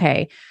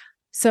 okay,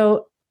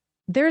 so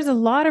there's a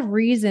lot of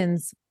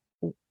reasons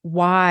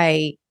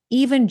why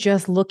even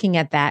just looking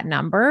at that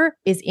number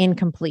is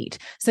incomplete.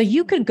 So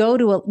you could go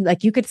to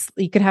you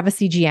could have a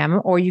CGM,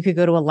 or you could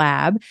go to a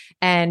lab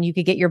and you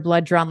could get your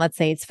blood drawn. Let's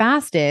say it's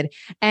fasted,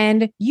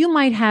 and you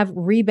might have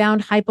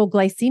rebound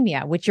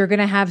hypoglycemia, which you're going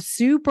to have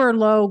super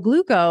low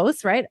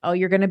glucose, right? Oh,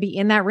 you're going to be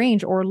in that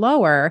range or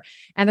lower.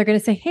 And they're going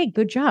to say, hey,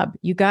 good job.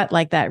 You got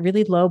like that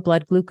really low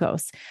blood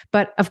glucose.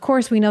 But of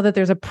course, we know that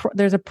there's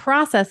a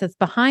process that's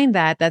behind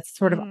that, that's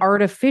sort of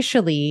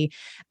artificially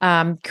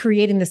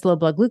creating this low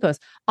blood glucose.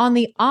 On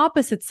the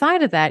opposite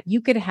side of that,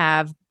 you could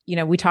have,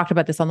 we talked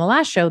about this on the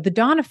last show, the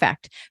dawn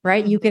effect,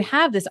 right? You could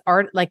have this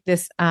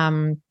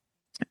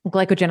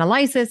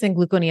glycogenolysis and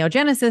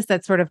gluconeogenesis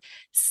that sort of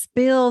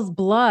spills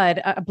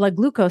blood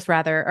glucose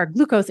rather, or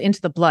glucose into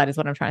the blood is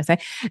what I'm trying to say.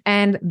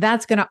 And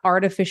that's going to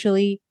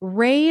artificially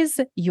raise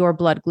your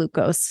blood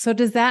glucose. So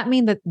does that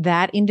mean that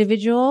that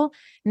individual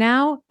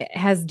now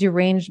has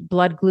deranged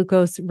blood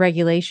glucose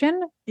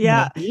regulation?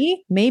 Yeah.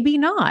 Maybe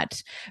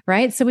not.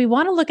 Right. So we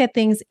want to look at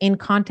things in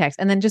context.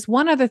 And then just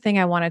one other thing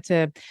I wanted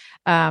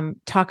to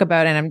talk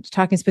about, and I'm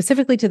talking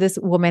specifically to this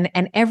woman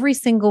and every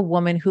single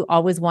woman who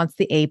always wants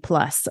the A+.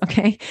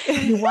 Okay.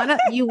 You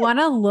want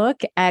to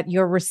look at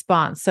your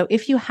response. So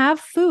if you have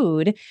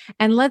food,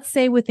 and let's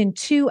say within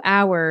 2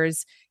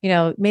 hours,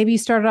 maybe you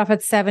started off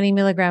at 70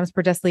 milligrams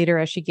per deciliter,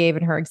 as she gave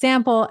in her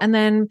example. And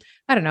then,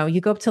 I don't know,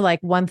 you go up to like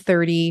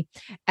 130.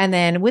 And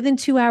then within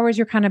 2 hours,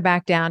 you're kind of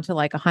back down to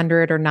like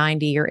 100 or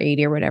 90 or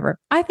 80 or whatever.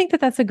 I think that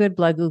that's a good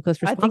blood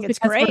glucose response. I think it's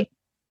great.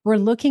 We're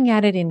looking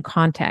at it in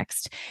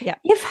context. Yeah.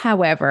 If,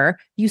 however,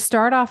 you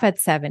start off at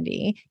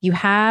 70, you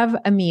have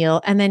a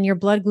meal, and then your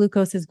blood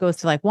glucose goes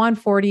to like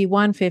 140,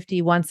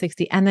 150,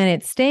 160, and then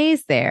it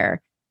stays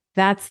there,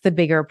 that's the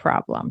bigger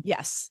problem.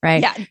 Yes.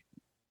 Right? Yeah.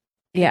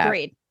 Yeah.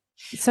 Agreed.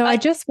 So I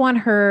just want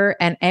her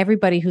and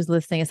everybody who's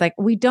listening, it's like,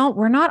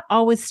 we're not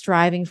always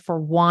striving for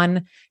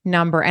one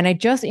number. And I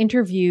just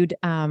interviewed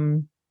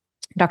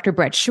Dr.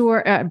 Brett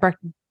Scher,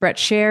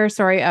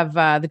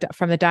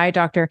 from the Diet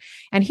Doctor.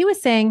 And he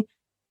was saying,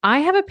 I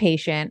have a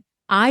patient,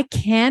 I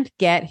can't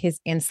get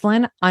his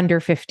insulin under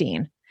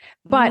 15.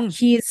 But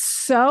he's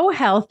so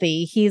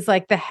healthy. He's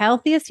like the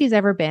healthiest he's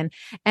ever been.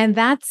 And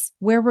that's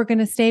where we're going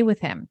to stay with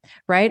him.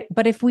 Right.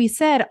 But if we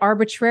said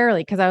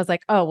arbitrarily, because I was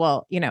like, oh,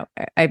 well,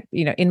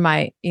 in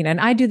my, and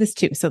I do this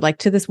too. So like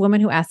to this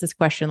woman who asked this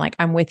question, like,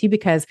 I'm with you,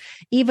 because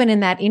even in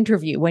that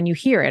interview, when you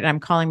hear it, and I'm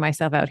calling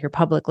myself out here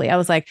publicly, I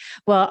was like,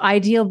 well,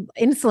 ideal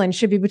insulin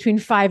should be between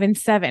 5 and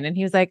 7. And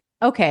he was like,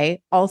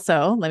 okay,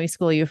 also, let me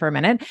school you for a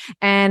minute.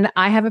 And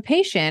I have a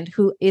patient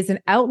who is an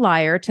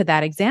outlier to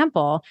that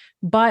example,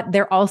 but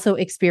they're also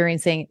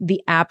experiencing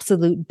the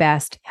absolute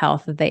best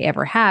health that they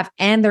ever have.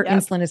 And their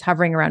insulin is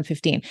hovering around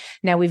 15.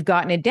 Now we've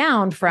gotten it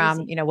down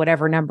from,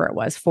 whatever number it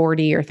was,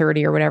 40 or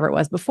 30 or whatever it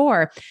was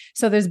before.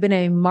 So there's been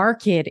a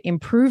marked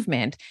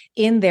improvement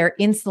in their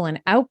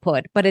insulin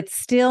output, but it's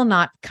still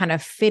not kind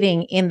of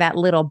fitting in that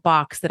little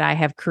box that I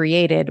have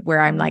created where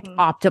I'm like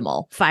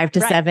optimal 5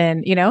 to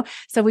 7,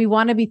 So we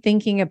want to be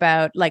thinking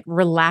about like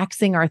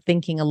relaxing our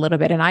thinking a little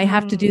bit. And I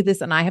have to do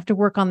this, and I have to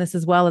work on this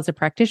as well as a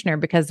practitioner,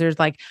 because there's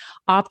like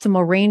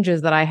optimal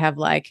ranges that I have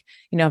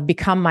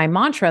become my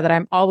mantra that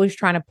I'm always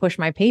trying to push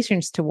my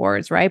patients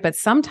towards. Right. But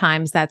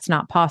sometimes that's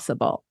not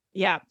possible.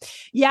 Yeah.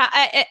 Yeah.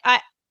 I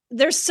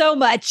there's so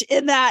much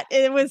in that.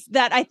 It was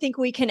that I think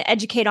we can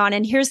educate on.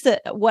 And here's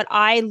what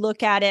I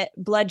look at it,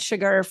 blood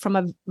sugar, from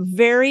a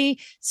very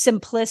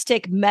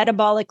simplistic,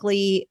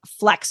 metabolically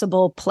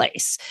flexible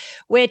place,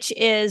 which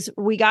is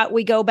we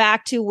go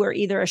back to, we're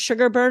either a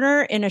sugar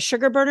burner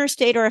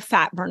state or a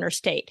fat burner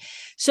state.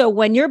 So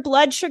when your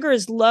blood sugar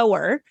is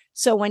lower,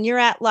 so when you're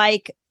at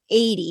like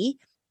 80,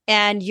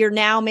 and you're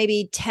now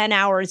maybe 10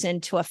 hours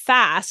into a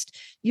fast,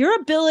 your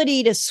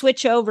ability to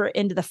switch over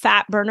into the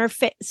fat burner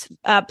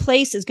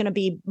place is going to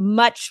be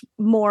much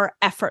more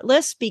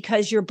effortless,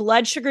 because your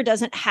blood sugar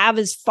doesn't have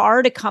as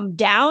far to come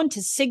down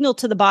to signal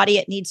to the body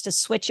it needs to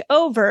switch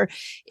over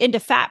into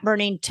fat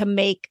burning to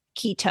make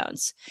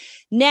ketones.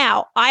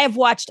 Now, I have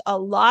watched a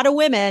lot of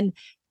women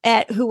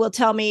who will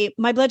tell me,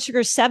 my blood sugar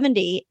is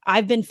 70.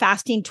 I've been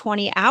fasting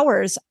 20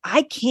 hours.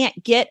 I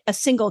can't get a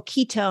single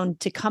ketone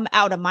to come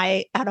out of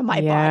my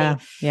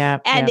body. Yeah.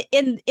 And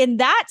in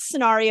that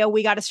scenario,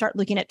 we got to start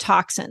looking at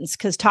toxins,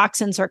 because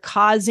toxins are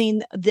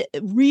causing the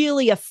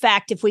really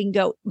affect if we can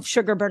go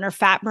sugar burner,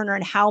 fat burner,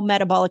 and how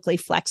metabolically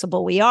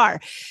flexible we are.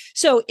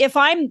 So if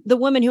I'm the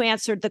woman who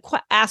asked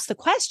the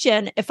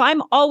question, if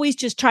I'm always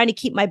just trying to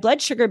keep my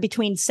blood sugar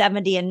between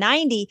 70 and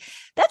 90,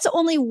 that's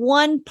only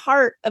one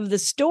part of the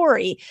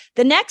story.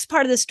 The next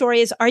part of the story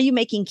is, are you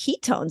making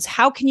ketones?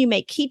 How can you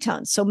make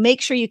ketones? So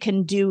make sure you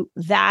can do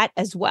that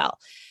as well.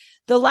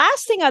 The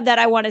last thing that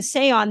I want to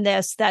say on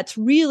this that's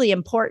really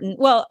important,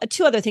 well,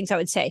 two other things I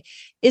would say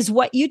is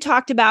what you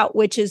talked about,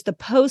 which is the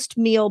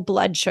post-meal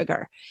blood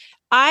sugar.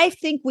 I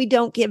think we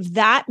don't give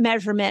that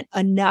measurement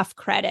enough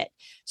credit.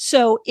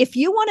 So if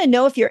you want to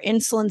know if you're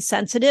insulin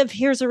sensitive,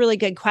 here's a really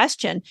good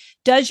question.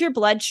 Does your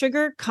blood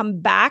sugar come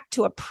back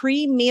to a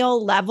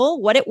pre-meal level,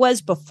 what it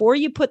was before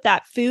you put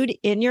that food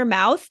in your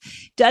mouth?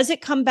 Does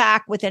it come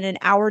back within an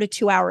hour to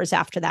 2 hours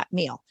after that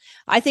meal?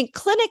 I think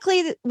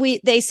clinically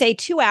they say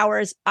 2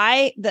 hours.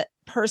 I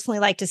personally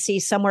like to see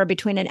somewhere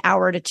between an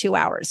hour to 2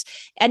 hours.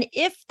 And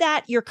if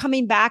that you're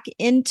coming back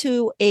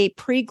into a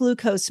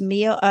pre-glucose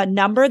meal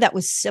number that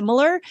was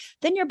similar,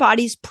 then your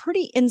body's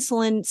pretty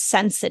insulin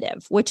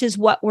sensitive, which is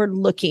what we're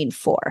looking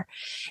for.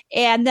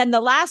 And then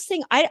the last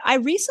thing, I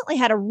recently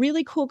had a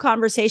really cool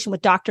conversation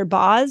with Dr.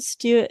 Boz.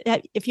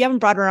 If you haven't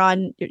brought her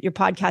on your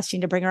podcast, you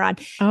need to bring her on.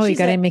 Oh, you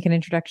got to make an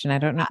introduction. I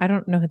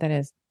don't know who that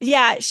is.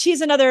 Yeah,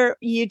 she's another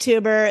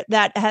YouTuber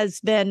that has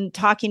been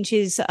talking.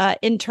 She's an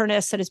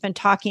internist that has been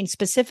talking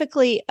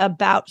specifically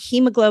about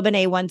hemoglobin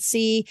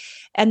A1C.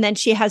 And then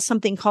she has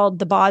something called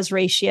the Boz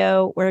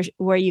ratio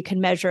where you can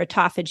measure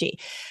autophagy.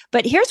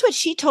 But here's what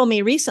she told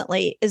me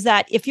recently is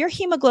that if your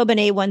hemoglobin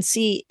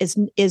A1C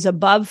is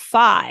above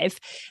 5,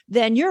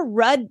 then your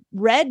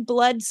red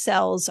blood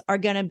cells are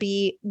going to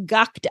be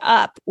gucked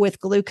up with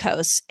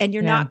glucose and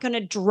you're not going to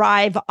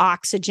drive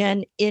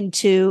oxygen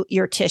into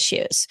your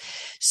tissues.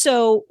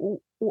 So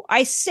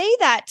I say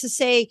that to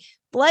say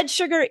blood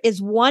sugar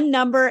is one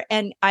number.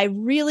 And I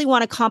really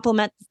want to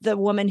compliment the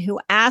woman who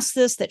asked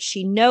this, that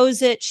she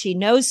knows it. She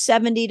knows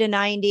 70 to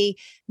 90.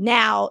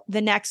 Now, the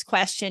next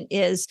question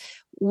is,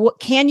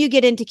 can you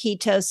get into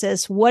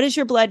ketosis? What does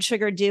your blood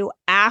sugar do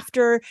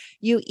after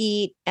you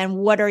eat? And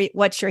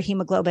what's your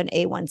hemoglobin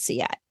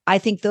A1C at? I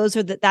think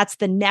that's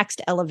the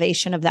next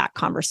elevation of that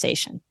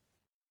conversation.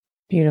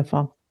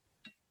 Beautiful.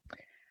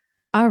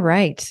 All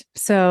right.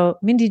 So,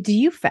 Mindy,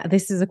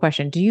 this is a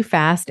question. Do you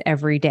fast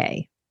every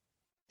day?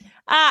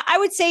 I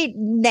would say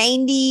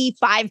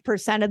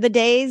 95% of the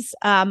days.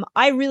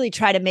 I really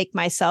try to make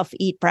myself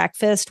eat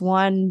breakfast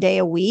one day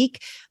a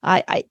week.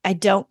 I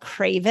don't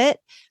crave it.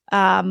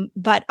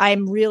 But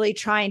I'm really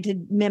trying to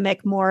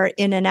mimic more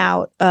in and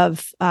out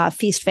of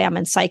feast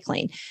famine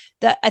cycling.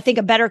 I think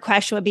a better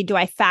question would be, do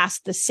I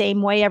fast the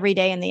same way every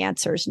day? And the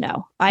answer is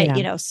no.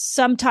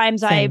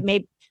 Sometimes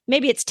Same.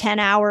 Maybe it's 10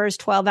 hours,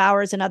 12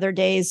 hours, and other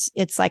days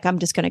it's like, I'm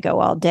just going to go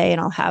all day and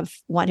I'll have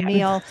one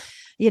meal.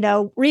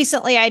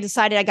 Recently I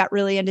decided I got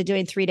really into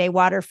doing 3-day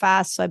water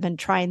fast. So I've been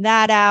trying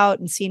that out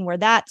and seeing where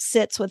that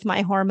sits with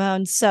my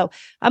hormones. So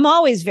I'm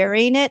always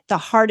varying it. The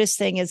hardest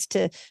thing is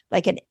to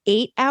like an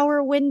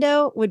 8-hour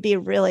window would be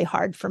really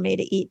hard for me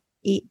to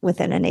eat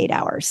within an 8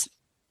 hours.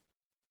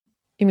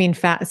 You mean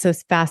fast? So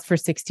fast for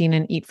 16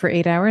 and eat for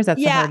 8 hours?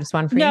 That's the hardest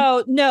one for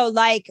you? No,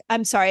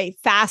 I'm sorry,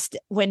 fast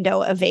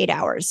window of 8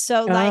 hours.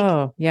 So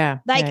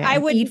I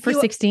would eat for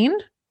 16.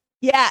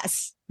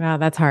 Yes. Wow,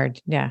 that's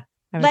hard. Yeah.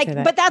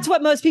 But that's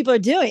what most people are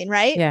doing,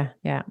 right? Yeah.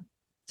 Yeah.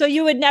 So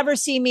you would never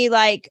see me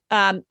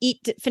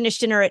finish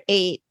dinner at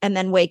 8 and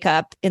then wake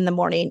up in the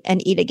morning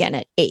and eat again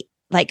at 8.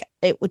 Like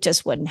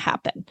just wouldn't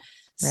happen.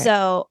 Right.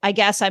 So I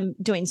guess I'm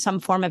doing some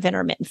form of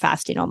intermittent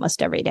fasting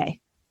almost every day.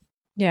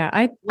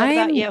 Yeah. What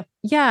about you?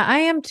 Yeah, I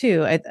am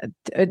too.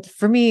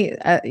 For me,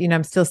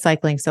 I'm still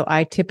cycling. So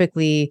I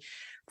typically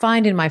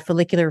find in my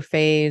follicular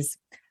phase,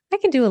 I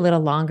can do a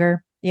little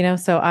longer,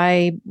 so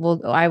I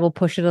will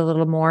push it a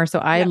little more. So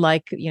I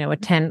like, a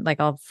 10, like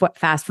I'll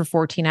fast for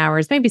 14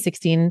 hours, maybe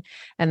 16.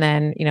 And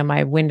then,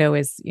 my window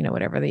is,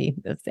 whatever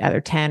it's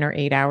either 10 or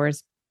 8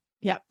 hours.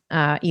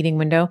 Eating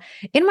window.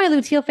 In my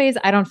luteal phase,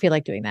 I don't feel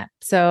like doing that.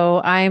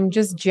 So I'm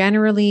just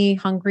generally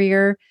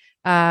hungrier.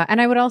 And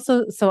I would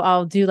also, so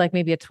I'll do like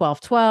maybe a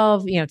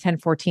 12-12,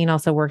 10-14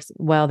 also works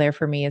well there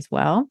for me as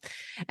well.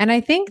 And I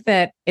think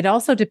that it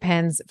also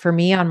depends for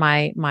me on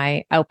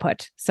my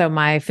output. So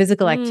my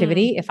physical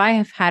activity, if I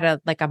have had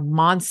a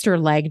monster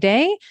leg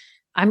day,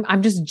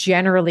 I'm just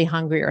generally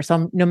hungrier.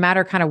 So no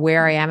matter kind of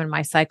where I am in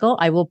my cycle,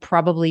 I will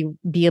probably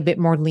be a bit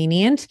more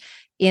lenient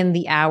in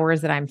the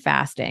hours that I'm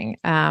fasting.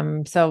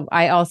 So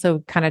I also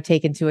kind of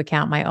take into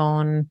account my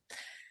own,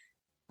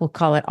 we'll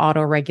call it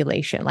auto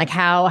regulation, like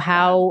how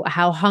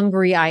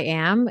hungry I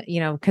am,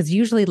 because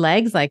usually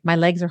legs, like my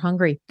legs are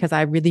hungry because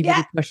I really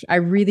push. I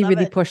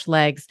really push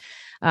legs.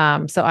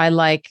 So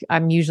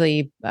I'm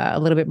usually a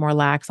little bit more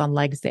lax on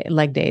leg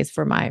days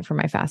for my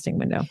fasting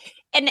window.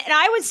 And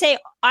I would say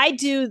I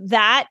do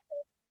that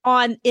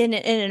in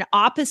an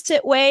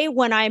opposite way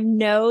when I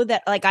know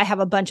that like I have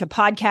a bunch of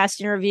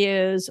podcast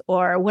interviews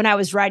or when I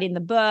was writing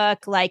the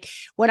book, like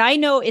when I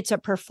know it's a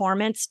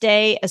performance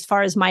day as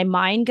far as my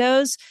mind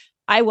goes,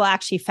 I will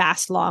actually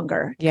fast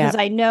longer because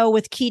I know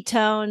with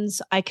ketones,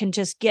 I can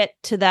just get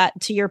to that,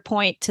 to your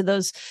point, to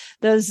those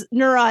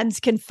neurons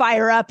can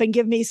fire up and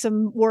give me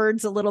some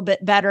words a little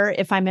bit better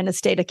if I'm in a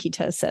state of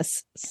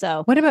ketosis.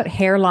 So what about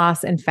hair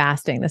loss and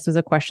fasting? This was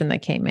a question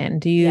that came in.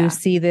 Do you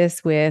see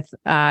this with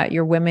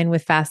your women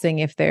with fasting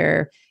if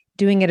they're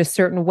doing it a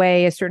certain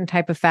way, a certain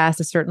type of fast,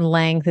 a certain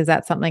length? Is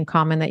that something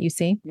common that you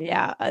see?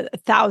 Yeah,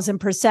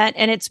 1,000%.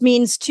 And it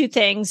means two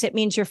things. It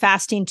means you're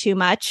fasting too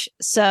much.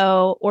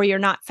 So, or you're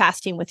not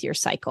fasting with your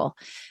cycle.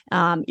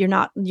 You're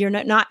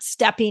not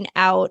stepping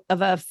out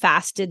of a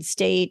fasted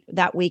state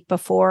that week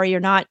before. You're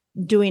not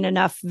doing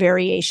enough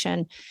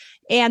variation.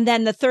 And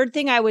then the third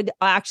thing I would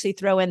actually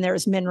throw in there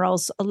is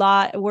minerals. A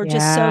lot, we're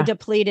just so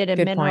depleted in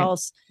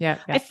minerals. Yeah.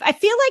 I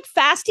feel like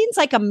fasting's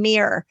like a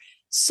mirror.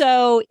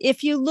 So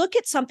if you look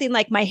at something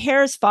like my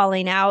hair is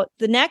falling out,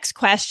 the next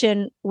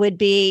question would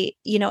be,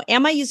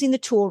 am I using the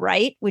tool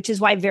right? Which is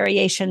why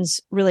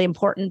variation's really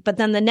important. But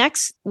then the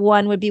next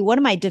one would be, what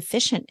am I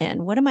deficient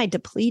in? What am I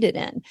depleted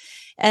in?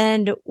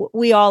 And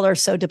we all are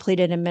so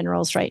depleted in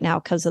minerals right now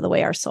because of the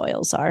way our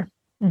soils are.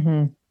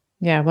 Mm-hmm.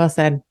 Yeah, well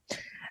said.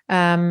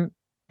 And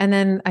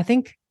then I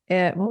think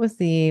what was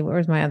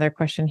my other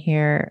question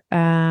here?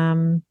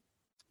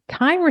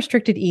 Time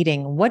restricted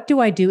eating. What do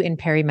I do in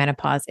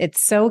perimenopause?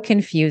 It's so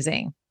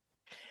confusing.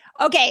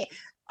 Okay.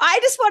 I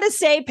just want to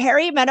say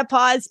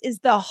perimenopause is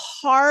the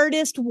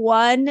hardest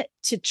one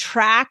to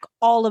track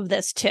all of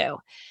this too.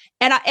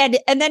 And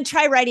then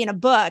try writing a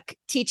book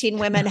teaching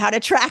women how to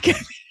track it.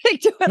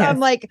 Yes. I'm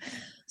like,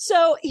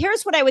 so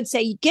here's what I would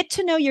say. You get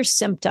to know your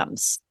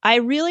symptoms. I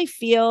really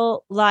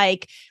feel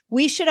like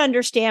we should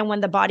understand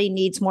when the body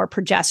needs more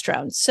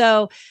progesterone.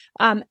 So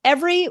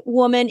every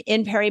woman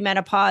in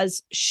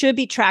perimenopause should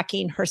be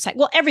tracking her cycle.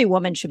 Well, every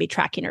woman should be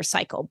tracking her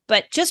cycle.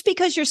 But just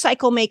because your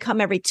cycle may come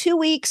every 2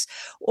 weeks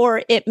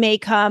or it may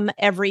come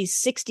every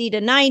 60 to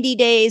 90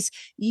 days,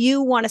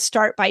 you want to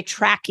start by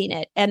tracking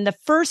it. And the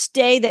first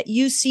day that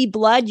you see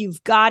blood,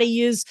 you've got to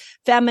use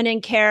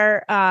feminine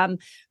care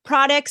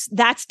products.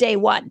 That's day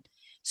one.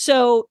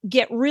 So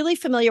get really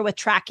familiar with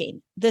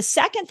tracking. The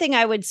second thing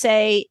I would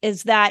say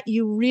is that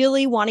you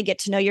really want to get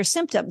to know your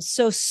symptoms.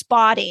 So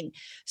spotting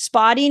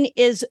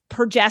is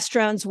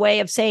progesterone's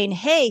way of saying,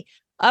 hey,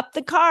 up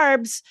the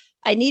carbs.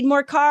 I need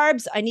more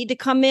carbs. I need to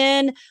come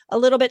in a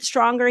little bit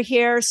stronger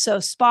here. So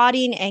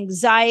spotting,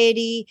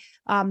 anxiety,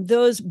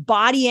 those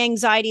body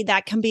anxiety,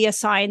 that can be a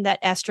sign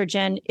that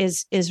progesterone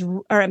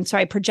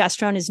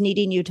is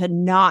needing you to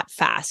not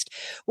fast.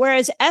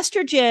 Whereas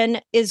estrogen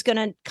is going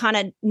to kind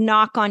of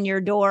knock on your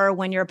door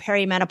when you're a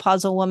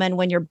perimenopausal woman,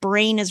 when your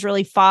brain is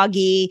really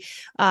foggy,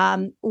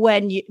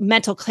 when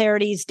mental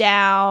clarity's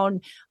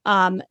down,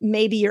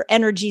 maybe your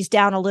energy's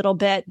down a little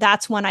bit.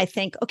 That's when I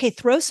think, okay,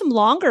 throw some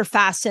longer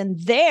fasts in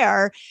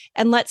there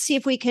and let's see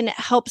if we can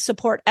help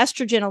support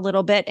estrogen a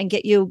little bit and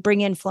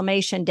bring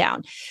inflammation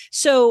down.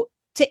 So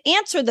to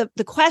answer the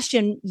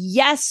question,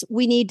 yes,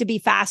 we need to be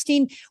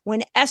fasting.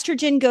 When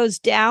estrogen goes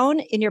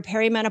down in your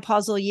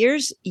perimenopausal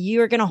years,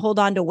 you're going to hold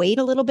on to weight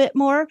a little bit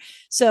more.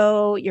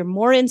 So you're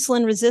more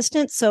insulin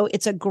resistant. So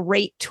it's a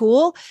great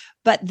tool,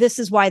 but this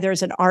is why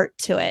there's an art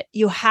to it.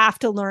 You have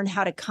to learn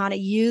how to kind of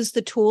use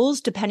the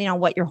tools depending on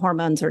what your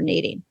hormones are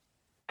needing.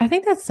 I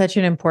think that's such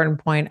an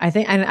important point.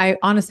 I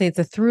honestly, it's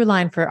a through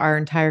line for our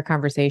entire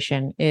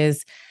conversation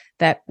is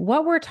that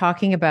what we're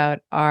talking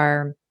about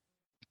are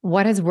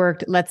what has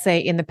worked, let's say,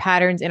 in the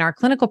patterns in our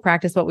clinical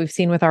practice, what we've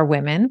seen with our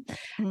women.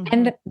 Mm-hmm.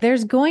 And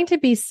there's going to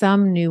be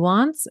some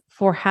nuance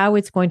for how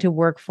it's going to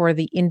work for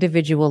the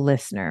individual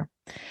listener,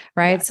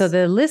 right? Yes. So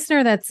the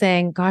listener that's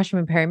saying, gosh, I'm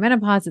in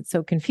perimenopause, it's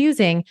so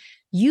confusing.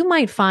 You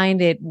might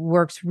find it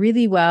works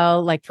really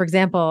well. Like, for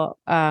example,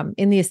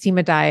 in the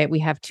Estima diet, we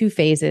have 2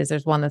 phases.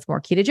 There's one that's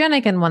more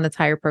ketogenic and one that's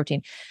higher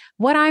protein.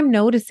 What I'm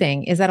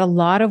noticing is that a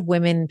lot of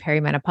women in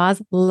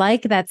perimenopause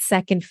like that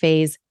second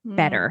phase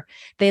better.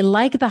 They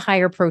like the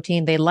higher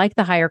protein. They like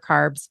the higher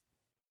carbs,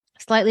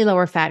 slightly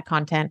lower fat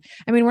content.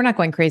 I mean, we're not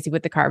going crazy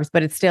with the carbs,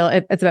 but it's still,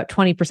 it's about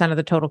 20% of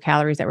the total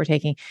calories that we're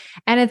taking.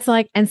 And it's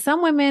like, and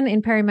some women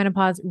in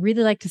perimenopause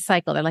really like to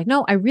cycle. They're like,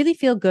 no, I really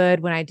feel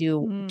good when I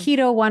do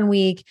keto 1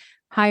 week,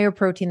 higher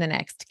protein the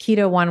next,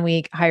 keto 1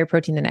 week, higher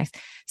protein the next.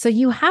 So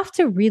you have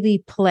to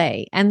really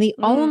play. And the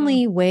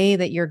only way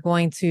that you're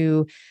going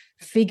to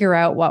figure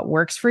out what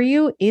works for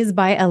you is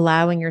by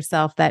allowing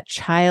yourself that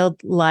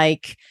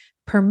childlike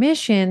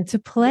permission to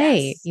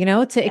play,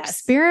 to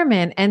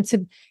experiment and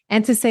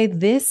to say,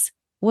 this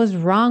was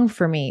wrong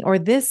for me, or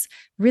this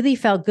really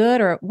felt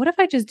good, or what if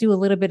I just do a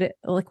little bit,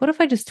 what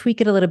if I just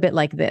tweak it a little bit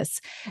like this?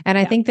 And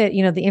I think that,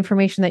 the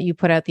information that you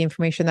put out, the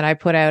information that I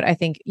put out, I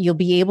think you'll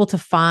be able to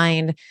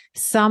find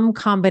some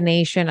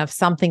combination of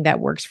something that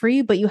works for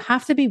you, but you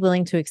have to be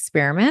willing to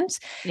experiment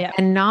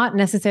and not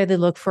necessarily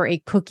look for a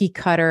cookie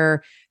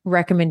cutter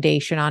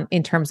recommendation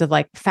in terms of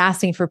like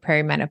fasting for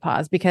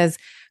perimenopause, because,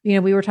 we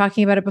were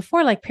talking about it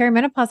before, like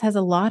perimenopause has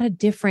a lot of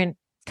different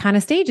kind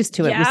of stages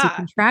to it. We see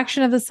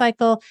contraction of the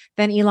cycle,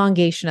 then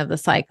elongation of the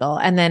cycle.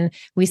 And then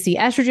we see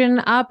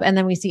estrogen up and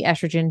then we see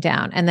estrogen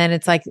down. And then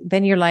it's like,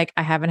 then you're like,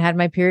 I haven't had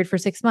my period for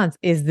 6 months.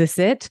 Is this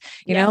it?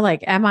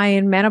 Like, am I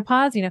in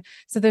menopause?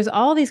 So there's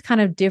all these kind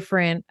of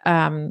different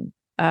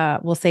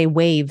we'll say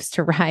waves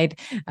to ride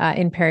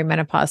in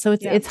perimenopause. So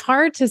it's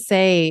hard to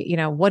say,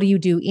 what do you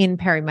do in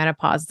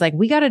perimenopause? It's like,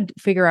 we got to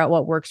figure out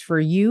what works for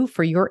you,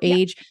 for your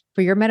age,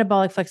 for your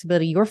metabolic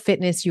flexibility, your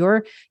fitness,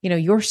 your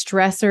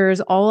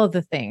stressors, all of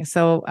the things.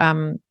 So,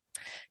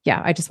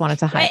 I just wanted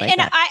to highlight and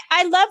that.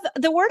 I love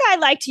the word I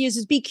like to use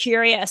is be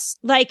curious.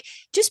 Like,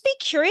 just be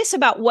curious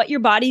about what your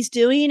body's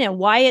doing and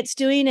why it's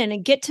doing,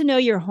 and get to know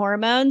your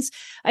hormones.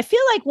 I feel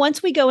like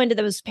once we go into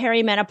those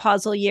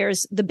perimenopausal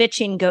years, the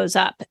bitching goes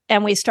up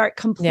and we start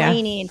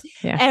complaining.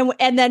 Yeah.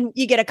 And then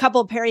you get a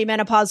couple of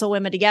perimenopausal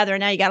women together,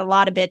 and now you got a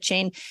lot of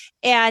bitching.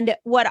 And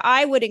what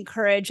I would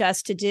encourage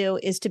us to do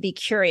is to be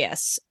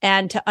curious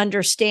and to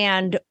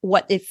understand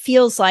what it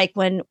feels like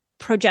when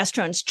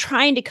progesterone's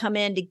trying to come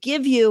in to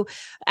give you,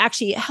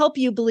 actually help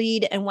you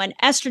bleed, and when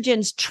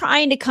estrogen's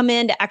trying to come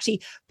in to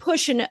actually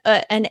push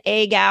an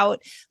egg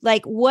out.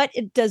 Like, what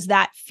does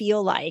that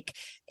feel like?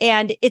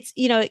 And it's,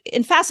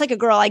 in Fast Like a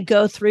Girl, I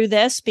go through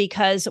this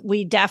because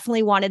we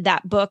definitely wanted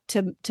that book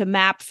to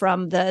map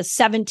from the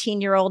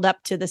 17-year-old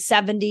up to the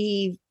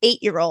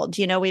 78-year-old.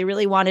 We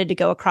really wanted to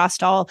go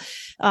across all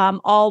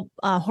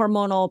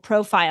hormonal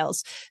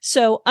profiles.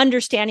 So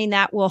understanding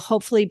that will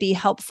hopefully be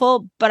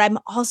helpful. But I'm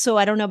also,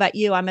 I don't know about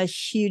you, I'm a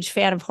huge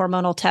fan of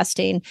hormonal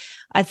testing.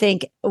 I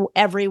think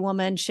every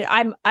woman should.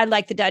 I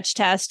like the Dutch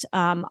test.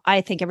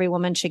 I think every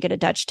woman should get a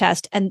Dutch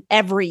test, and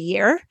every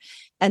year.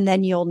 And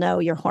then you'll know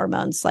your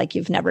hormones like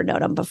you've never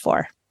known them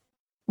before.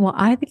 Well,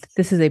 I think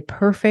this is a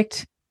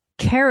perfect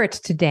carrot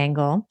to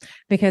dangle,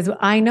 because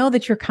I know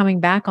that you're coming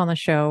back on the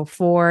show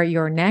for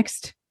your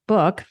next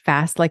book,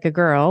 Fast Like a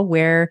Girl,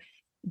 where,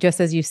 just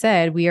as you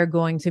said, we are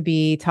going to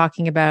be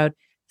talking about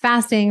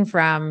fasting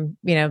from,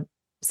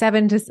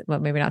 17 to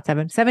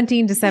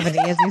 70,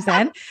 as you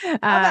said. How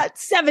about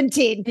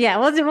 17? Yeah,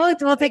 we'll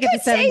take it to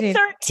 17. Say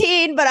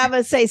 13, but I'm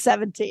going to say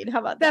 17. How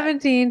about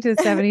 17 to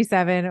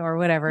 77 or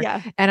whatever.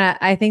 Yeah. And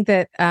I think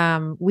that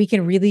we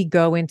can really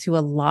go into a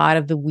lot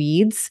of the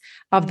weeds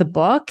of the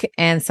book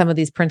and some of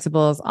these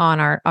principles on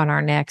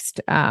our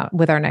next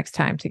with our next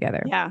time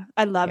together. Yeah,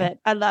 I love it.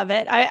 I love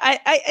it.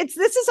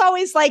 This is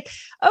always like,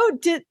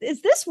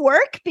 is this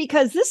work?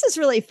 Because this is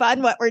really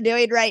fun what we're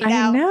doing right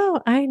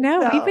now. I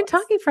know. We've been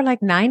talking for like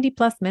 90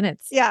 plus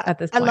minutes. Yeah, at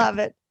this point. I love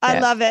it. I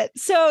love it.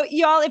 So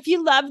y'all, if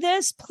you love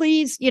this,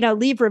 please,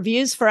 leave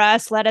reviews for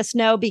us. Let us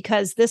know,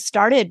 because this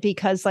started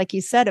because, like you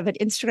said, of an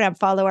Instagram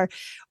follower.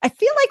 I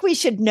feel like we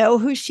should know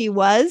who she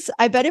was.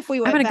 I bet if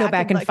we went I'm going to go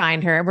back and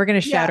find her. We're going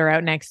to shout her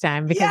out next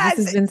time, because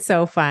this has been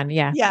so fun.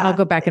 Yeah. I'll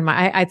go back in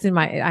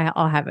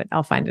I'll have it.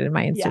 I'll find it in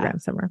my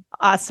Instagram somewhere.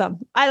 Awesome.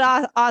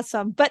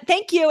 Awesome. But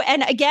thank you.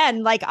 And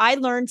again, like, I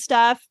learned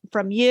stuff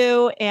from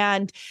you,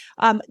 and,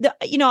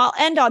 I'll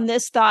end on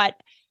this thought.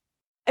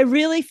 I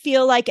really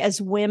feel like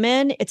as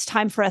women, it's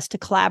time for us to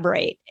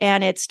collaborate,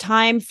 and it's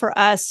time for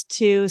us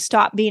to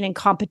stop being in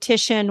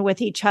competition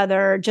with each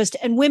other,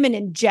 and women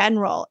in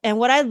general. And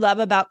what I love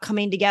about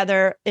coming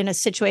together in a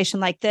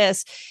situation like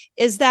this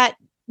is that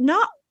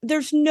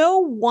there's no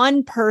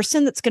one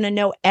person that's going to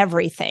know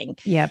everything.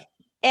 Yep.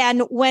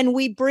 And when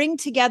we bring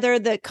together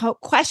the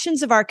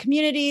questions of our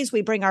communities,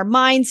 we bring our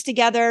minds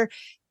together,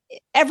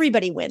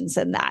 everybody wins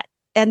in that.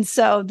 And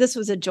so this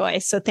was a joy.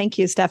 So thank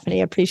you,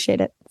 Stephanie. I appreciate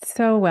it.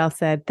 So well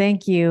said.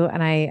 Thank you.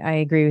 And I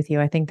agree with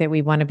you. I think that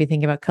we want to be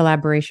thinking about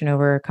collaboration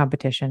over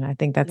competition. I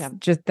think that's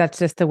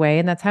just the way.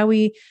 And that's how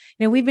we've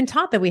been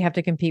taught that we have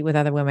to compete with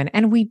other women,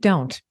 and we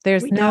don't.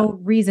 There's no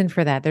reason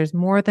for that. There's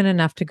more than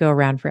enough to go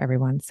around for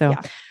everyone. So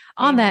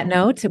on that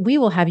note, we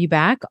will have you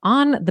back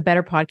on the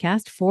Better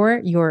Podcast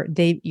for your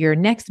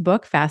next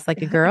book, Fast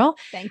Like a Girl.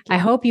 Thank you. I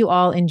hope you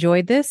all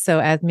enjoyed this. So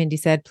as Mindy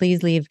said,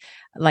 please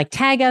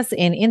tag us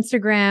in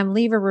Instagram,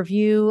 leave a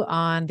review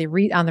on the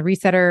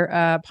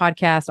Resetter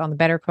podcast, on the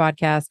Better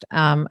Podcast,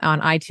 on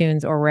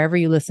iTunes, or wherever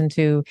you listen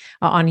to,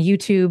 on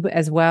YouTube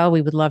as well.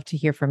 We would love to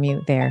hear from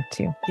you there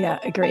too. Yeah,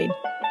 agreed.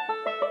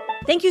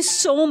 Thank you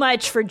so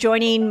much for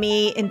joining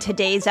me in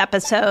today's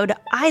episode.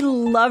 I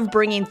love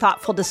bringing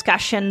thoughtful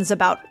discussions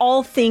about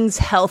all things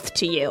health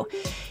to you.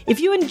 If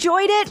you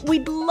enjoyed it,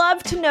 we'd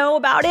love to know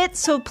about it.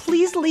 So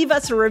please leave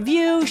us a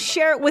review,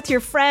 share it with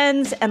your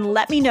friends, and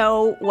let me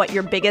know what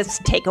your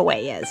biggest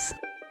takeaway is.